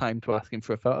didn't have time to ask him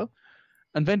for a photo.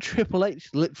 And then Triple H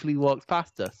literally walks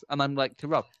past us. And I'm like to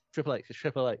Rob, Triple H, it's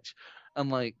Triple H. And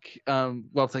like,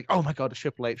 Rob's like, oh my God, it's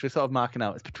Triple H. We're sort of marking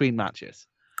out. It's between matches.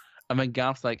 And then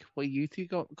Garth's like, what are you two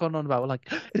going on about? We're like,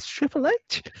 it's Triple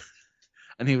H.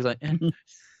 And he was like, eh.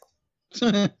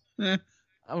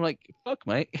 I'm like, fuck,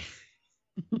 mate.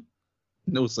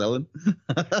 No selling.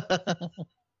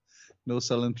 No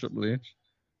selling Triple H.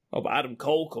 Oh, but Adam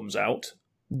Cole comes out.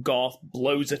 Garth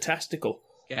blows a testicle.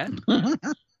 Yeah. No,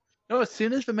 as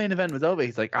soon as the main event was over,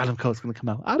 he's like, Adam Cole's going to come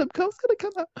out. Adam Cole's going to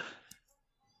come out.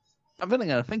 I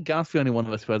think Garth's the only one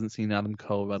of us who hasn't seen Adam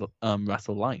Cole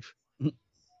wrestle live.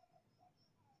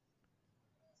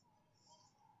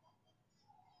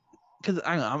 Because,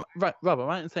 hang on, Rob, am I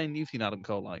right in saying you've seen Adam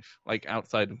Cole live, like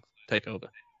outside of TakeOver?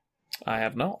 I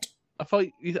have not. I thought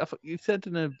you said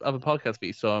in other podcast that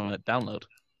you saw him at Download.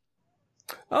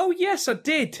 Oh, yes, I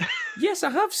did. Yes,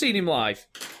 I have seen him live.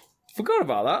 Forgot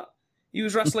about that. He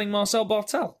was wrestling Marcel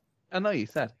Bartel. I know you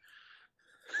said.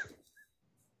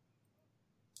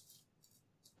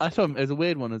 I saw him. It was a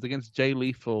weird one. It was against Jay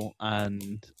Lethal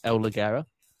and El Ligero.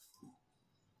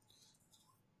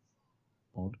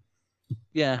 Odd.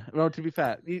 Yeah, well, to be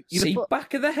fair, See,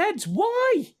 back of the heads.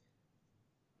 Why?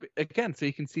 Again, so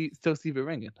you can still see the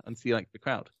ring and see like the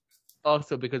crowd.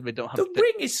 Also, because they don't have The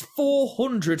ring is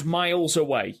 400 miles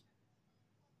away.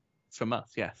 from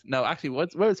us. Yes. No, actually,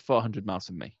 where is 400 miles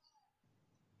from me?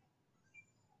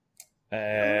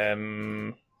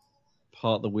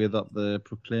 Part of the way that the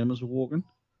Proclaimers were walking.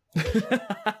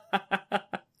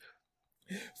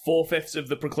 4/5 of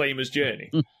the Proclaimer's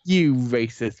journey. You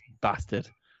racist bastard.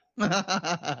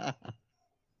 We're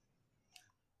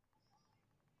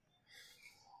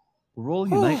all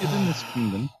united in this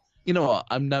kingdom. You know what?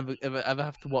 I'm never ever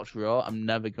have to watch Raw. I'm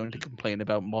never going to complain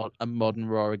about a modern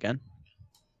Raw again.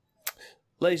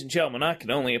 Ladies and gentlemen, I can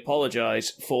only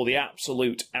apologise for the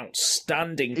absolute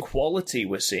outstanding quality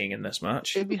we're seeing in this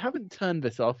match. If you haven't turned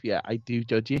this off yet, I do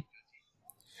judge you.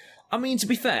 I mean, to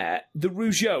be fair, the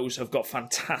Rougeaus have got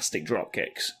fantastic drop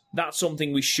kicks. That's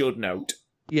something we should note.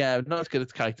 Yeah, not as good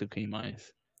as Kaito Kiyomiya.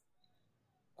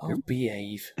 Oh,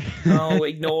 behave. Oh,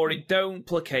 ignore it. Don't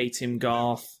placate him,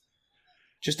 Garth.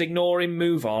 Just ignore him,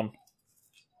 move on.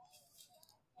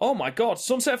 Oh my God,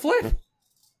 sunset flip.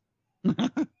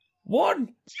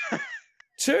 1,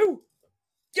 2.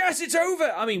 Yes, it's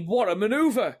over. I mean, what a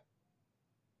maneuver.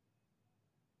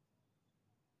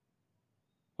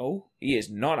 Oh, he is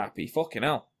not happy. Fucking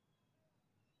hell.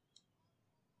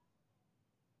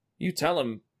 You tell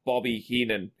him, Bobby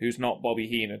Heenan, who's not Bobby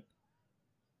Heenan.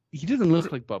 He doesn't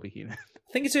look like Bobby Heenan.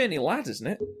 I think it's Ernie Ladd, isn't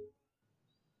it?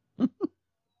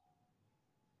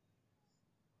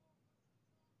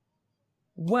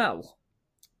 Well,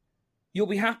 you'll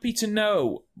be happy to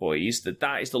know, boys,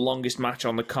 that is the longest match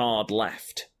on the card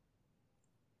left.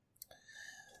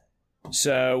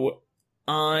 So,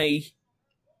 I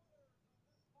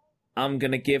am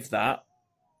going to give that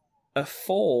a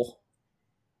 4.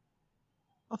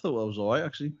 I thought that was alright,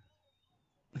 actually.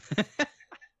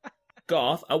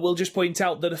 Garth, I will just point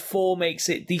out that a 4 makes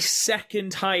it the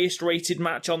second highest rated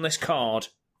match on this card.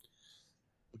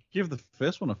 Give the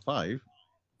first one a 5.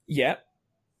 Yeah.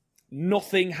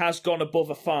 Nothing has gone above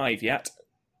a 5 yet.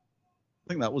 I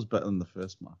think that was better than the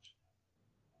first match.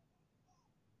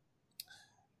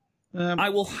 I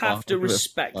will have to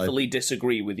respectfully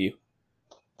disagree with you.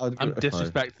 I'm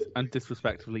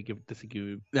disrespectfully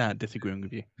disagreeing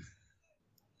with you.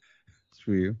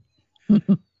 Screw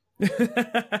you.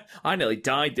 I nearly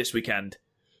died this weekend.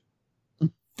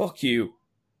 Fuck you.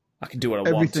 I can do what I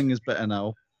want. Everything is better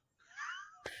now.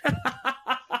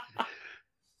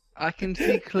 I can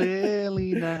see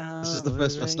clearly now. This is the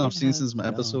first wrestling I've seen since my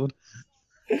episode.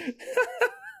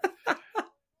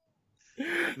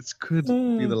 This could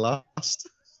be the last.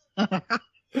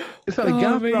 It's like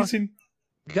amazing.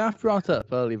 Gaff brought up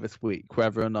earlier this week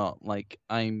whether or not like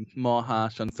I'm more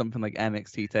harsh on something like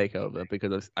NXT TakeOver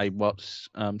because I watch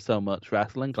so much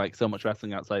wrestling, like so much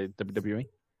wrestling outside WWE.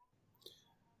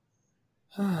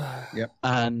 Yep.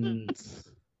 And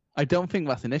I don't think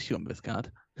that's an issue on this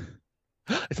card.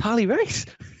 It's Harley Race.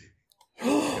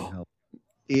 It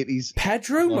is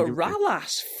Pedro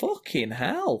Morales. Fucking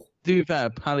hell. To be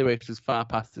fair, Harley Race is far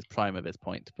past his prime at this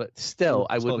point, but still,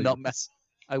 I would not mess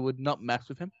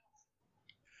with him.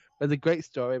 There's a great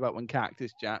story about when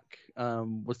Cactus Jack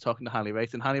was talking to Harley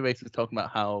Race, and Harley Race was talking about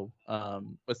how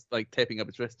was like taping up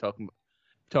his wrist,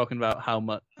 talking about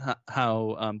how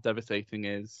devastating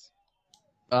his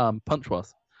punch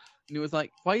was. And he was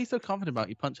like, "Why are you so confident about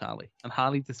your punch, Harley?" And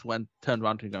Harley just turned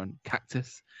around to him going,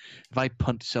 "Cactus, if I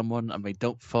punch someone and they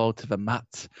don't fall to the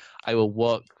mat, I will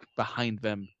walk behind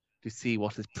them to see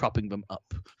what is propping them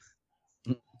up."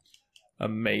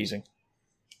 Amazing.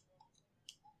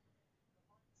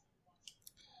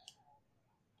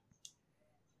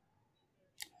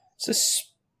 It's a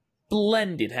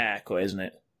splendid haircut, isn't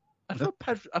it? I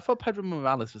thought Pedro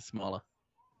Morales was smaller.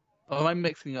 Or am I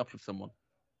mixing it up with someone?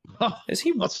 Is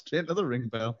he? Not straight to the ring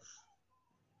bell.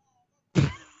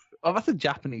 Oh, that's a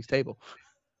Japanese table.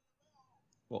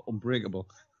 What, Unbreakable?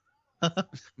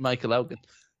 Michael Elgin.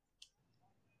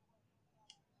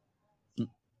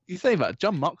 You say that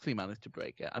John Moxley managed to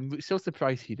break it. I'm so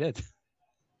surprised he did.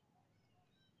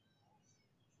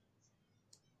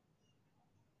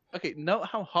 Okay, note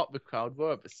how hot the crowd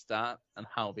were at the start and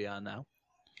how they are now.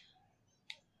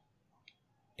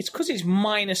 It's because it's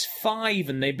 -5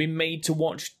 and they've been made to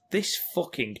watch this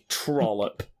fucking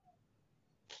trollop.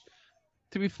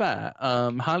 To be fair,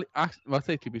 Harley. I'll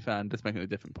say to be fair, and just making a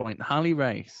different point. Harley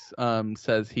Race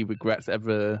says he regrets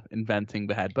ever inventing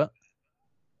the headbutt.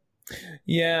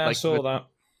 Yeah, I saw that.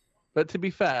 But to be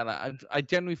fair, like, I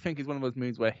generally think it's one of those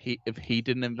moves where if he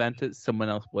didn't invent it, someone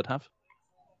else would have.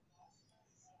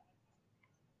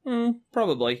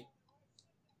 Probably.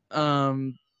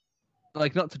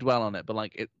 Like not to dwell on it, but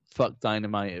like it fucked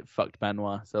Dynamite, it fucked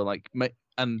Benoit. So like, it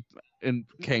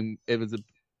was a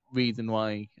reason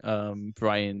why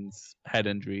Brian's head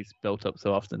injuries built up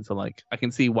so often. So like, I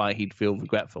can see why he'd feel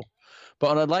regretful.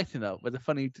 But on a lighter note, there's a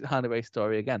funny Harley Race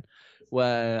story again,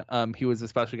 where he was a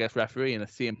special guest referee in a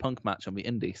CM Punk match on the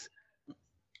Indies.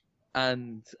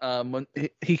 And when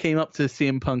he came up to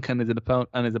CM Punk and his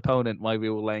opponent while we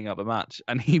were laying out the match,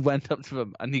 and he went up to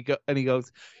him and he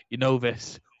goes, "You know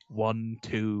this 1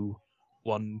 2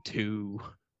 1 2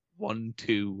 1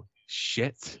 2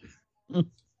 shit.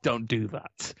 Don't do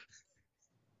that."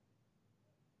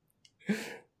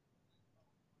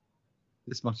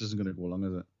 This match isn't going to go long,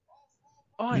 is it?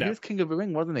 Oh, he was King of the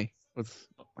Ring, wasn't he? With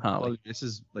Harley. Well, this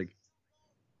is like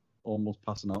almost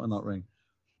passing out in that ring.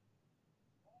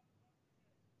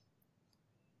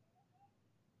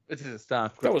 This is a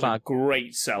start. That was a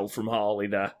great sell from Harley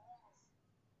there.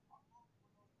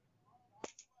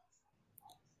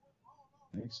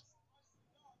 Nice.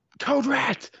 Code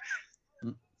Red!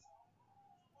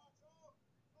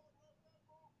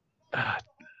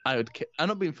 I'm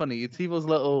not being funny. You see those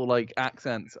little like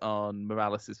accents on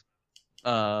Morales'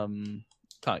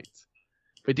 tights.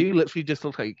 They do literally just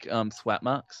look like sweat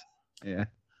marks. Yeah.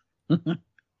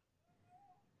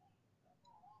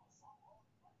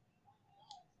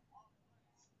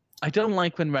 I don't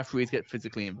like when referees get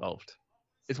physically involved.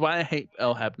 It's why I hate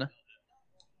Earl Hebner.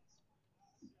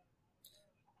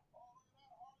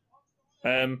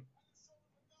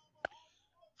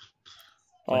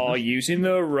 Oh, using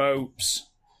the ropes.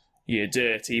 You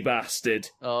dirty bastard.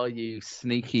 Oh, you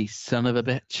sneaky son of a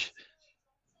bitch.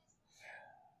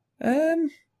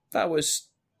 That was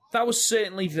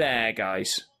certainly there,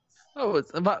 guys. Oh,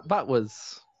 that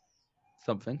was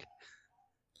something.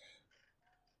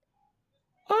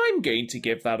 I'm going to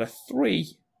give that a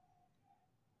 3.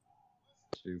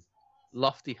 2.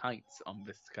 Lofty heights on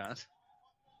this card.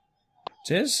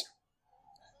 It is.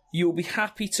 You'll be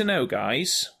happy to know,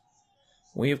 guys,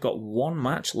 we have got one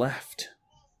match left.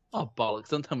 Oh, bollocks.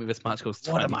 Don't tell me this match goes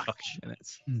What a 20 match. fucking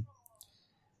minutes.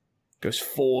 Goes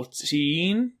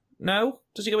 14. No?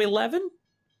 Does it go 11?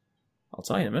 I'll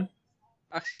tell you in a minute.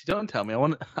 Actually, don't tell me.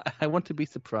 I want to be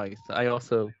surprised. I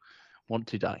also want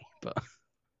to die, but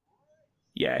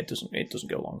Yeah, it doesn't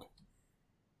go long.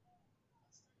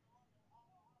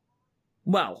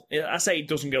 Well, I say it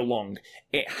doesn't go long.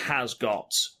 It has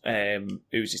got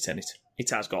who's it in it? It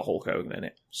has got Hulk Hogan in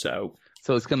it. So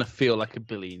it's going to feel like 1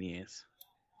 billion years.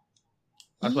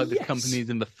 That's why the Yes. company's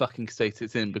in the fucking state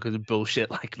it's in because of bullshit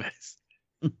like this.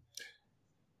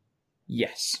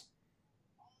 yes.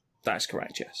 That's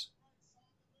correct, yes.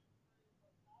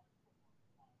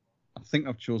 I think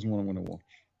I've chosen one I'm going to watch.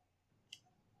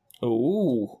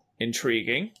 Ooh,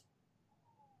 intriguing.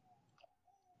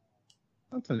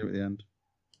 I'll tell you at the end.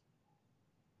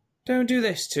 Don't do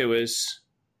this to us.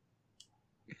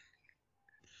 I'm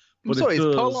But sorry, it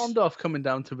is Paul does- Orndorff coming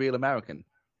down to Real American?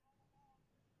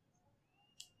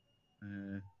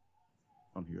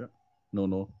 On here.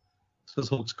 No. Says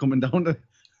Hulk's coming down to.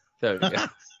 There we go.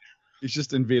 He's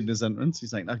just invading his entrance.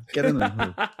 He's like, "Now get in there,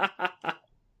 Hulk."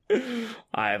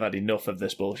 I have had enough of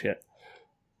this bullshit.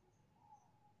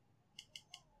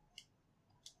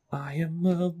 I am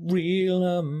a real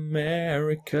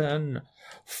American.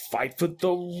 Fight for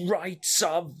the rights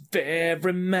of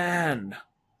every man.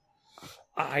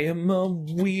 I am a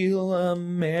real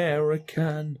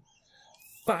American.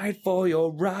 Fight for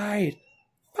your right.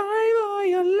 Fight for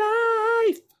your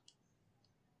life.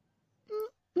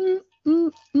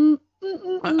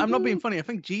 I'm not being funny. I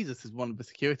think Jesus is one of the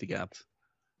security guards.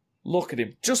 Look at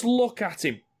him. Just look at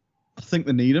him. I think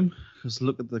they need him because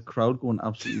look at the crowd going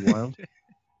absolutely wild.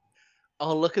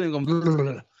 Oh, look at him going. Blah, blah,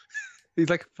 blah. He's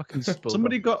like a fucking spud.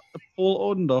 Somebody got a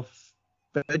Paul Orndorff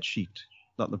bed sheet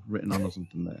that they've written on or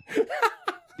something there.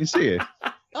 You see it?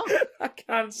 I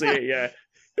can't see it yet.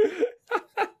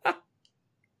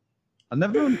 I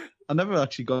never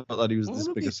actually got that he was What this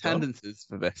would big be a star. attendances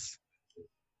for this?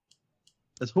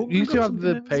 Has Hulk You got two have something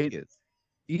the to page. investigate?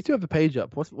 You do have a page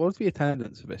up. What's the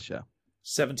attendance for this show?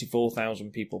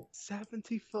 74,000 people.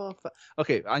 74.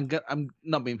 Okay, I'm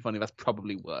not being funny. That's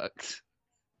probably worked.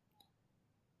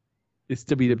 It's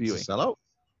It's a WWE. sellout.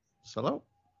 Sellout.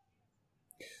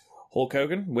 Hulk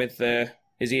Hogan with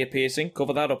his ear piercing.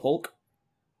 Cover that up, Hulk.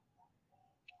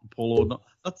 Paul Orndorff.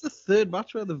 That's the third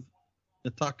match where they've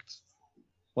attacked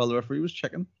while the referee was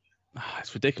checking.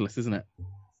 It's ridiculous, isn't it?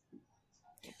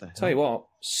 What the hell? Tell you what,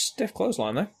 stiff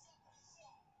clothesline though.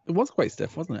 It was quite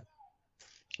stiff, wasn't it?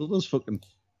 What those fucking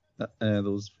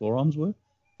those forearms were.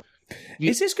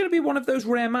 Is this going to be one of those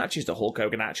rare matches that Hulk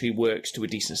Hogan actually works to a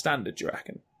decent standard, do you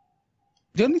reckon?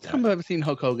 The only time I've ever seen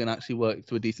Hulk Hogan actually work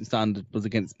to a decent standard was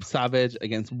against Savage,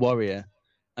 against Warrior,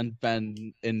 and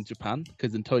then in Japan,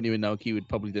 because Antonio Inoki would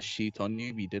probably just cheat on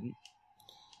you if he didn't.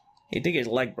 He did get his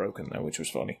leg broken though, which was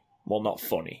funny. Well, not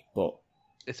funny, but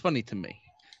It's funny to me.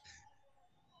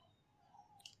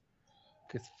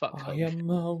 Because fuck I Hogan. am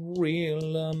a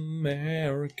real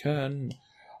American.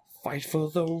 Fight for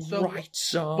the So,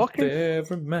 rights of what can-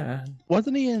 every man.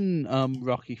 Wasn't he in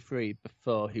Rocky 3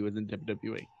 before he was in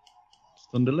WWE?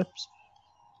 Thunder Lips.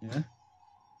 Yeah.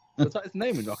 Was that his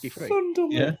name in Rocky 3? Thunder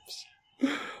Yeah. Lips.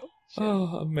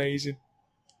 Oh, amazing.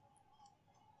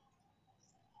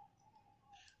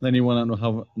 Then he went on to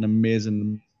have an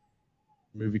amazing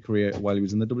movie career while he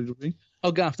was in the WWE.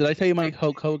 Oh, Gaff, did I tell you my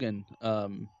Hulk Hogan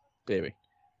theory?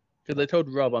 Because I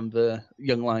told Rob on the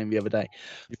Young Lion the other day.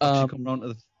 You've actually come around to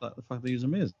the fact that he was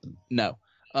amazing. No.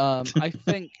 I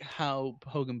think how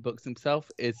Hogan books himself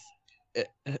is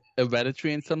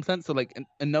hereditary in some sense. So, like,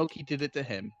 Inoki did it to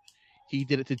him. He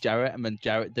did it to Jarrett, and then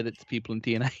Jarrett did it to people in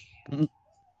TNA.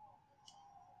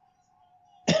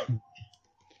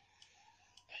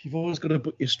 You've always got to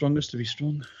put your strongest to be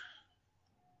strong.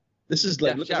 This is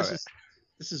like,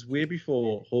 this is way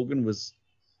before Hogan was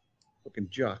fucking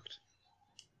jacked.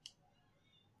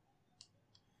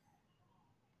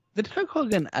 Did Hulk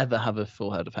Hogan ever have a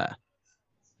full head of hair?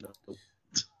 No.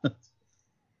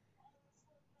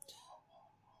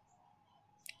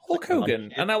 Hulk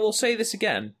Hogan, and I will say this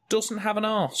again, doesn't have an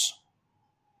arse.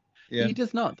 Yeah. He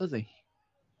does not, does he?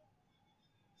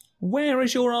 Where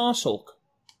is your arse, Hulk?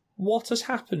 What has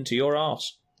happened to your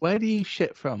arse? Where do you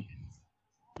shit from?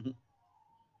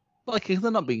 Like,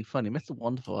 they're not being funny. Mr.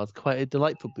 Wonderful has quite a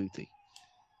delightful booty.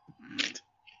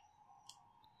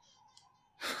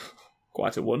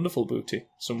 Quite a wonderful booty,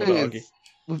 some would argue.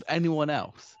 With anyone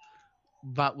else,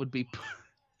 that would be...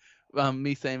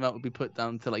 me saying that would be put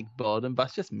down to, like, boredom.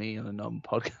 That's just me on a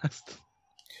non-podcast.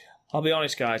 I'll be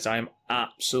honest, guys, I am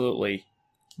absolutely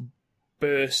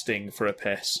bursting for a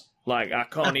piss. Like, I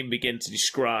can't even begin to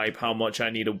describe how much I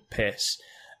need a piss.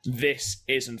 This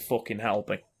isn't fucking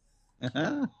helping.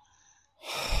 I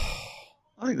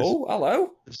think this,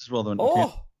 hello? This is rather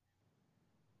entertaining.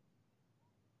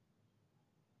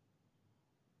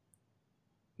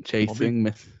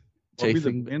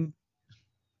 Chasing in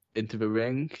into the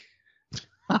ring.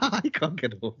 I can't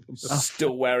get over this.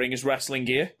 Still wearing his wrestling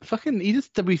gear. Fucking, he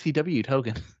just WCW'd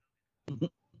Hogan.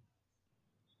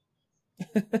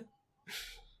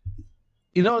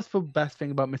 You know what's the best thing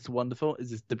about Mr. Wonderful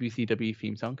is his WCW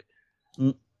theme song?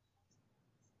 Can't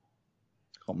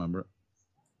remember it.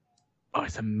 Oh,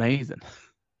 it's amazing.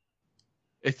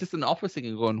 It's just an opera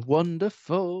singer going,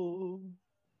 wonderful.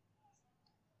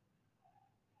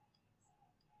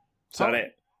 Is that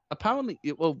it? Apparently,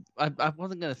 well, I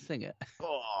wasn't going to sing it.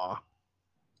 Oh. I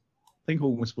think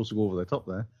Hogan was supposed to go over the top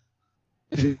there.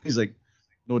 He's like,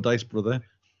 no dice, brother.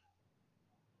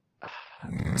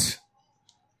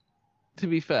 To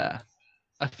be fair,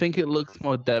 I think it looks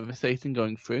more devastating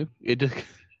going through. It just...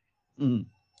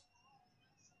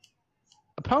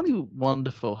 Apparently,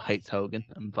 Wonderful hates Hogan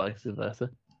and vice versa.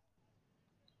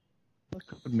 That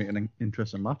could make an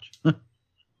interesting match.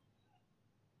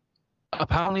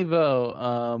 Apparently,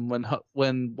 though,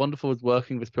 when Wonderful was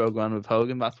working this program with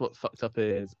Hogan, that's what fucked up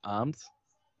his arms.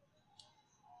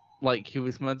 Like, he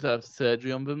was meant to have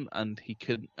surgery on them, and he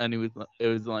couldn't. And it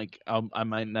was like, I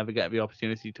might never get the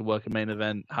opportunity to work a main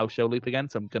event house show loop again,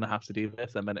 so I'm gonna have to do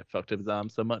this. And then it fucked up his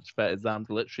arms so much that his arms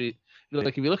literally,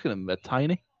 like, if you look at them, they're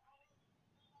tiny.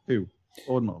 Who?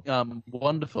 Ordinal.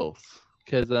 Wonderful,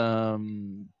 because of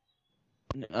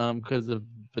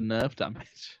the nerve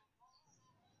damage.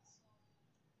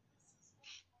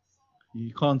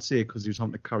 You can't say it because he was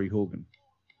having to carry Hogan.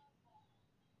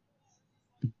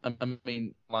 I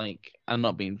mean, like, I'm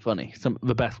not being funny. Some of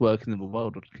the best workers in the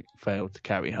world would fail to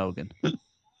carry Hogan.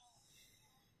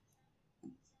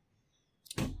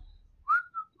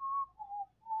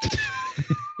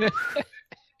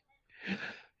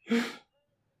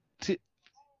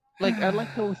 Like, I like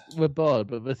how we're bored,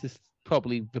 but this is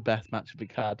probably the best match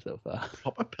we've had so far.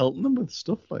 Proper pelting them with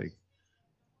stuff like.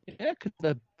 Yeah, because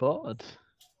they're bored.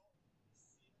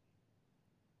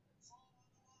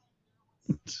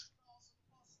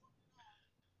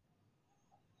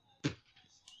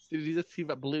 Did you just see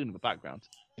that balloon in the background?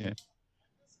 Yeah.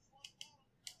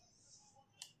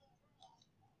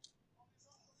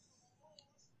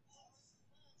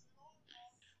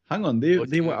 Hang on,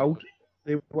 they were out.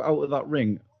 They were out of that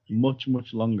ring much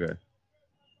longer.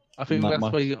 I think that's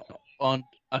why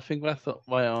I think that's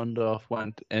why Orndorff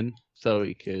went in so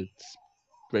he could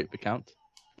break the count.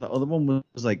 That other one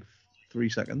was like 3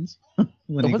 seconds. It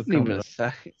wasn't even a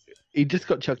second. He just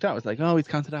got chucked out. It's like, oh, he's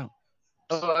counted out.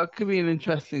 Oh, that could be an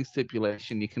interesting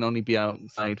stipulation. You can only be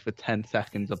outside for 10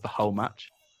 seconds of the whole match.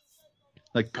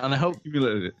 Like, and I hope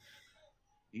it.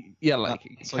 Yeah, like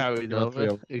carried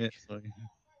over. Yeah, sorry.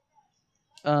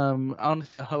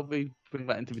 Honestly, I hope we bring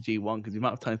that into the G1 because the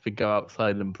amount of times we go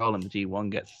outside and brawl in the G1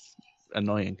 gets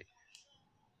annoying.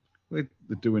 Wait,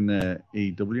 they're doing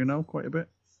AEW now quite a bit.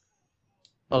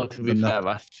 Oh, to be fair,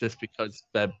 that's just because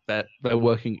they're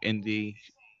working indie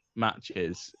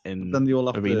matches in then they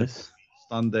all have arenas. To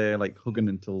stand there like hugging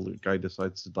until the guy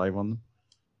decides to dive on them.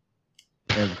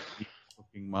 Every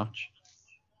fucking match.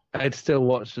 I'd still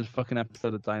watch this fucking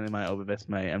episode of Dynamite over this,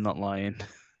 mate. I'm not lying.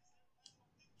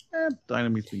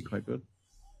 Dynamite's been quite good.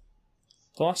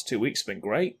 The last 2 weeks have been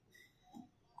great.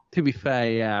 To be fair,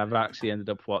 yeah, I've actually ended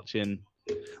up watching,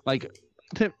 like,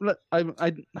 I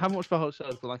haven't watched the whole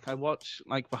shows, but like I watch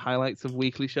like the highlights of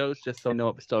weekly shows just so I know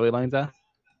what the storylines are.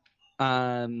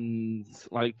 And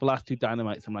like the last 2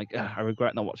 Dynamites, I'm like, I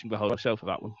regret not watching the whole show for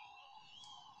that one.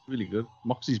 Really good.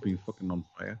 Moxie's been fucking on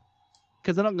fire.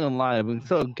 because I'm not going to lie, I've been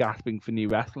sort of gasping for new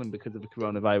wrestling because of the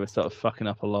coronavirus sort of fucking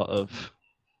up a lot of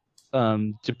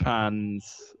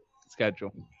Japan's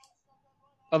schedule.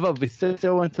 I've obviously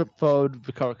still went up for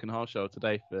the Korakuen Hall show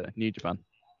today for New Japan.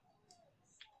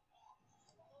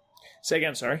 Say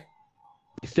again, sorry.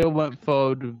 I still went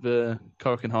forward with the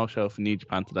Korakuen Hall show for New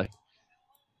Japan today.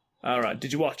 All right,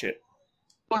 did you watch it?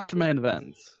 Watch the main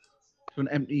events. To an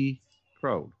empty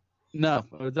crowd. No,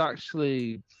 it was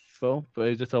actually full, but it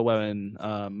was just all wearing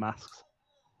masks.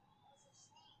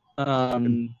 Most of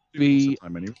the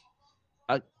time anyway.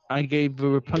 I gave the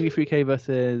Roppongi 3K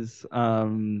versus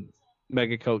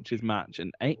Mega Coaches match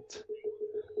an 8,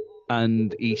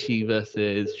 and Ishii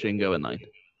versus Shingo a 9.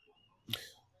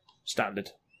 Standard.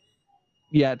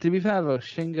 Yeah, to be fair though,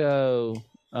 Shingo,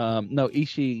 no,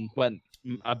 Ishii went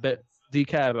a bit. Do you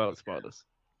care about spoilers?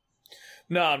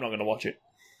 No, I'm not going to watch it.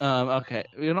 Okay,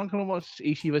 you're not going to watch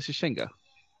Ishii versus Shingo.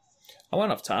 I won't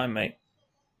have time, mate.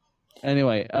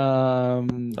 Anyway, Oh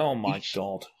my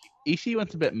god. Ishii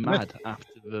went a bit mad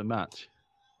after the match.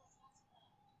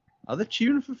 Are they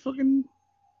cheering for fucking...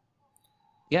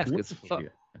 Yes, What because the fuck,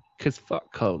 shit?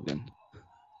 fuck Hogan.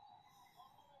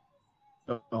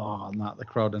 Oh, not the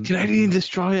crowd. And Canadian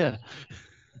Destroyer.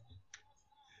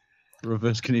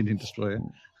 Reverse Canadian Destroyer.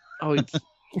 Oh,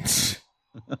 it's...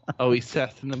 he's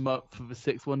setting them up for the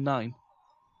 619.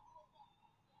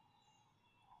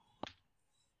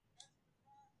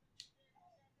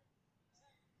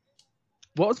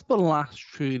 What was the last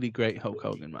truly great Hulk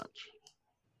Hogan match?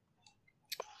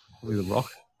 Probably The Rock.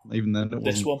 Even then, it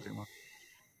This wasn't one. very much.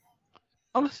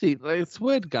 Honestly, it's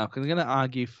weird, Gav, because I'm going to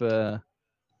argue for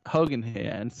Hogan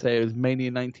here and say it was Mania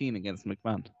 19 against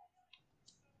McMahon.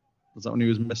 Was that when he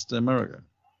was Mr. America?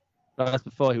 That's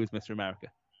before he was Mr. America.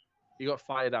 He got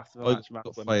fired after the Oh, match. he got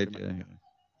with fired, Mr. yeah, America. yeah.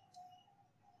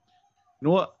 You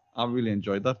know what? I really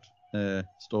enjoyed that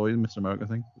story, the Mr. America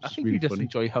thing. I It's think really you just funny.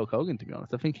 enjoy Hulk Hogan, to be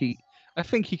honest. I think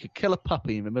he could kill a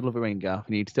puppy in the middle of a ring, Gav,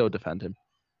 and he'd still defend him.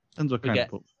 Depends what kind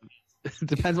Forget- of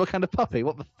Depends what kind of puppy.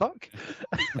 What the fuck?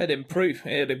 It'd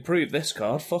improve this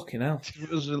card. Fucking hell. It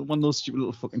was one of those stupid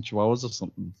little fucking chihuahuas or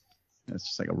something. It's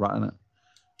just like a rat in it.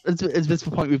 Is this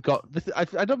the point we've got?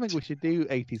 I don't think we should do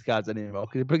 80s cards anymore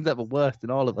because it brings out the worst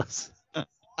in all of us.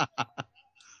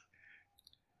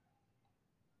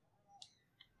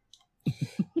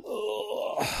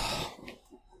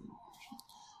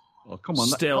 Oh, come on.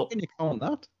 Still- How can you count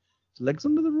that? His legs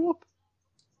under the rope?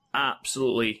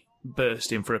 Absolutely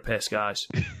bursting for a piss, guys.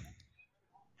 You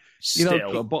know,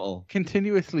 Still. Got a bottle.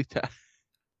 Continuously.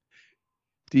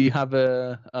 Do you have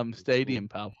a stadium,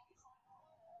 pal?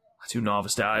 I do not have a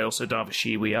stat. I also don't have a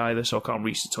Shiwi either, so I can't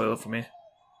reach the toilet from here.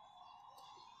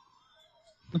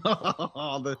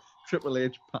 The Triple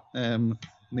H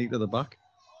knee to the back.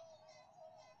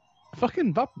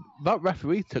 Fucking that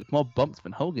referee took more bumps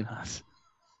than Hogan has.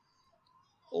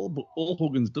 All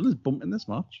Hogan's done is bump in this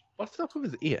match. What's up with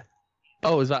his ear?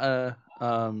 Oh, is that a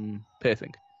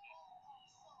piercing?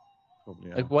 Probably.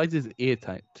 Yeah. Like, why is his ear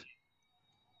tight?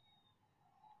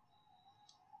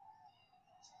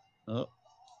 Oh,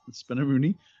 it's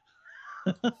Spinneroonie.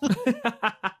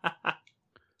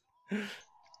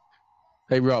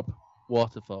 Hey, Rob,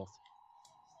 waterfalls.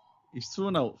 He's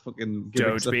throwing out fucking.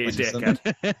 Don't gimmicks be a left, right, and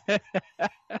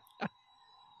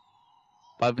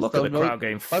dickhead. Look at the crowd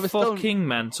getting fucking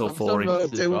mental for him.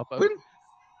 center.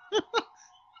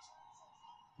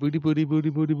 Booty, booty, booty,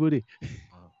 booty, booty.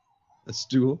 A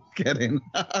stool. Get in.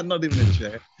 Not even a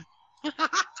chair.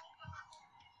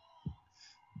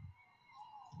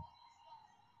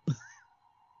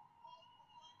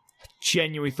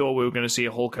 Genuinely thought we were going to see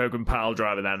a Hulk Hogan pile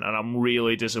driver then, and I'm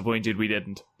really disappointed we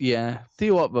didn't. Yeah. Do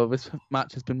you what, though? This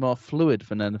match has been more fluid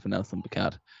than anything else on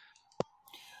Picard.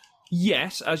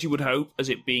 Yes, as you would hope, as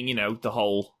it being, the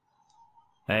whole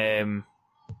The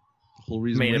whole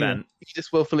reason. main we're here. event. You're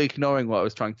just willfully ignoring what I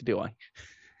was trying to do, I.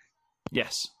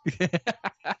 Yes.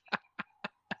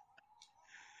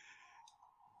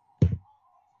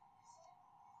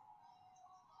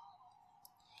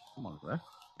 Come on, bro.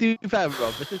 To be fair,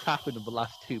 Rob, this has happened in the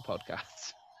last 2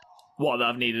 podcasts. What, that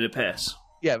I've needed a piss?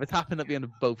 Yeah, this happened at the end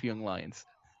of both Young Lions.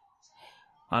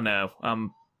 I know.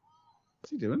 What's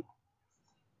he doing?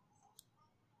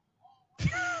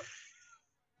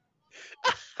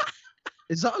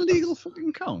 Is that a legal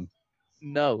fucking count?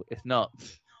 No, it's not.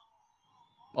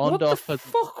 What the Orndorff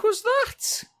fuck was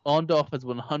that? has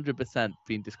 100%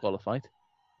 been disqualified.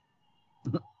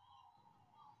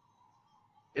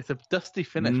 It's a dusty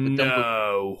finish. But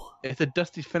No. it's a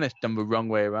dusty finish done the wrong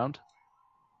way around.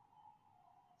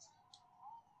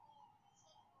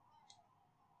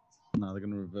 No, they're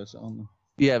going to reverse it on them.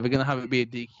 Yeah, they're going to have it be a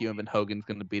DQ and then Hogan's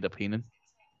going to beat up Heenan.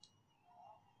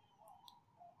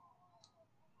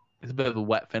 It's a bit of a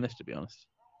wet finish, to be honest.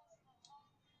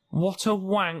 What a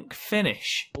wank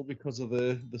finish. All because of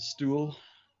the stool.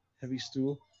 Heavy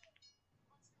stool.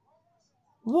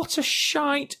 What a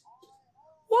shite.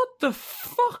 What the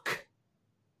fuck?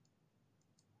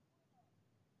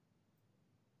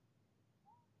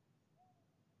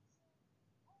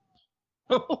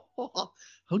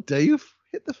 How dare you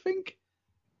hit the think?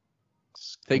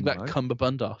 Take that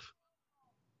cummerbund off.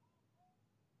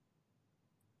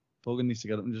 Hogan needs to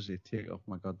get up and just say, take off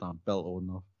my goddamn belt or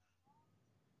not.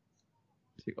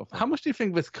 Take off. How much do you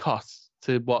think this costs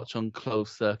to watch on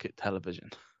closed circuit television?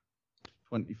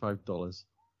 $25.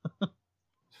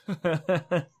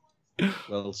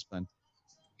 Well spent.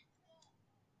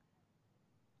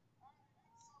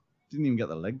 Didn't even get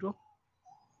the leg drop.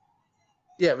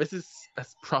 Yeah, this is a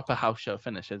proper house show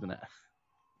finish, isn't it?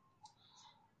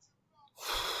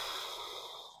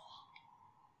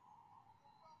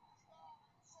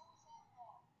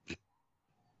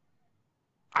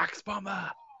 Axe bomber.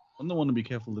 I'm the one to be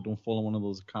careful they don't fall on one of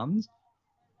those cans.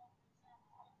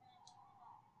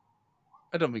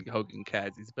 I don't think Hogan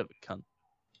cares. He's a bit of a cunt.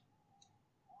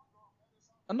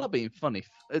 I'm not being funny.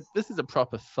 This is a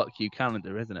proper fuck you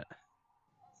calendar, isn't it?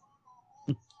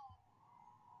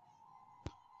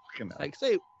 Like,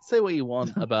 say what you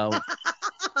want about.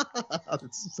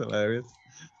 That's hilarious.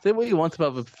 Say what you want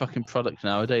about the fucking product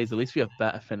nowadays. At least we have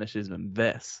better finishes than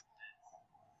this.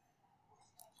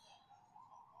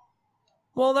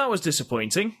 Well, that was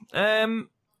disappointing.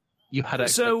 You had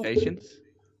expectations. So,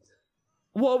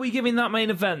 what are we giving that main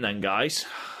event then, guys?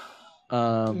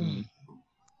 Dud.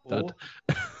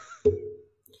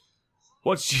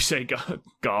 What did you say,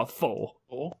 Garth? 4?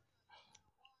 4?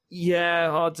 Yeah,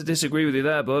 hard to disagree with you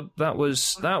there, bud. That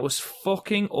was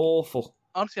fucking awful.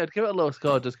 Honestly, I'd give it a low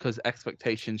score just because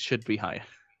expectations should be higher.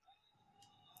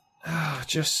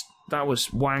 That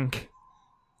was wank.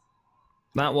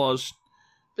 That was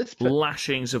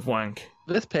lashings of wank.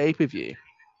 This pay-per-view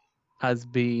has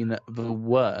been the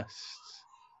worst.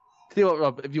 See what,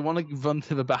 Rob? If you want to run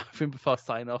to the bathroom before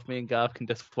signing off, me and Gav can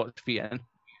just watch the end.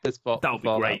 That would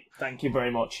be great. Thank you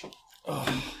very much.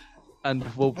 Oh. And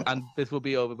this will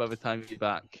be over by the time you're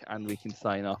back, and we can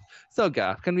sign off. So,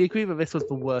 Gav, can we agree that this was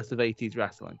the worst of 80s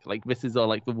wrestling? Like, this is all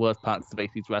like the worst parts of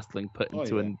 80s wrestling put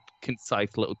into a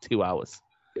concise little 2 hours.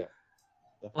 Yeah.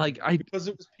 Because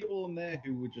it was people in there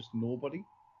who were just nobody.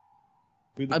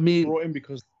 Who I mean, brought in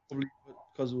because they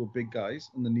were big guys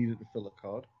and they needed to fill a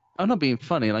card. I'm not being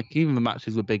funny. Like, even the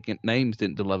matches with big names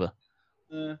didn't deliver.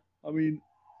 I mean,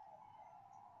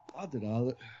 I don't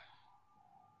know.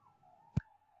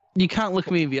 You can't look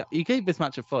me in the eye. You gave this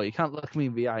match a 4. You can't look me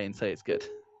in the eye and say it's good.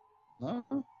 No.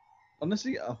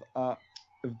 Honestly,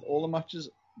 if all the matches,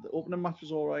 the opening match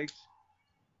was all right.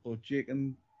 So Jake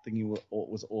and thingy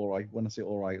was all right. When I say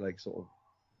all right, like sort of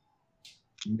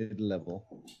mid-level.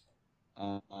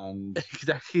 And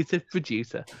exactly, he's a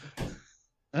producer.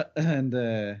 And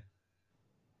the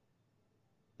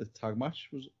tag match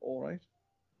was all right.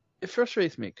 It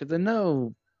frustrates me because I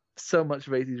know so much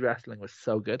of 80s wrestling was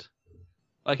so good.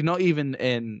 Like, not even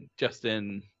in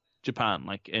Japan,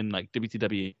 like in like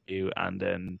WCW and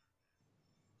in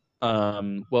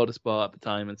World of Sport at the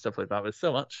time and stuff like that. There's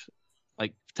so much.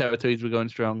 Like, territories were going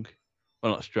strong.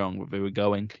 Well, not strong, but they were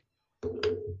going.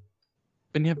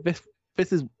 And yeah, this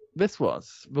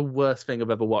was the worst thing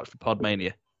I've ever watched for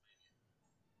Podmania.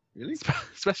 Really?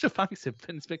 Special thanks to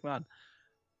Vince McMahon.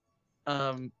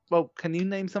 Well, can you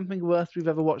name something worse we've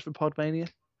ever watched for Podmania?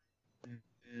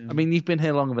 I mean, you've been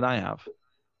here longer than I have.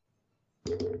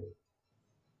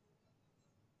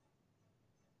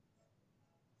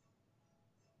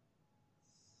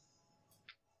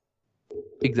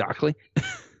 Exactly.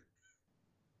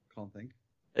 Can't think.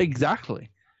 Exactly.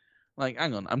 Like,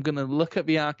 hang on. I'm going to look at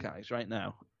the archives right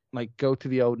now. Like, go to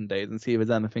the olden days and see if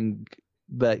there's anything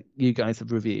that you guys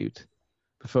have reviewed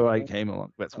before I came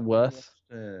along that's worse.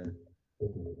 That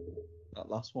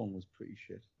last one was pretty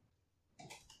shit.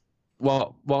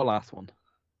 What last one?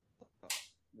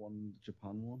 The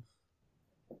Japan one.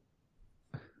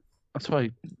 I'm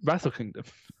sorry, Wrestle Kingdom.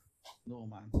 No,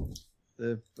 man.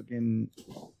 The fucking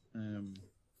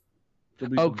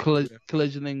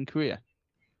Collision in Korea.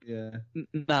 Yeah.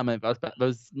 Nah, man,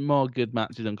 there's more good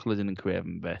matches on Collision in Korea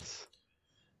than this.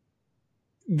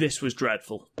 This was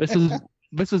dreadful. This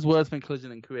was worse than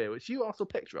Collision in Korea, which you also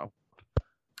picked, Rob.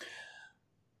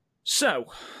 So,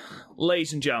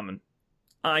 ladies and gentlemen,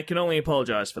 I can only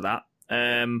apologise for that.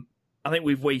 I think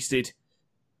we've wasted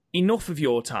enough of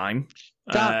your time.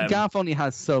 Garth only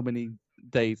has so many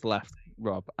days left,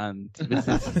 Rob, and this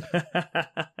is...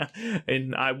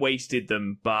 and I wasted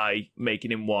them by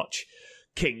making him watch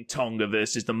King Tonga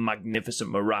versus the Magnificent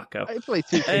Morocco. I played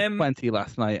 2K20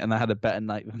 last night, and I had a better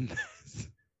night than this.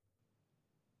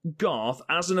 Garth,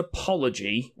 as an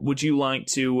apology, would you like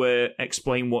to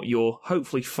explain what your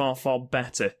hopefully far, far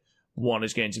better one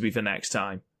is going to be for next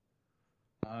time?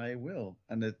 I will.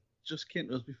 And it just came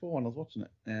to us before when I was watching it.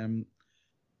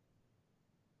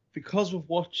 Because we've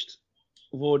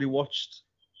already watched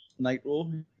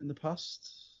Nitro in the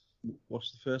past,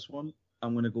 watched the first one,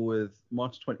 I'm going to go with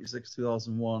March 26,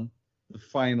 2001, the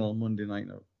final Monday Night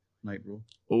Nitro.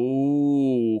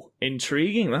 Ooh,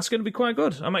 intriguing. That's going to be quite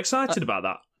good. I'm excited about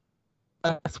that.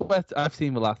 I swear I've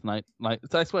seen it last night.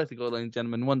 So I swear to God, ladies and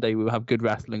gentlemen, one day we will have good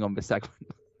wrestling on this segment.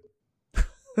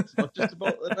 It's not just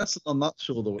about the wrestling on that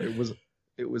show, though. It was a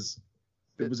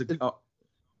There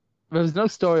was no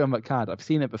story on that card. I've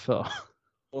seen it before.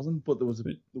 wasn't, but there was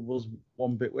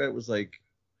one bit where it was like,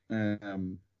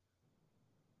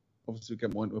 obviously we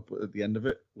get more into it, but at the end of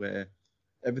it, where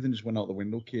everything just went out the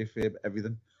window, kayfabe,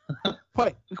 everything.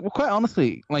 Quite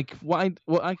honestly, like what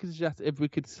I could suggest, if we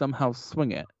could somehow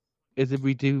swing it, is if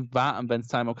we do that and then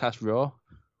simulcast Raw.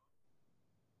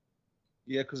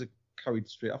 Yeah, because it carried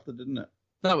straight after, didn't it?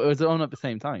 No, it was on at the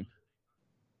same time.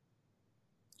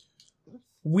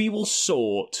 We will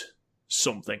sort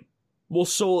something. We'll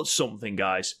sort something,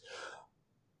 guys.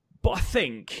 But I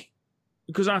think,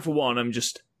 because I, for one, am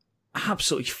just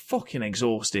absolutely fucking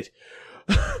exhausted.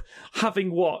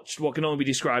 Having watched what can only be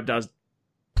described as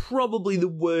probably the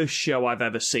worst show I've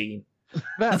ever seen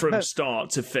from start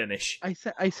to finish.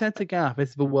 I said to Gav,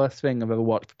 it's the worst thing I've ever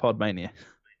watched for Podmania.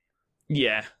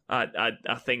 Yeah, I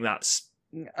think that's...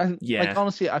 Yeah. Like,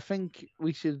 honestly, I think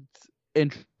we should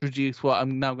introduce what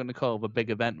I'm now going to call the big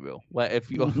event rule, where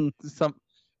if you're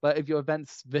if your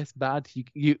event's this bad,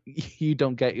 you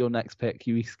don't get your next pick.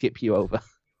 We skip you over.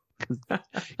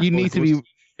 You need to be...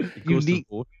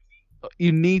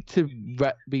 You need to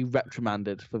be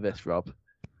reprimanded for this, Rob.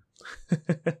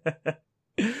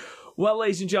 Well,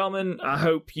 ladies and gentlemen, I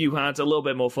hope you had a little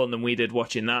bit more fun than we did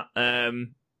watching that.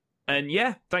 And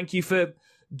yeah, thank you for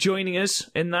joining us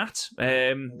in that.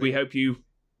 We hope you...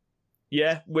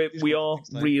 Yeah, we are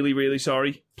really, really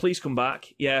sorry. Please come back.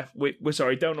 Yeah, we're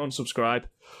sorry. Don't unsubscribe.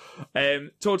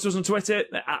 Talk to us on Twitter,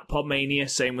 at Podmania.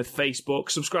 Same with Facebook.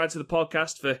 Subscribe to the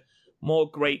podcast for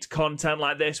more great content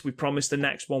like this. We promise the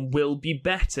next one will be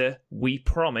better. We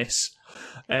promise.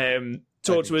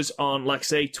 Talk to us on, like I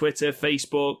say, Twitter,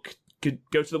 Facebook.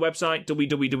 Go to the website,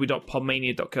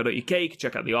 www.podmania.co.uk. You can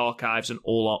check out the archives and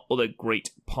all our other great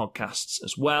podcasts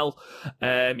as well.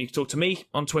 You can talk to me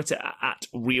on Twitter at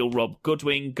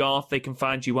RealRobGoodwin. Garth, they can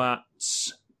find you at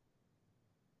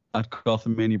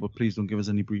Garthmania, but please don't give us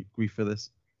any grief for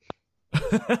this.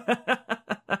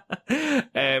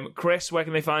 Chris, where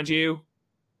can they find you?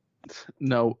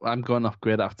 No, I'm going off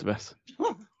grid after this.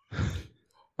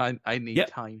 I need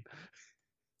time.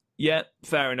 Yeah,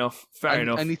 fair enough. Fair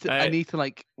enough. I need to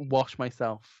like wash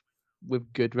myself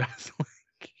with good wrestling.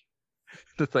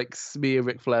 Just like smear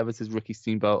Ric Flair versus Ricky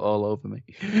Steamboat all over me.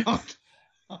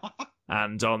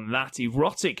 And on that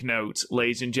erotic note,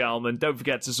 ladies and gentlemen, don't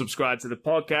forget to subscribe to the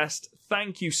podcast.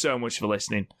 Thank you so much for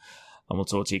listening, and we'll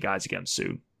talk to you guys again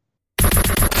soon.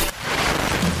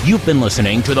 You've been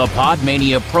listening to the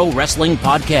Podmania Pro Wrestling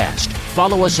Podcast.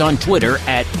 Follow us on Twitter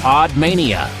at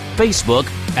Podmania, Facebook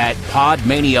at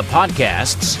Podmania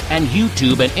Podcasts, and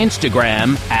YouTube and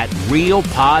Instagram at Real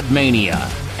Podmania.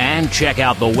 And check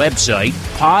out the website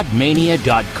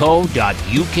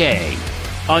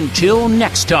podmania.co.uk. Until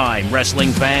next time,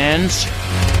 wrestling fans.